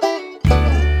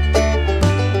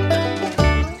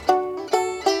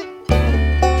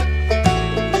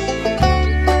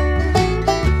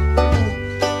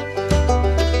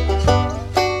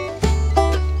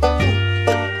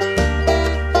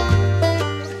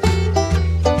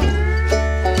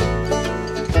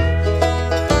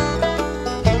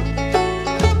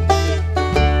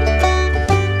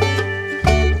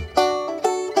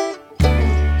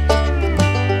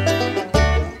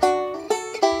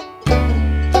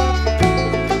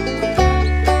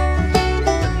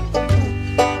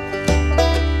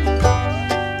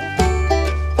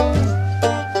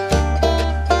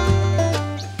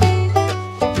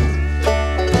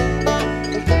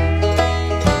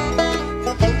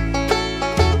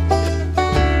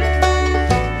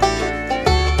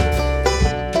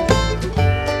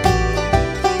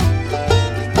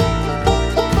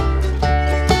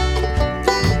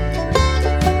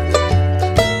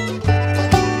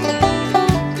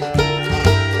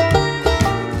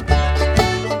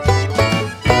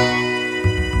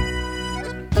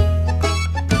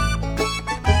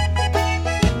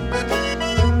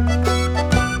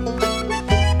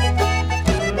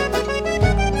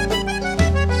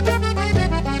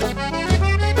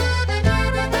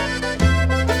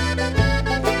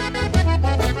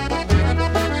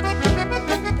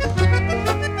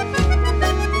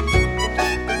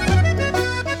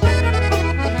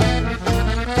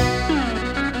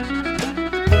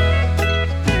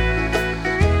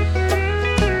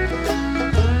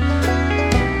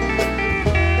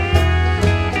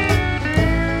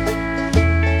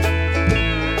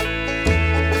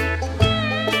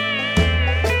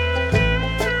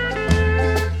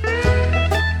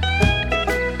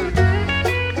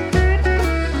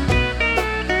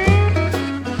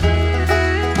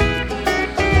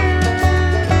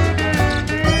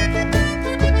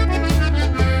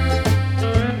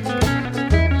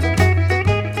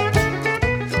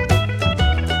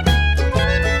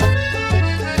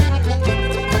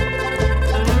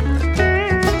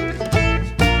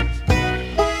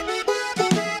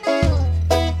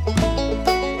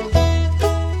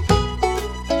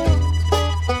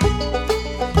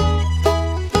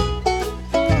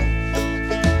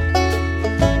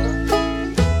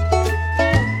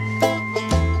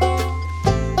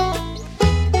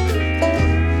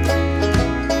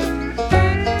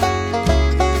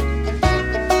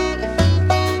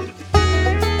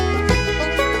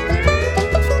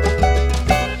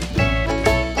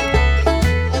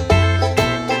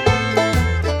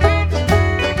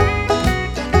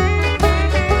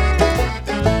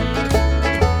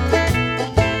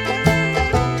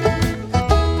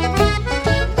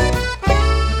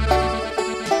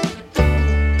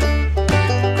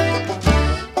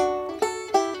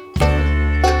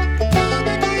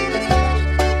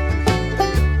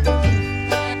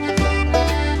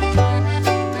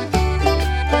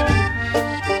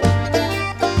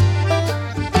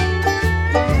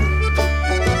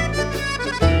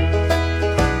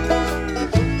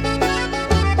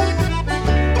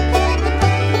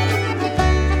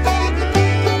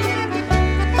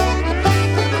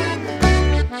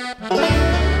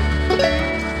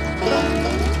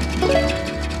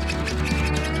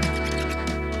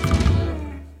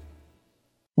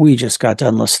 We just got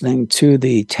done listening to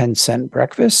the 10-Cent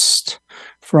Breakfast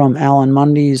from Alan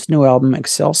Munde's new album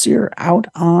Excelsior out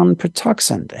on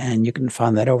Patuxent. And you can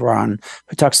find that over on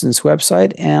Patuxent's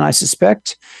website. And I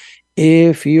suspect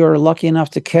if you're lucky enough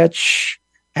to catch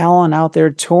Alan out there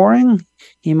touring,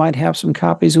 he might have some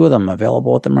copies with him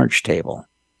available at the merch table.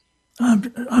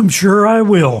 I'm sure I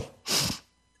will.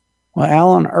 Well,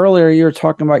 Alan, earlier you were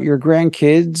talking about your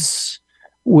grandkids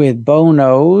with Bo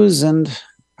Knows, and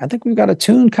I think we've got a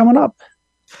tune coming up.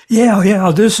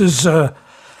 Yeah. This is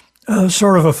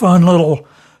sort of a fun little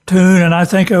tune, and I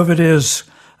think of it as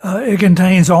it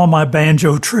contains all my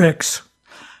banjo tricks.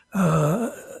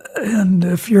 And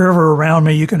if you're ever around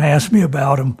me, you can ask me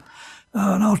about them,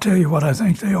 and I'll tell you what I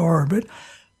think they are. But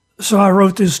so I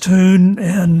wrote this tune,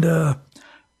 and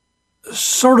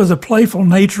sort of the playful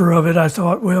nature of it, I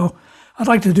thought, well, I'd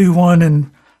like to do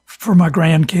one for my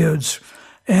grandkids.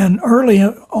 And early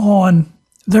on,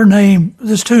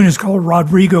 this tune is called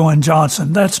Rodrigo and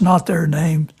Johnson. That's not their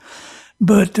name.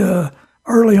 But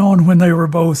early on, when they were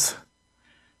both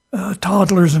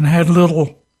toddlers and had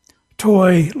little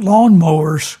toy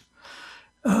lawnmowers,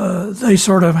 they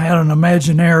sort of had an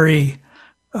imaginary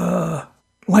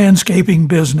landscaping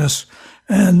business,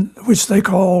 and which they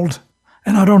called,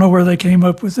 and I don't know where they came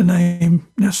up with the name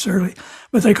necessarily,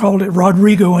 but they called it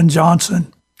Rodrigo and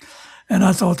Johnson. And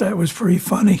I thought that was pretty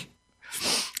funny.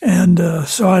 And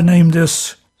so I named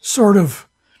this sort of,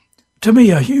 to me,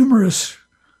 a humorous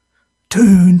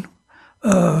tune,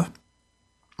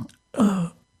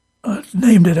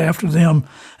 named it after them.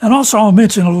 And also I'll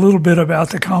mention a little bit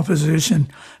about the composition,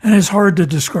 and it's hard to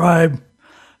describe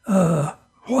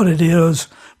what it is,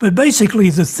 but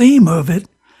basically the theme of it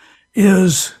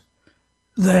is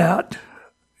that,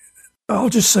 I'll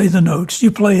just say the notes.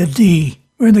 You play a D,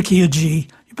 we're in the key of G,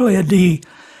 you play a D,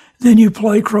 then you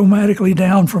play chromatically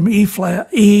down from E flat,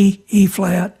 E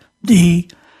flat, D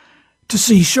to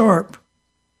C sharp.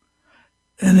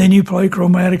 And then you play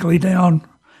chromatically down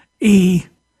E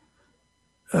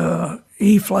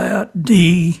flat,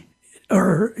 D,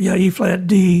 E flat,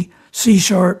 D, C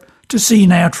sharp to C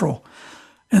natural,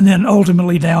 and then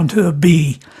ultimately down to a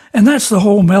B. And that's the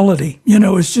whole melody.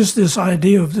 It's just this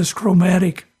idea of this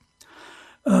chromatic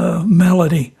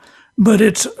melody. But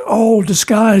it's all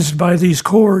disguised by these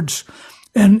chords.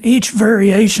 And each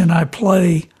variation I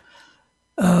play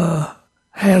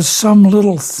has some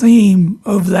little theme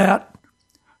of that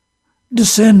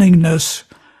descendingness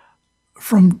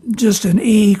from just an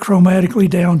E chromatically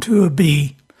down to a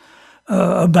B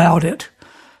about it.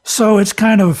 So it's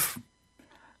kind of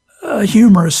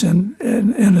humorous in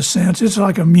a sense. It's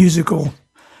like a musical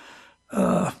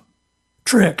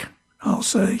trick, I'll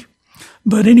say.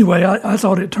 But anyway, I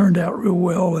thought it turned out real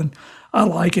well, and I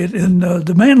like it. And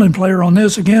the mandolin player on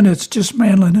this, again, it's just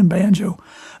mandolin and banjo,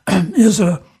 is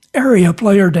a area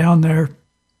player down there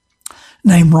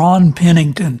named Ron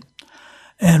Pennington.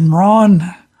 And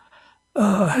Ron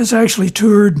has actually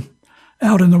toured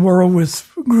out in the world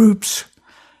with groups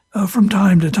from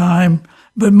time to time,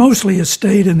 but mostly has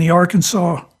stayed in the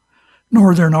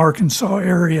northern Arkansas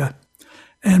area,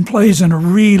 and plays in a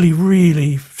really,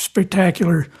 really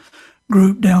spectacular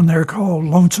group down there called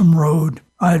Lonesome Road.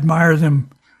 I admire them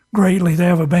greatly. They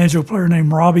have a banjo player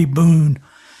named Robbie Boone,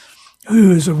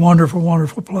 who is a wonderful,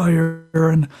 wonderful player,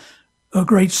 and a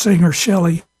great singer,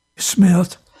 Shelley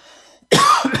Smith.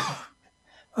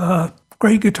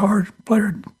 Great guitar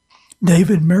player,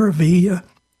 David Maravilla.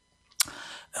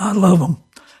 I love him.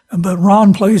 But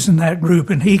Ron plays in that group,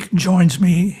 and he joins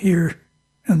me here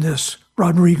in this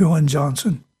Rodrigo and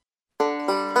Johnson.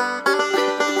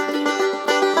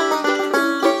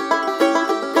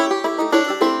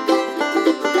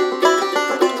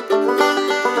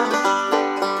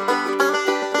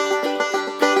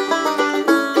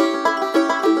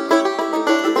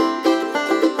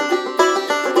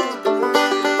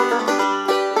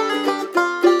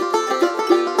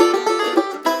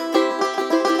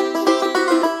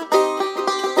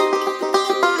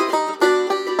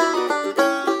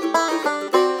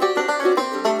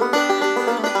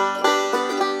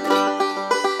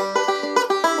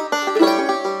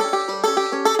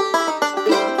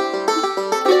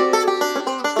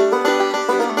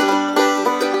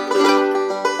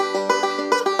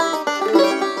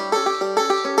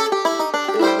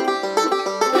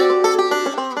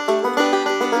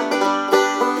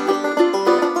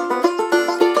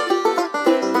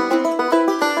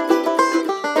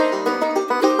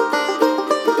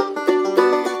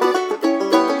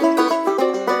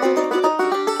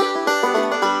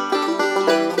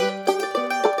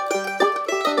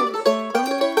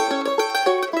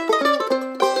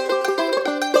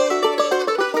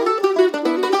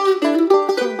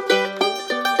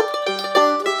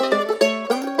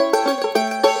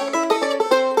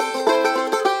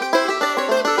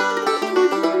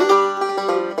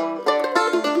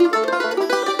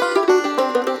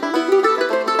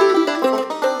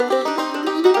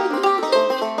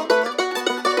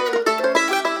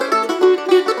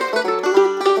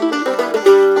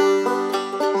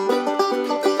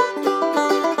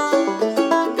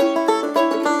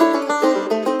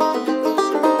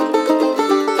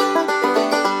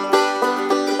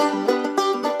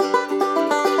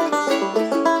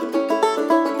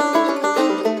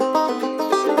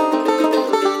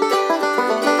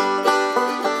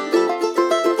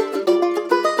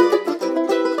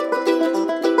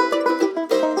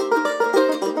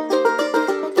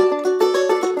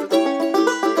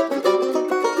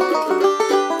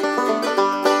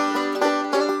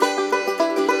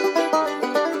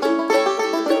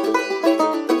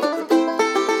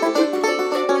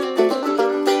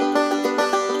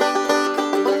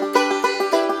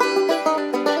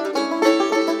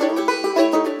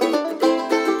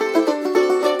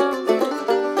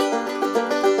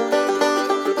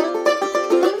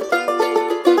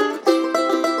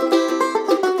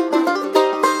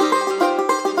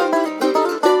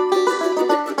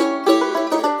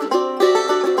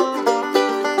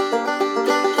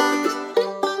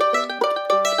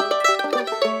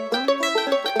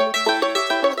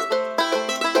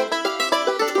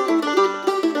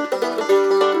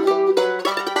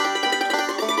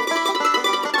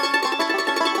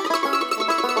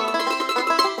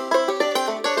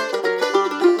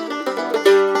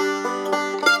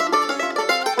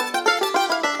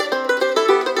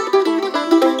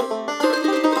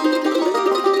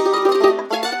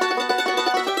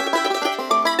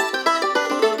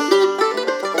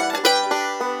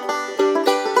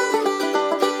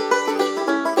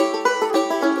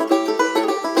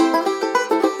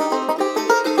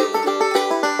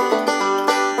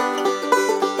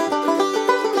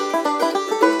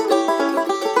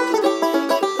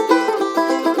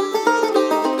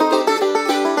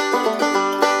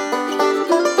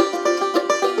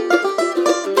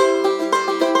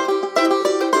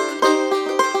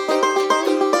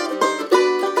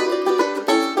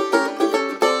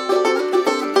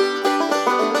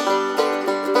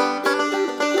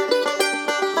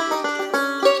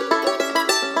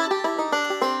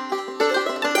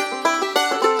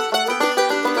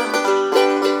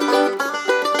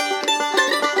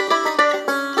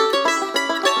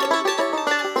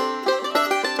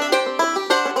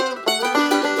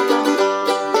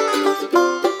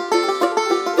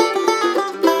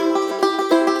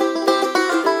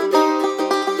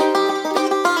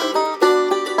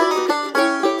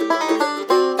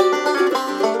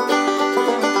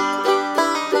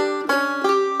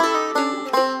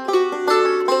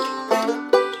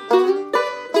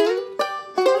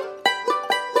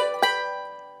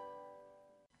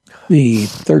 The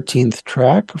 13th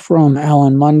track from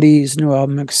Alan Munde's new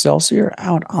album Excelsior,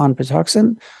 out on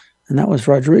Patuxent, and that was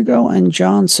Rodrigo and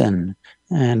Johnson.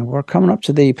 And we're coming up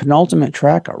to the penultimate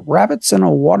track, Rabbits in a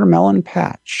Watermelon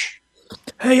Patch.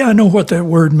 Hey, I know what that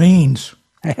word means.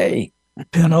 Hey.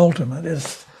 Penultimate.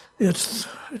 It's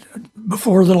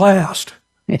before the last.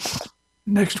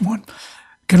 Next one.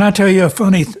 Can I tell you a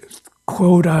funny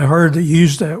quote I heard that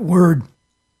used that word?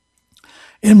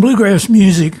 In bluegrass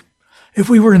music, if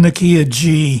we were in the key of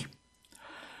G,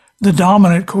 the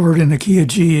dominant chord in the key of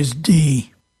G is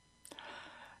D.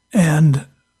 And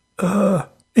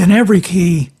in every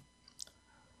key,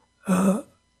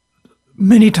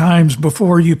 many times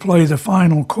before you play the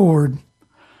final chord,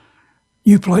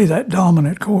 you play that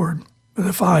dominant chord,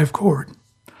 the 5 chord.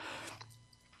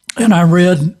 And I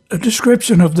read a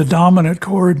description of the dominant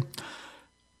chord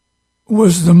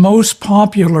was the most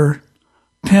popular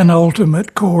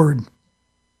penultimate chord.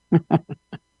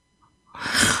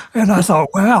 And I thought,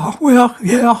 wow, well,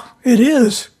 yeah, it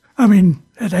is. I mean,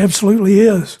 it absolutely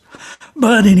is.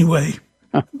 But anyway,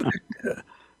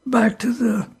 back to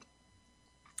the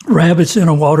rabbits in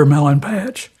a watermelon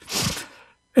patch.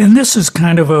 And this is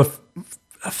kind of a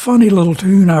funny little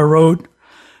tune I wrote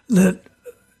that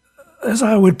as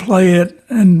I would play it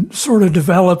and sort of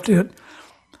developed it,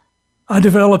 I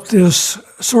developed this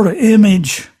sort of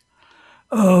image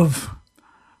of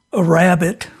a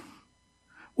rabbit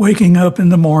waking up in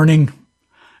the morning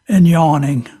and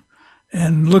yawning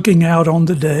and looking out on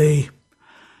the day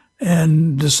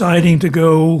and deciding to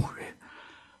go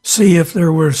see if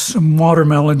there were some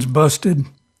watermelons busted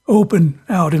open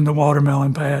out in the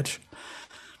watermelon patch.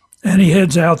 And he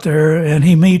heads out there and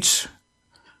he meets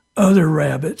other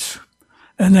rabbits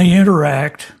and they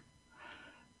interact.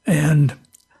 And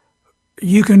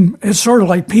it's sort of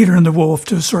like Peter and the Wolf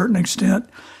to a certain extent,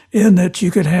 in that you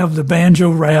could have the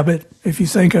banjo rabbit, if you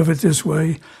think of it this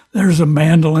way. There's a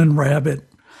mandolin rabbit,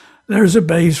 there's a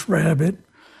bass rabbit,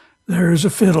 there's a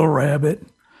fiddle rabbit,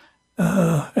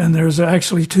 and there's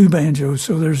actually 2 banjos,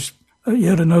 so there's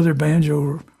yet another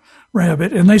banjo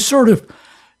rabbit. And they sort of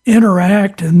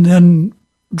interact and then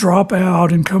drop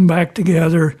out and come back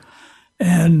together.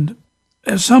 And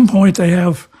at some point they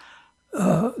have,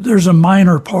 there's a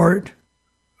minor part,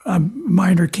 a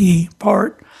minor key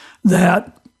part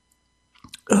that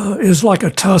is like a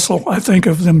tussle. I think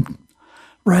of them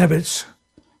rabbits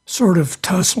sort of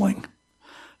tussling,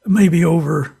 maybe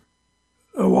over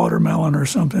a watermelon or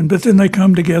something, but then they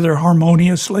come together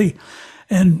harmoniously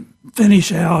and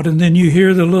finish out, and then you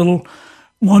hear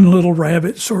one little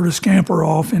rabbit sort of scamper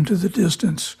off into the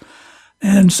distance.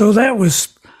 And so that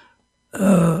was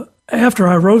after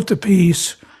I wrote the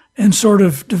piece and sort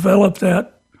of developed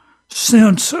that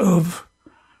sense of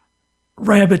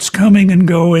rabbits coming and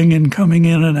going and coming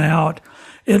in and out.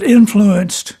 It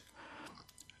influenced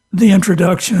the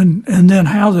introduction and then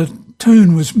how the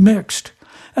tune was mixed.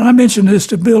 And I mentioned this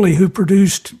to Billy, who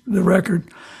produced the record.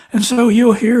 And so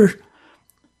you'll hear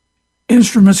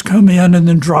instruments come in and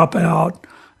then drop out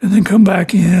and then come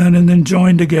back in and then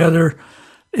join together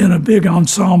in a big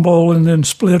ensemble and then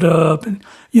split up. And,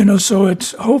 so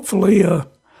it's hopefully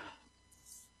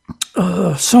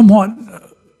somewhat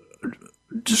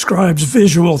describes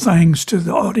visual things to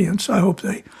the audience. I hope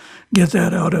they get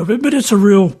that out of it. But it's a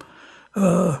real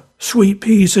sweet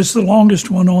piece. It's the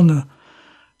longest one on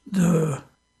the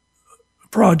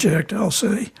project, I'll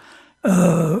say.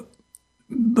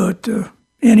 But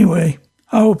anyway,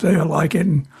 I hope they like it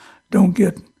and don't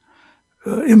get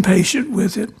impatient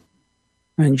with it.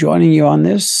 And joining you on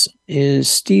this is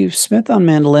Steve Smith on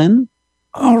mandolin.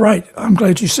 All right. I'm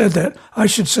glad you said that. I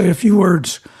should say a few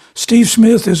words. Steve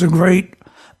Smith is a great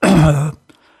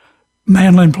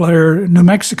mandolin player in New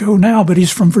Mexico now, but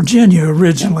he's from Virginia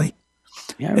originally.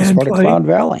 Yeah, he's part of Cloud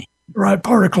Valley. Right,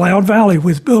 part of Cloud Valley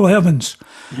with Bill Evans.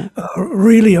 Yeah.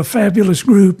 Really a fabulous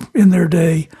group in their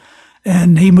day.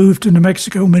 And he moved to New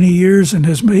Mexico many years and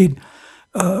has made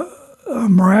a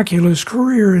miraculous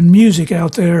career in music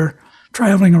out there,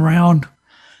 traveling around,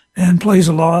 and plays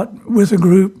a lot with a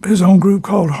group, his own group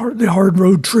called the Hard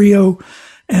Road Trio,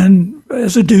 and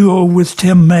as a duo with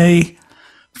Tim May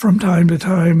from time to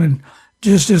time, and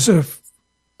just as a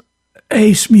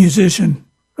ace musician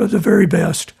of the very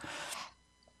best.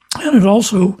 And it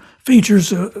also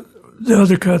features the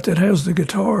other cut that has the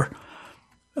guitar,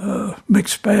 Randy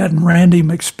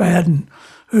McSpadden,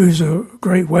 who's a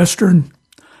great Western,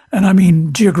 and I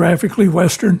mean geographically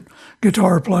Western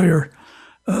guitar player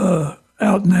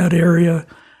out in that area.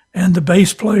 And the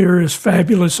bass player is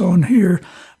fabulous on here.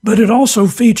 But it also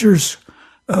features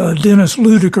Dennis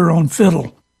Ludiker on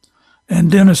fiddle. And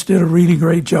Dennis did a really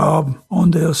great job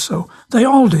on this. So they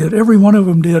all did. Every one of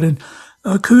them did. And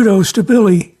kudos to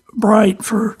Billy Bright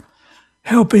for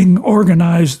helping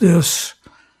organize this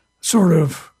sort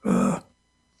of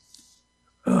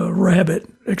rabbit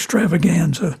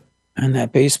extravaganza. And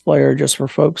that bass player, just for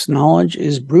folks' knowledge,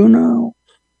 is Bruno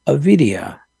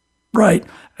Avidia. Right.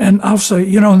 And I'll say,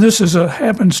 this is a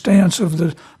happenstance of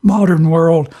the modern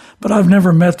world, but I've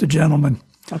never met the gentleman.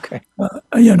 Okay.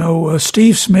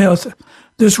 Steve Smith,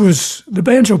 the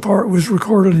banjo part was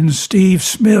recorded in Steve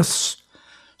Smith's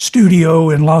studio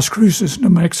in Las Cruces, New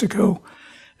Mexico.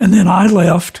 And then I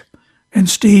left, and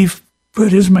Steve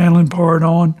put his mandolin part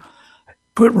on,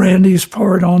 put Randy's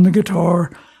part on the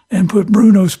guitar, and put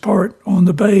Bruno's part on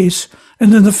the bass.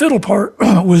 And then the fiddle part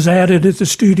was added at the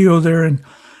studio there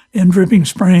in Dripping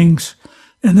Springs.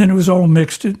 And then it was all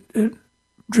mixed at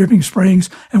Dripping Springs.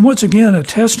 And once again, a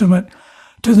testament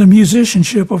to the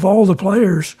musicianship of all the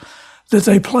players, that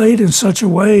they played in such a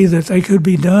way that they could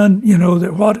be done,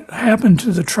 that what happened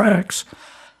to the tracks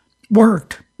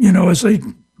worked, as they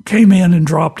came in and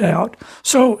dropped out.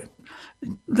 So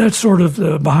that's sort of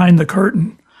the behind the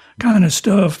curtain kind of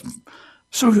stuff.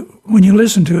 So when you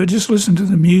listen to it, just listen to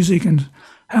the music and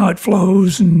how it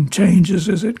flows and changes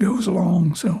as it goes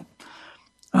along. So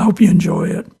I hope you enjoy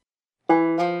it.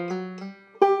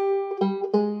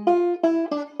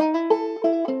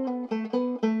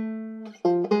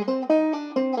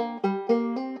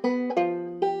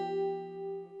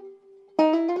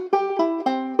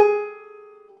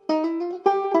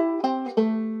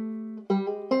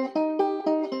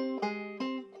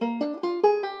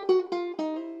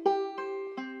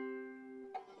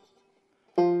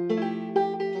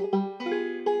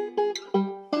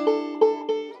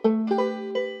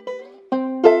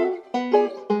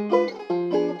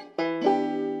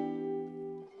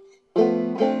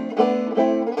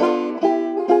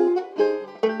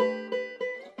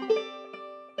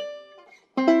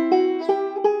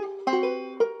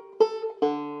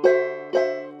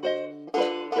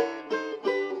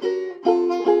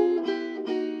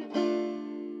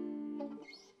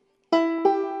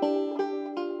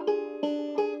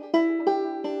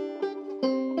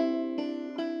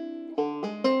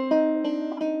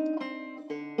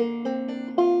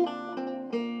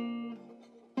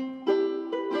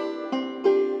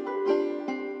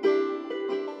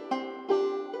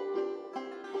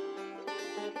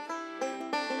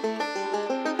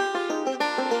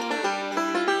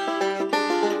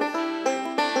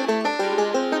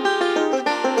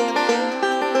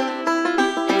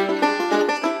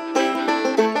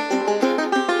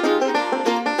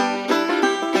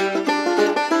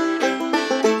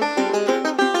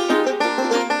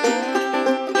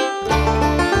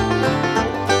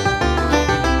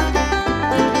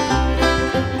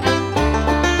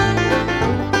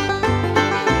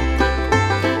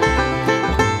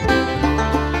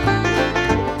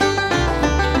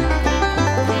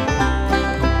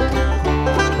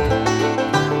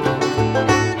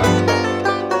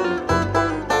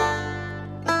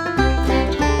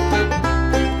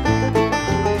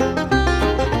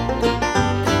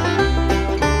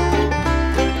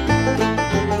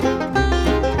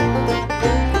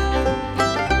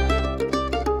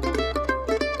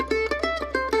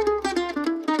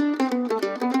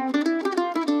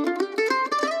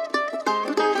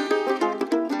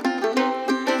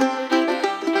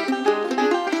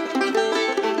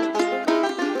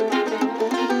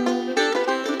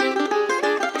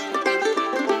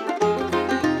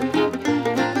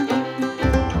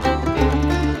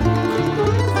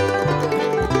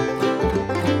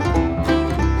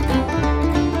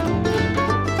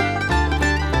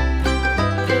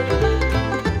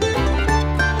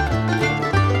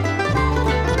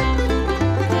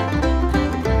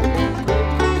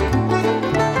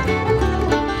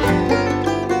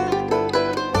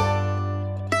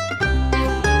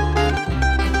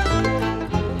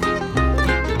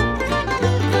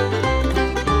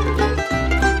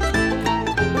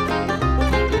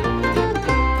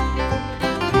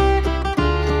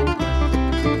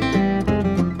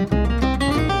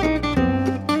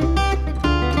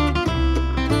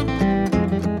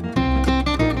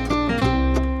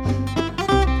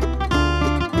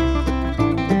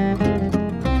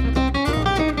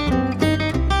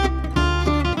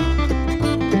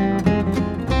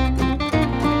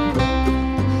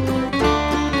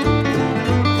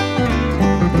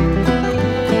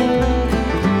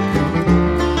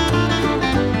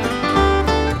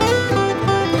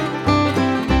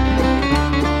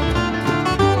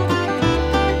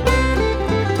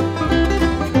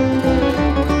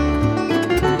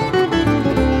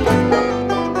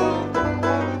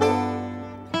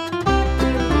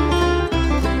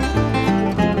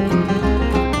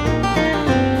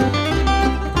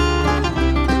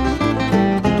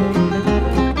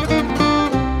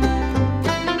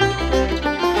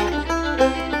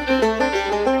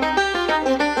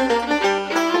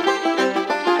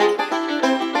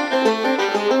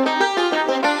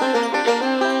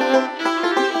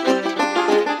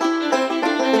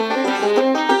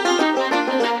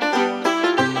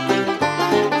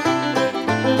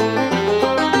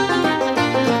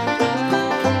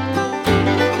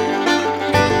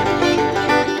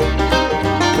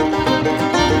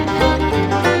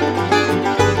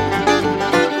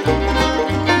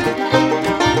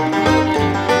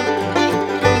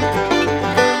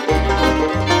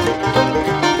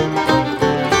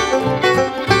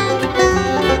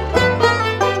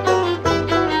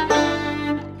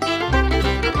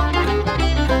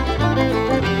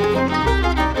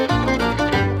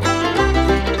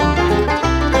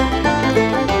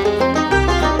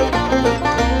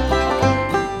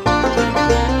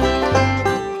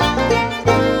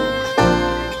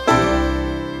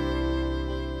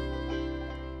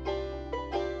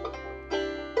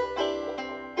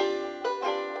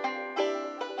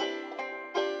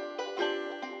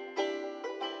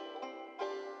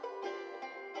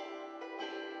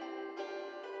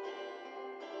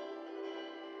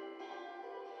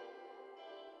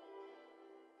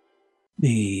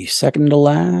 the second to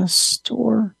last,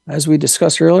 or as we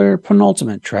discussed earlier,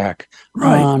 penultimate track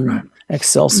on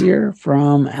Excelsior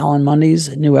from Alan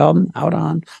Munde's new album out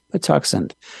on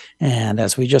Patuxent. And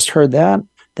as we just heard that,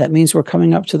 that means we're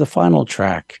coming up to the final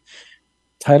track,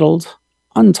 titled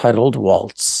Untitled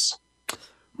Waltz.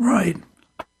 Right.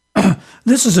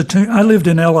 This is a tune. I lived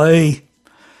in L.A.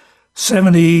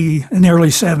 in the early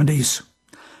 70s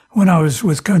when I was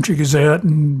with Country Gazette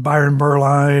and Byron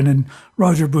Berline and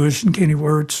Roger Bush and Kenny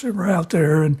Wirtz were out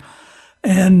there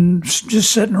and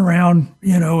just sitting around,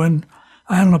 and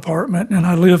I had an apartment and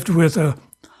I lived with a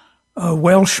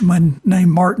Welshman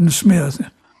named Martin Smith,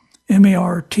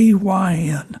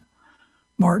 Martyn,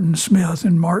 Martin Smith.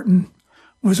 And Martin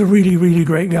was a really, really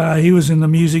great guy. He was in the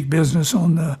music business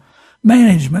on the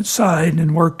management side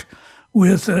and worked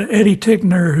with Eddie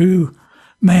Tickner, who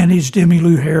managed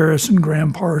Emmylou Harris and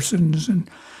Graham Parsons and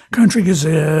Country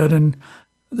Gazette and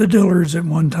the Dillards at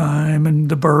one time and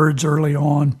the Byrds early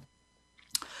on.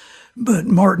 But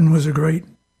Martin was a great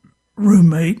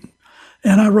roommate.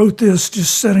 And I wrote this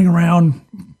just sitting around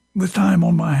with time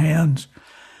on my hands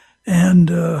and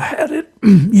had it,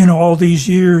 all these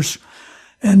years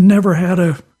and never had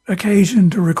a occasion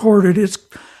to record it.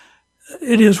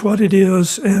 It is what it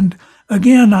is. And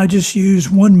again, I just use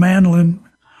one mandolin,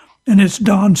 and it's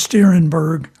Don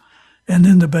Sterenberg, and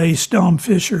then the bass, Dom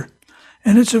Fisher.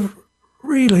 And it's a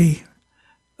really,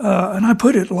 and I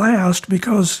put it last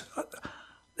because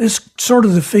it's sort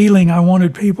of the feeling I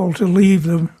wanted people to leave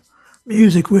the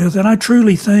music with. And I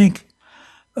truly think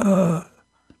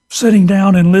sitting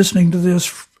down and listening to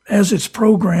this as it's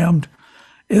programmed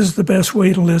is the best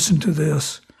way to listen to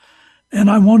this. And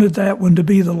I wanted that one to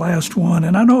be the last one.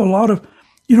 And I know a lot of,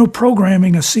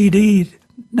 programming a CD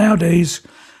nowadays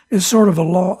is sort of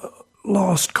a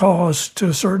lost cause to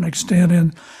a certain extent,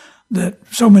 in that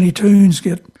so many tunes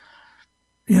get,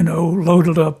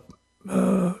 loaded up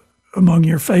among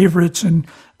your favorites, and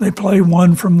they play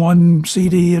one from one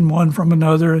CD and one from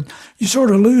another. And you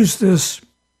sort of lose this,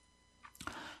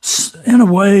 in a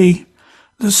way,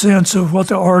 the sense of what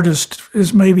the artist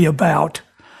is maybe about.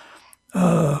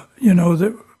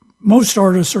 That most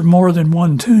artists are more than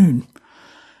one tune,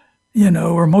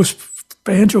 or most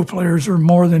banjo players are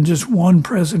more than just one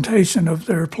presentation of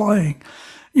their playing,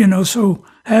 so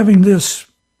having this,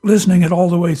 listening it all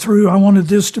the way through, I wanted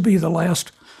this to be the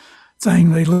last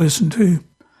thing they listened to.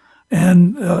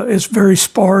 And it's very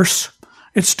sparse.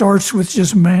 It starts with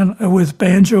just with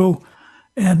banjo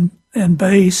and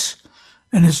bass,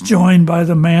 and it's joined by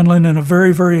the mandolin in a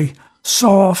very, very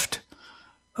soft,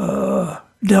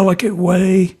 delicate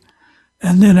way.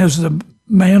 And then as the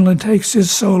mandolin takes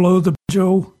his solo, the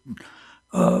banjo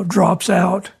drops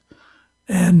out.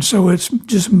 And so it's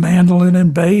just mandolin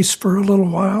and bass for a little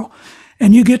while.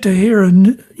 And you get to hear,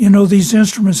 these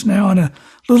instruments now in a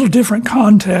little different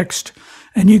context.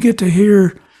 And you get to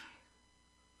hear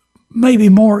maybe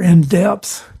more in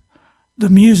depth the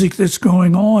music that's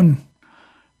going on,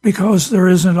 because there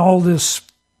isn't all this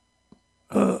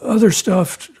other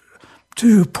stuff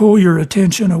to pull your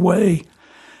attention away.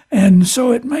 And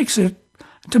so it makes it,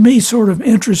 to me, sort of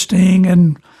interesting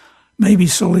and maybe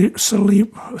cerebral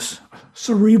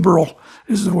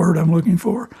is the word I'm looking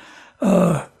for,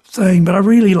 thing. But I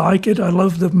really like it. I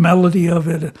love the melody of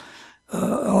it.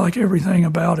 I like everything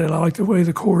about it. I like the way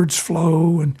the chords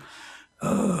flow and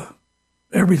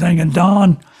everything. And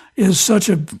Don is such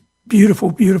a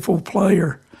beautiful, beautiful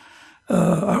player.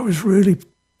 I was really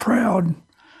proud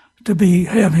to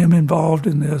have him involved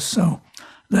in this. So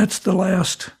that's the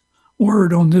last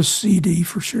word on this CD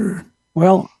for sure.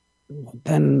 Well,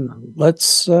 then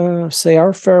let's say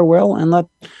our farewell and let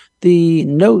the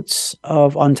notes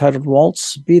of Untitled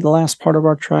Waltz be the last part of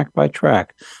our track by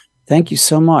track. Thank you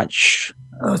so much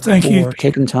thank you for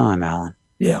taking time, Alan.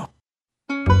 Yeah.